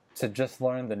to just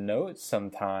learn the notes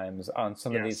sometimes on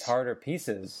some of these harder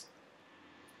pieces.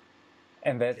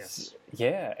 And that's,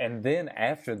 and then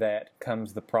after that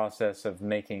comes the process of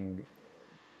making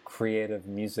creative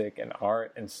music and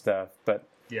art and stuff. But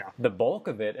the bulk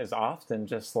of it is often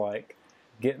just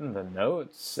getting the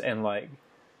notes and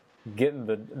getting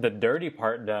the dirty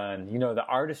part done. The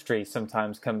artistry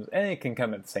sometimes comes, and it can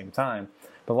come at the same time,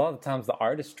 but a lot of the times the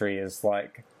artistry is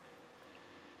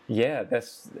Yeah,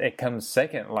 it comes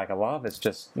second. Like a lot of it's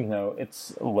just,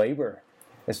 it's labor.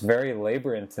 It's very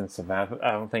labor intensive. I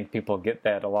don't think people get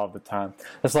that a lot of the time.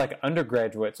 It's like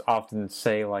undergraduates often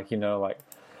say, like,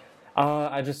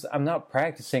 I'm not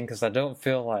practicing because I don't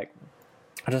feel like,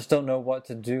 I just don't know what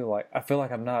to do. Like, I feel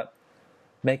like I'm not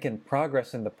making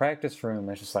progress in the practice room.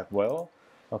 It's just like, well,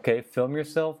 okay, film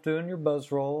yourself doing your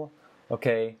buzz roll.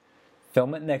 Okay,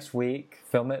 film it next week.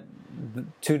 Film it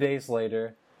 2 days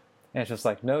later. And it's just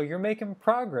like, no, you're making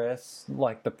progress.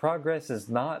 Like, the progress is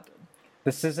not,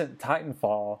 this isn't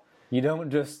Titanfall. You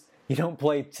don't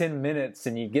play 10 minutes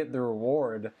and you get the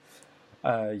reward.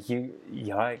 It's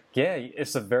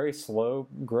a very slow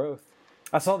growth.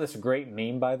 I saw this great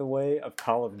meme, by the way, of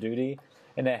Call of Duty,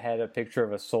 and it had a picture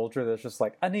of a soldier that's just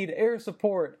like, I need air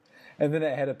support. And then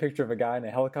it had a picture of a guy in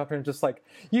a helicopter and just like,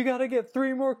 you got to get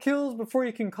 3 more kills before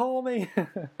you can call me.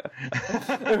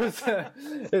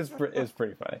 It's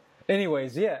pretty funny.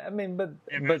 Anyways, yeah, I mean, but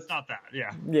it's not that,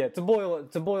 yeah. Yeah, to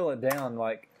boil it down,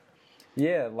 like,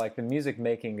 yeah, like the music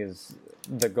making is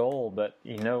the goal, but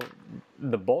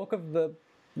the bulk of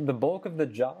the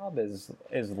job is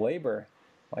labor.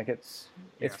 Like it's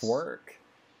work.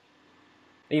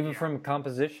 Even from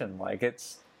composition, like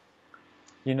it's,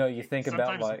 you think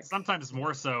about like sometimes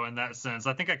more so in that sense.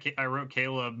 I think I wrote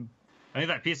Caleb. I think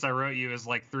that piece I wrote you is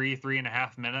like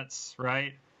 3.5 minutes,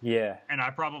 right? Yeah. And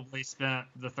I probably spent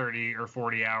the 30 or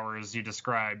 40 hours you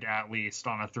described at least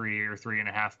on a 3 or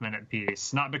 3.5 minute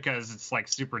piece. Not because it's like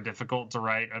super difficult to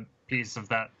write a piece of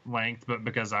that length, but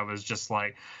because I was just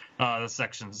like, this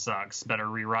section sucks, better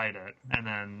rewrite it. And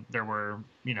then there were,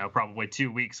 probably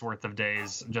 2 weeks worth of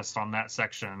days just on that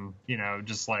section,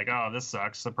 just like, oh, this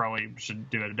sucks. I probably should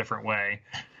do it a different way.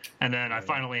 And then I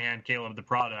finally hand Caleb the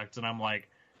product and I'm like,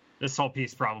 this whole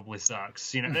piece probably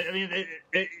sucks. I mean,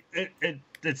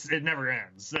 it never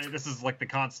ends. This is like the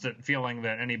constant feeling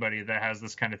that anybody that has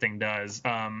this kind of thing does.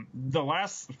 The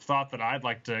last thought that I'd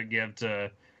like to give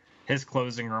to his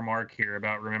closing remark here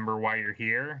about remember why you're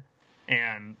here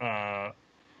and,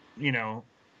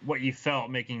 what you felt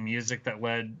making music that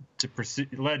led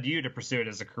you to pursue it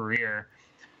as a career.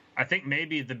 I think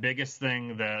maybe the biggest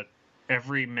thing that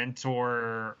every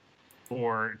mentor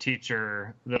or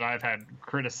teacher that I've had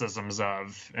criticisms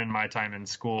of in my time in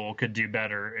school could do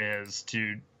better is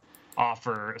to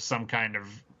offer some kind of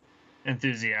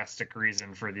enthusiastic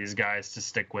reason for these guys to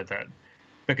stick with it.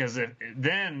 Because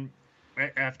then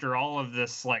after all of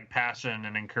this like passion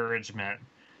and encouragement,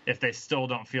 if they still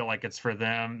don't feel like it's for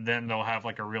them, then they'll have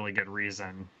like a really good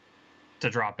reason to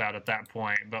drop out at that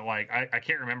point. But like, I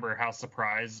can't remember how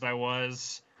surprised I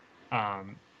was,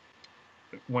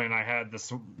 when I had this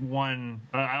one,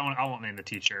 I won't name the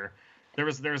teacher. There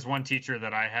was one teacher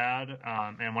that I had,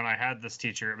 and when I had this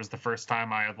teacher, it was the first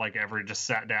time I had like ever just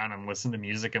sat down and listened to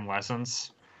music in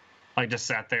lessons. Like just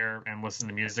sat there and listened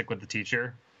to music with the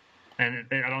teacher. And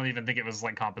I don't even think it was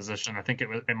like composition. I think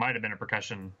it might have been a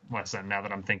percussion lesson now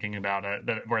that I'm thinking about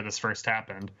it, where this first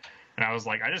happened. And I was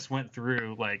like, I just went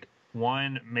through like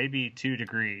 1, maybe 2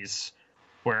 degrees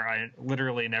where I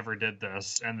literally never did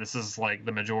this, and this is like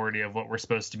the majority of what we're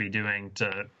supposed to be doing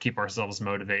to keep ourselves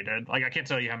motivated. Like I can't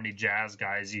tell you how many jazz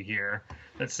guys you hear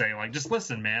that say like, just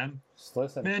listen, man. Just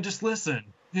listen. Man, just listen.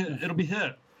 It'll be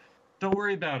hit. Don't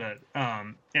worry about it.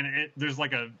 And there's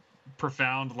like a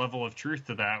profound level of truth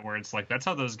to that where it's like that's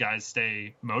how those guys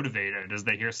stay motivated, is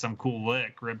they hear some cool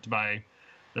lick ripped by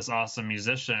this awesome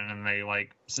musician and they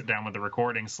like sit down with the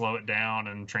recording, slow it down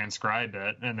and transcribe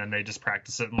it, and then they just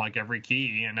practice it in like every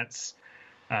key, and that's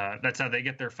how they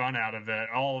get their fun out of it.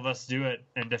 All of us do it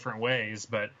in different ways,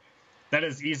 but that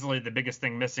is easily the biggest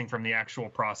thing missing from the actual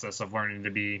process of learning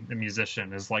to be a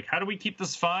musician, is like, how do we keep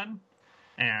this fun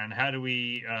and how do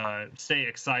we stay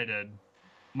excited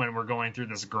when we're going through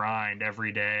this grind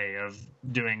every day of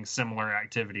doing similar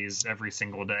activities every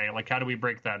single day? Like, how do we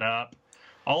break that up?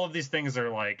 All of these things are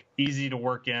like easy to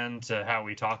work into how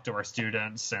we talk to our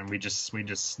students, and we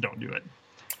just don't do it.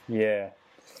 Yeah.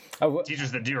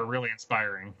 Teachers that do are really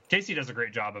inspiring. Casey does a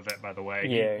great job of it, by the way.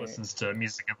 Yeah. He listens to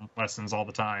music and lessons all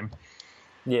the time.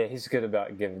 Yeah, he's good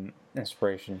about giving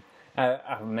inspiration.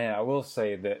 Man, I will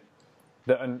say that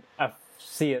I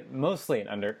see it mostly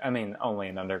only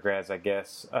in undergrads, I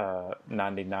guess.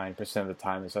 99% of the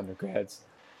time is undergrads.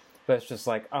 But it's just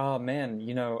like, oh man,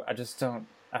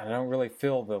 I don't really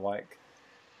feel the like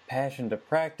passion to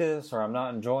practice, or I'm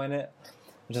not enjoying it.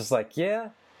 I'm just like,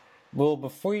 yeah, well,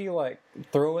 before you like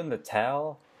throw in the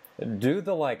towel, do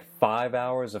the like 5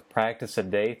 hours of practice a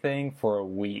day thing for a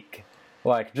week.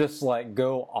 Like just like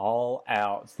go all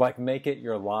out. Like make it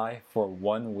your life for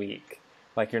 1 week.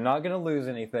 Like you're not going to lose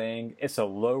anything. It's a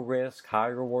low risk, high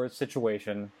reward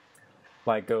situation.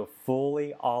 Like, go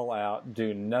fully all out,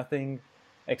 do nothing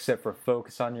except for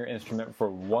focus on your instrument for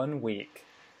 1 week,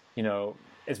 you know,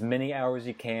 as many hours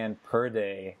you can per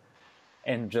day,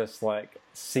 and just like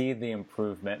see the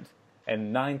improvement.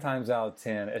 And 9 times out of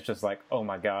 10, it's just like, oh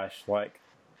my gosh, like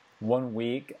 1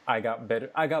 week, I got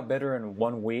better in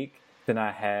 1 week than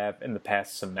I have in the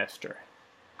past semester.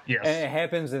 Yes.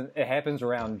 And it happens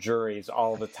around juries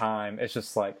all the time. It's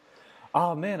just like,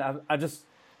 oh man,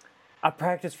 I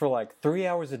practiced for like 3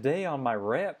 hours a day on my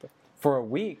rep for a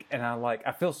week, and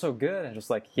I feel so good. And just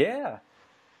like, yeah,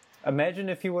 imagine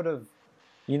if you would have,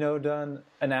 you know, done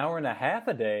an hour and a half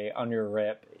a day on your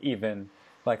rep, even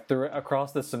like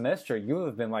across the semester, you would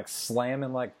have been like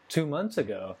slamming like 2 months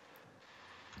ago.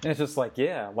 And it's just like,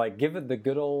 yeah, like give it the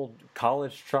good old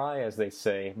college try, as they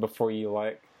say, before you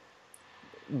like,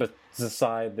 but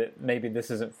decide that maybe this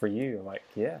isn't for you. Like,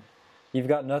 yeah, you've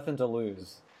got nothing to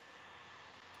lose.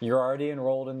 You're already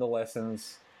enrolled in the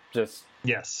lessons. Just,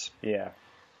 yes. Yeah.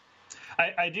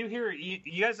 I do hear,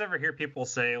 you guys ever hear people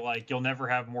say, like, you'll never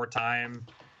have more time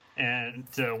and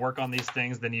to work on these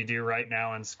things than you do right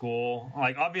now in school?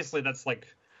 Like, obviously, that's like,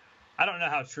 I don't know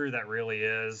how true that really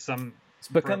is. Some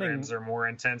programs are more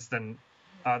intense than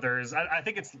others. I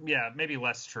think it's, maybe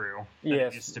less true than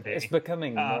it used to be. It's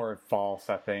becoming more false,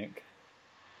 I think.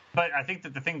 But I think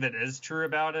that the thing that is true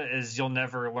about it is you'll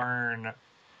never learn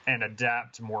and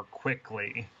adapt more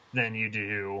quickly than you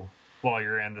do while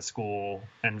you're in the school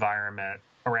environment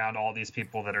around all these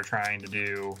people that are trying to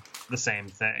do the same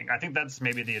thing. I think that's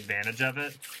maybe the advantage of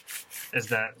it, is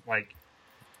that like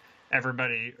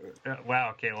everybody,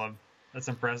 wow, Caleb, that's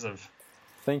impressive.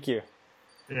 Thank you.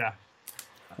 Yeah.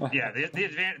 Yeah,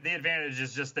 the advantage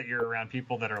is just that you're around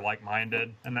people that are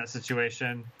like-minded in that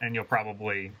situation, and you'll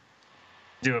probably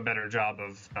do a better job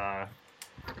of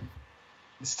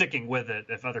sticking with it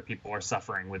if other people are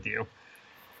suffering with you.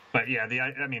 But yeah,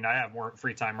 I have more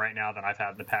free time right now than I've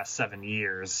had the past 7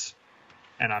 years,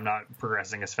 and I'm not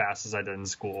progressing as fast as I did in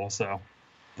school. So,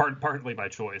 partly by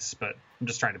choice, but I'm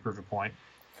just trying to prove a point.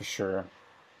 For sure.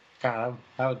 God,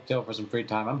 I would kill for some free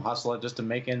time. I'm hustling just to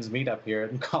make ends meet up here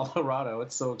in Colorado.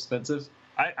 It's so expensive.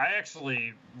 I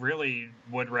actually really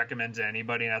would recommend to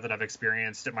anybody, now that I've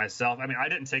experienced it myself. I mean, I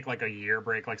didn't take like a year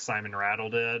break like Simon Rattle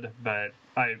did, but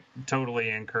I totally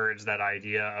encourage that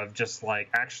idea of just like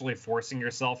actually forcing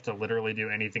yourself to literally do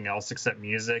anything else except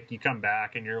music. You come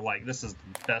back and you're like, this is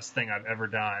the best thing I've ever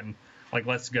done. Like,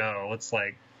 let's go. Let's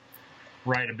like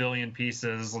write 1 billion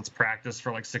pieces. Let's practice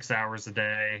for like 6 hours a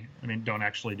day. I mean, don't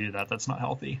actually do that. That's not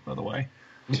healthy, by the way.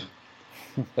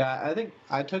 Yeah, I think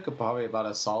I took probably about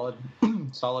a solid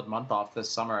month off this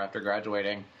summer after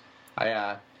graduating.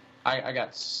 I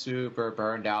got super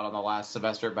burned out on the last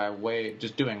semester by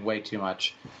just doing way too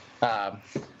much,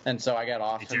 and so I got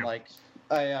off and like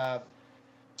I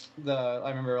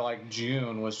remember like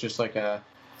June was just like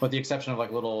with the exception of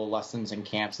like little lessons and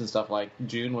camps and stuff, like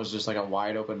June was just like a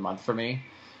wide open month for me.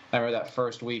 I remember that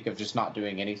first week of just not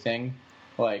doing anything,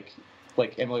 like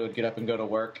Emily would get up and go to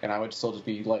work, and I would still just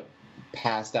be like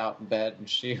passed out in bed, and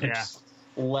she would just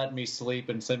let me sleep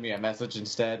and send me a message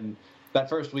instead. And that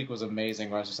first week was amazing,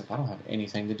 where I was just like, I don't have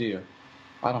anything to do.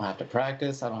 I don't have to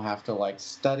practice. I don't have to like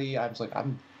study. I'm just like,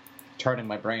 I'm turning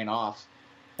my brain off.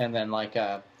 And then like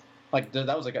that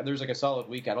was like there was like a solid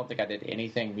week. I don't think I did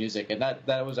anything music, and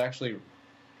that was actually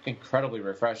incredibly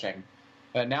refreshing.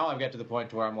 And now I've got to the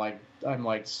point where I'm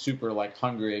like super like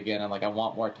hungry again, and like I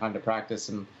want more time to practice.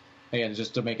 And again,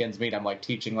 just to make ends meet, I'm like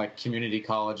teaching like community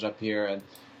college up here and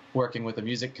working with a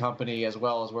music company, as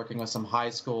well as working with some high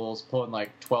schools, pulling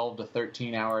like 12 to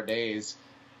 13 hour days.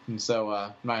 And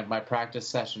so my practice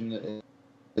session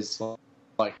is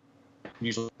like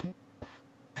usually.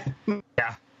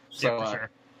 Yeah. So for sure.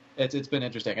 It's been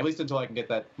interesting, at least until I can get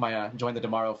that join the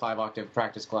Demaro 5-octave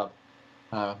practice club.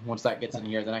 Once that gets in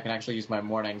here, then I can actually use my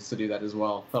mornings to do that as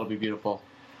well. That'll be beautiful.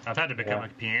 I've had to become a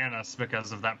pianist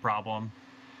because of that problem.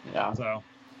 Yeah. So,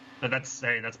 but that's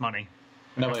money.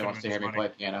 Nobody wants to hear me play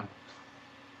piano.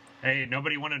 Hey,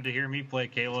 nobody wanted to hear me play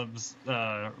Caleb's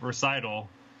recital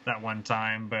that one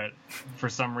time, but for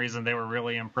some reason they were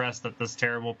really impressed that this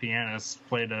terrible pianist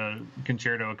played a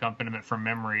concerto accompaniment from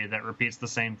memory that repeats the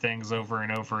same things over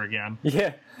and over again.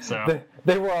 Yeah. So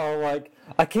they were all like,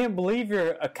 I can't believe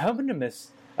your accompanist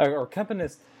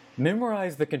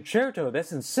memorized the concerto.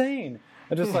 That's insane.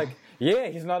 I'm just like, yeah,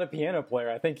 he's not a piano player.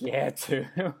 I think he had to.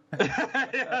 Yeah,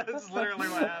 that's literally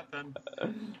what happened.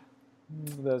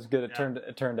 That was good. It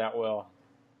turned out well.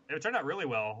 It turned out really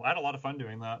well. I had a lot of fun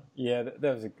doing that. Yeah, that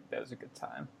was a good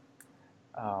time.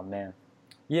 Oh man.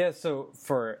 Yeah. So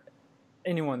for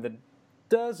anyone that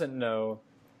doesn't know,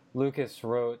 Lucas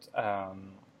wrote.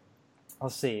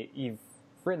 Let's see.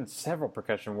 written several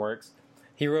percussion works.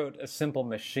 He wrote A Simple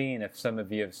Machine, if some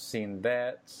of you have seen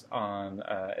that. It's on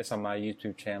my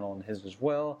YouTube channel and his as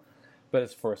well. But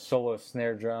it's for solo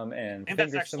snare drum and I think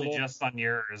finger that's actually cymbal. just on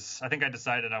yours. I think I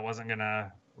decided I wasn't going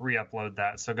to re-upload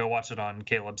that, so go watch it on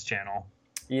Caleb's channel.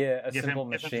 Yeah, A Give Simple him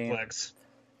the Machine. clicks.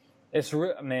 It's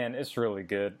really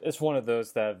good. It's one of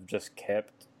those that I've just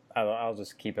kept. I'll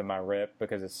just keep in my rep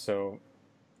because it's so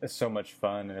much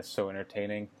fun and it's so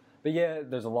entertaining. But yeah,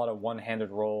 there's a lot of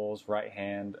one-handed rolls, right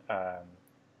hand,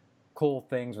 cool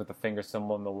things with the finger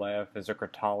cymbal on the left. There's a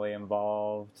crotale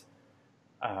involved.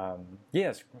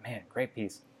 Great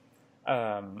piece.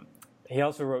 He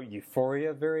also wrote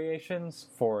Euphoria variations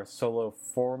for solo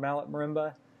 4-mallet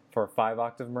marimba, for a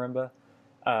 5-octave marimba,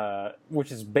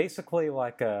 which is basically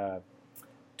like a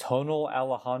tonal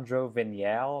Alejandro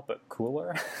Vignal, but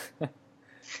cooler.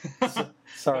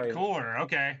 Sorry. But cooler,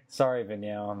 okay. Sorry,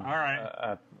 Vignal. All right.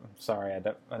 I'm sorry,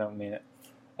 I don't mean it.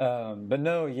 But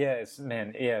no, it's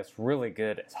really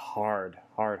good. It's hard.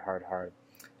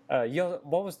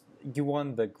 You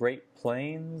won the Great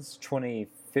Plains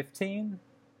 2015?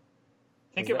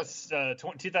 I think it was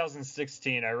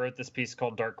 2016. I wrote this piece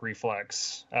called Dark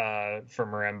Reflex for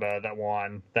marimba that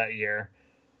won that year.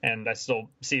 And I still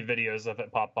see videos of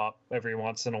it pop up every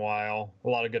once in a while. A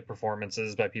lot of good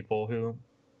performances by people who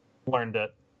learned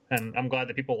it. And I'm glad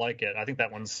that people like it. I think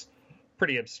that one's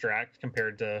pretty abstract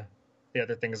compared to the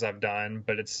other things I've done,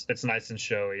 but it's nice and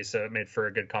showy, so it made for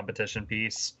a good competition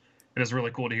piece. It was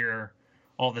really cool to hear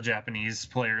all the Japanese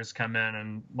players come in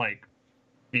and like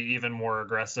be even more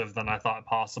aggressive than I thought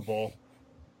possible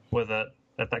with it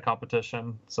at that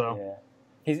competition. So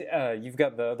yeah, you've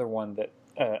got the other one that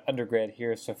undergrad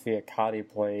here, Sophia Cotty,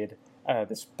 played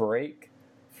this break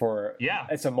for. Yeah,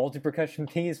 it's a multi-percussion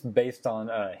piece based on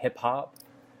hip hop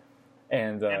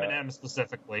and Eminem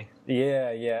specifically.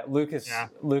 Yeah.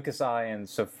 Lucas I and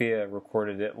Sophia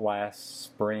recorded it last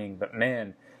spring, but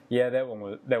man, yeah, that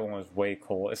one was way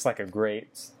cool. It's like a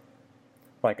great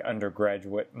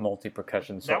undergraduate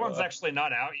multi-percussion solo. That one's actually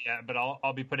not out yet, but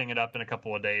I'll be putting it up in a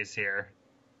couple of days here,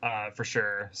 for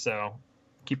sure. So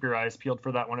keep your eyes peeled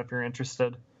for that one if you're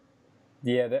interested.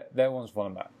 Yeah, that one's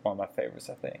one of my favorites,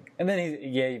 I think. And then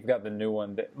you've got the new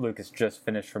one that Lucas just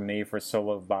finished for me for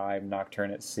Solo Vibe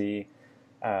Nocturne at Sea.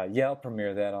 I'll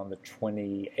premiere that on the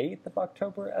 28th of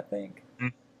October, I think.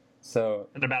 Mm. So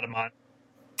in about a month.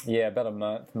 Yeah, about a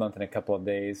month and a couple of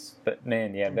days. But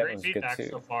man, yeah, that was good too.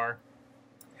 So far.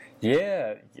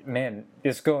 Yeah, man,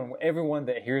 it's going. Everyone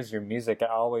that hears your music, I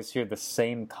always hear the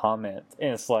same comment,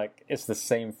 and it's the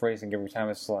same phrasing every time.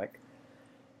 It's like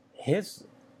his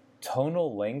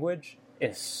tonal language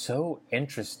is so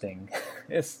interesting.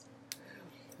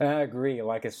 I agree.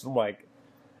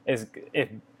 It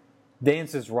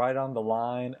dances right on the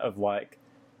line of like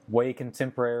way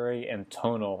contemporary and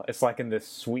tonal. It's like in this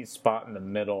sweet spot in the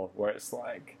middle where it's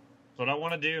like. That's what I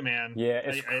want to do, man. Yeah,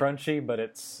 it's crunchy, but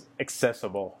it's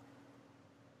accessible.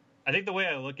 I think the way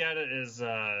I look at it is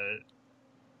the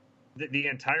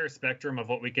entire spectrum of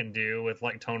what we can do with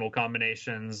like tonal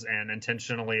combinations and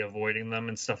intentionally avoiding them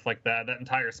and stuff like that. That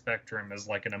entire spectrum is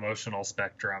like an emotional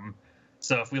spectrum.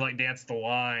 So if we like dance the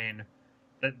line,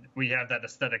 that we have that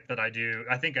aesthetic that I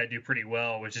think I do pretty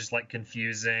well, which is like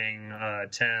confusing,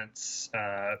 tense,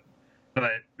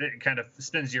 but it kind of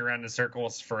spins you around in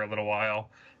circles for a little while.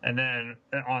 And then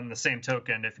on the same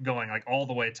token, if going like all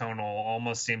the way tonal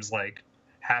almost seems like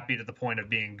happy to the point of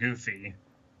being goofy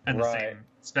in the same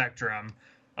spectrum,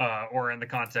 or in the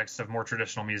context of more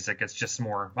traditional music, it's just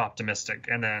more optimistic.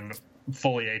 And then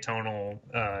fully atonal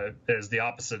is the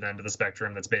opposite end of the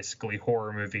spectrum. That's basically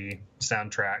horror movie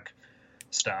soundtrack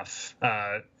stuff.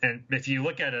 And if you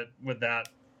look at it with that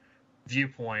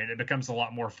viewpoint, it becomes a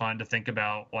lot more fun to think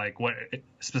about like what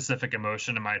specific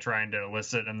emotion am I trying to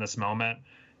elicit in this moment.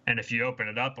 And if you open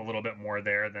it up a little bit more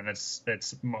there, then it's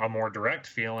a more direct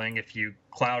feeling. If you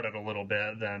cloud it a little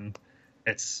bit, then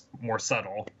it's more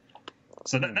subtle.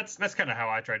 So that's kind of how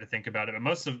I try to think about it. But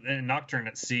most of in Nocturne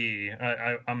at Sea,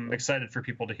 I'm excited for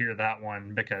people to hear that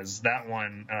one, because that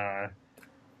one,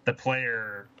 the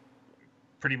player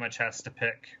pretty much has to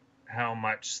pick how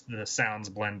much the sounds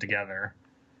blend together.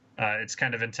 It's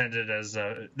kind of intended as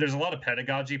there's a lot of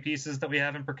pedagogy pieces that we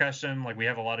have in percussion. Like we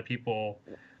have a lot of people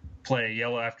play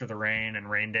Yellow After the Rain and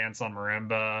Rain Dance on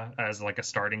marimba as like a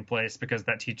starting place, because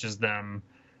that teaches them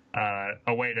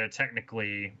a way to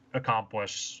technically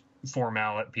accomplish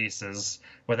 4-mallet pieces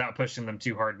without pushing them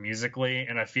too hard musically.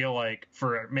 And I feel like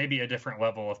for maybe a different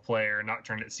level of player,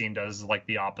 Nocturne at Sea does like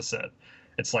the opposite.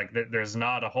 It's like there's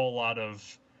not a whole lot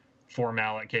of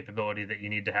 4-mallet capability that you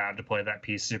need to have to play that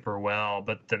piece super well,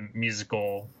 but the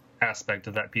musical aspect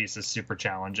of that piece is super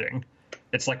challenging.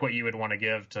 it's like what you would want to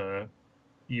give to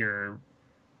your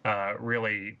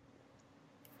really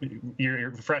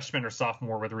your freshman or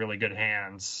sophomore with really good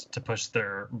hands to push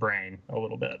their brain a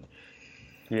little bit.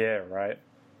 Yeah, right.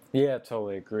 Yeah,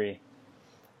 totally agree.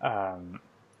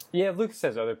 Yeah, Lucas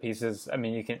has other pieces. I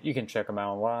mean, you can check them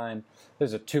out online.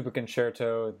 There's a tuba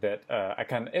concerto that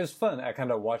it was fun. I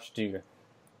kind of watched you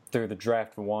through the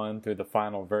draft one, through the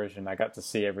final version. I got to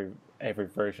see every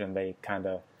version. They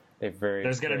very.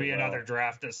 There's going to be another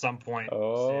draft at some point.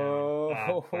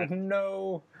 Oh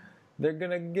no, they're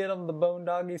gonna get them. The Bone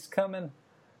Doggies coming.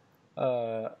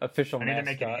 Official. I need to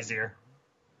make it easier.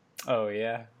 Oh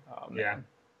yeah. Oh, man.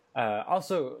 Yeah.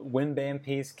 Also, wind band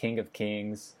piece, King of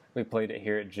Kings. We played it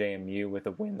here at JMU with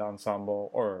a wind ensemble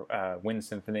or wind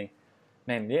symphony.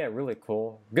 Man, yeah, really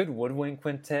cool. Good woodwind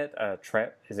quintet.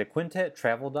 Is it Quintet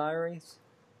Travel Diaries?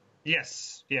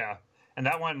 Yes, yeah, and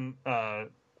that one. I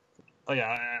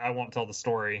won't tell the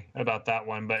story about that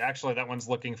one, but actually, that one's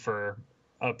looking for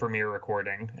a premiere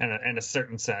recording in a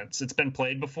certain sense. It's been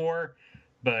played before,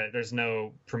 but there's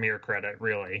no premiere credit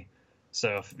really.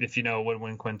 So if you know a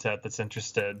woodwind quintet that's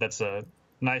interested, that's a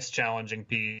nice, challenging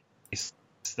piece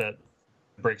that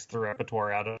breaks the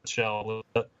repertoire out of the shell a little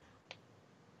bit.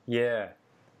 Yeah,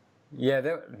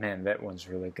 that one's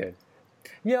really good.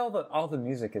 Yeah, all the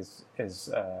music is it's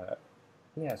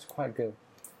quite good.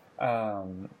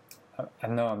 I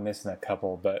know I'm missing a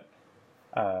couple, but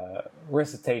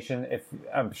Recitation.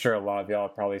 I'm sure a lot of y'all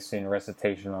have probably seen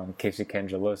Recitation on Casey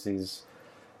Cangelosi's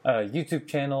YouTube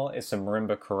channel. It's a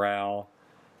marimba chorale.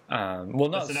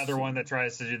 That's another one that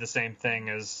tries to do the same thing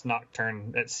as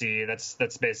Nocturne at Sea.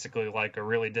 That's basically like a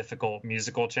really difficult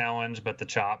musical challenge, but the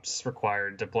chops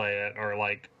required to play it are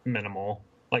like minimal,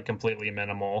 like completely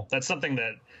minimal. That's something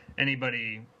that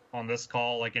anybody on this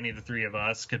call, like any of the three of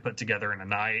us, could put together in a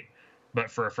night. But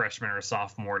for a freshman or a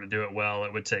sophomore to do it well,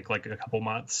 it would take like a couple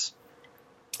months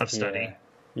of study.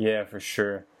 Yeah, for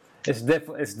sure. It's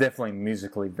definitely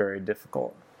musically very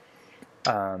difficult.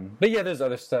 But yeah, there's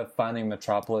other stuff. Finding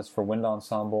Metropolis for wind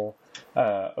ensemble,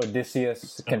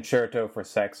 Odysseus Concerto for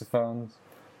saxophones,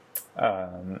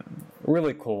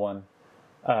 really cool one.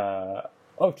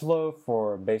 Otelo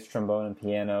for bass trombone and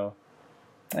piano,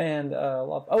 and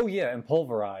and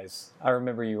Pulverize. I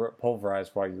remember you wrote Pulverize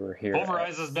while you were here.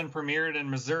 Pulverize has been premiered in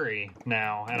Missouri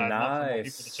now, and I'd love for more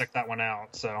people to check that one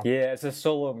out. So yeah, it's a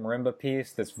solo marimba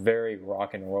piece that's very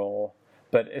rock and roll,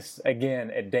 but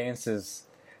it dances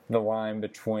the line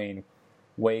between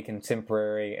way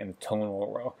contemporary and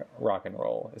tonal rock and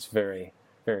roll. It's very,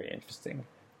 very interesting.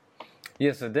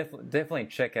 Yeah, so definitely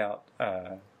check out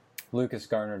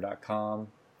lucasgarner.com.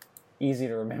 Easy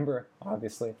to remember,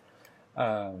 obviously.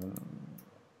 But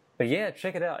yeah,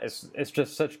 check it out. It's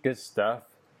just such good stuff,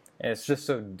 and it's just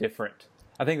so different.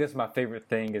 I think that's my favorite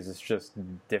thing. Is it's just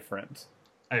different.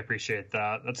 I appreciate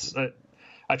that.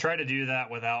 I try to do that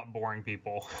without boring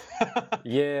people.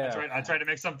 Yeah. I try to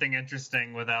make something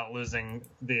interesting without losing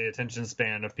the attention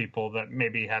span of people that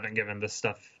maybe haven't given this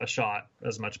stuff a shot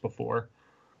as much before.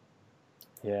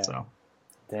 Yeah. So.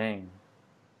 Dang.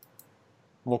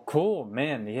 Well, cool,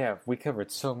 man. Yeah, we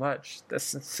covered so much.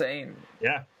 That's insane.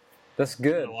 Yeah. That's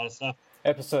good. A lot of stuff.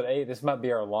 Episode 8. This might be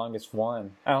our longest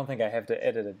one. I don't think I have to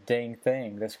edit a dang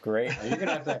thing. That's great. You're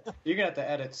gonna have to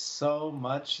edit so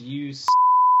much.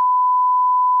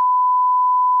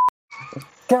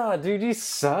 God, dude, you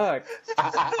suck.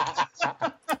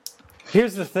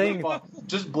 Here's the thing.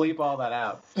 Just bleep all that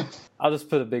out. I'll just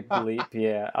put a big bleep.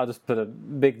 Yeah, I'll just put a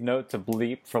big note to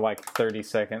bleep for like 30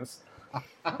 seconds.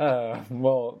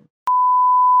 Well.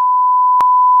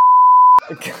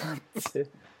 God.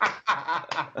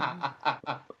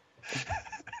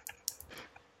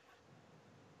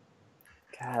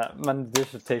 God, my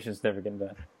dissertation's never getting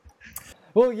done.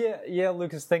 Well, yeah,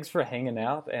 Lucas, thanks for hanging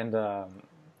out, and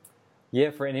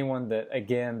for anyone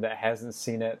that hasn't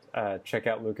seen it, check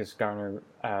out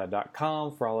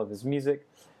lucasgarner.com for all of his music,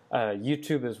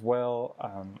 YouTube as well.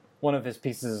 One of his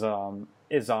pieces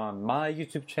is on my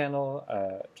YouTube channel.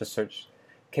 Just search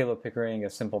Caleb Pickering, A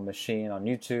Simple Machine on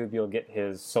YouTube. You'll get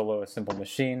his solo, A Simple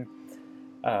Machine.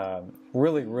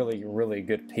 Really, really, really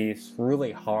good piece.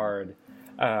 Really hard.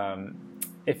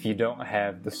 If you don't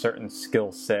have the certain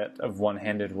skill set of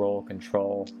one-handed roll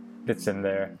control that's in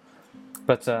there.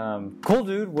 But cool,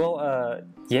 dude. Well,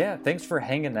 thanks for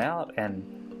hanging out,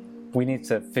 and we need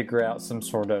to figure out some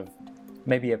sort of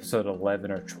maybe episode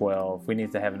 11 or 12. We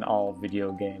need to have an all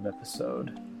video game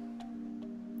episode.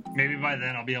 Maybe by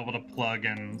then I'll be able to plug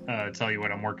and tell you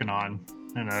what I'm working on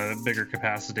in a bigger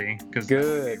capacity.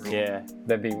 Good, yeah,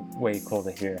 that'd be way cool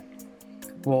to hear.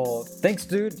 Well, thanks,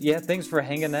 dude. Yeah, thanks for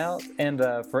hanging out, and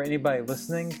for anybody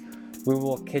listening, We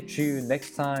will catch you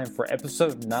next time for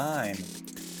episode 9.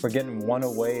 We're getting one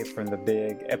away from the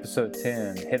big episode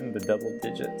 10, hitting the double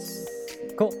digits.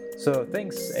 Cool. So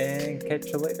thanks, and catch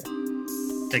you later.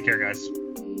 Take care, guys.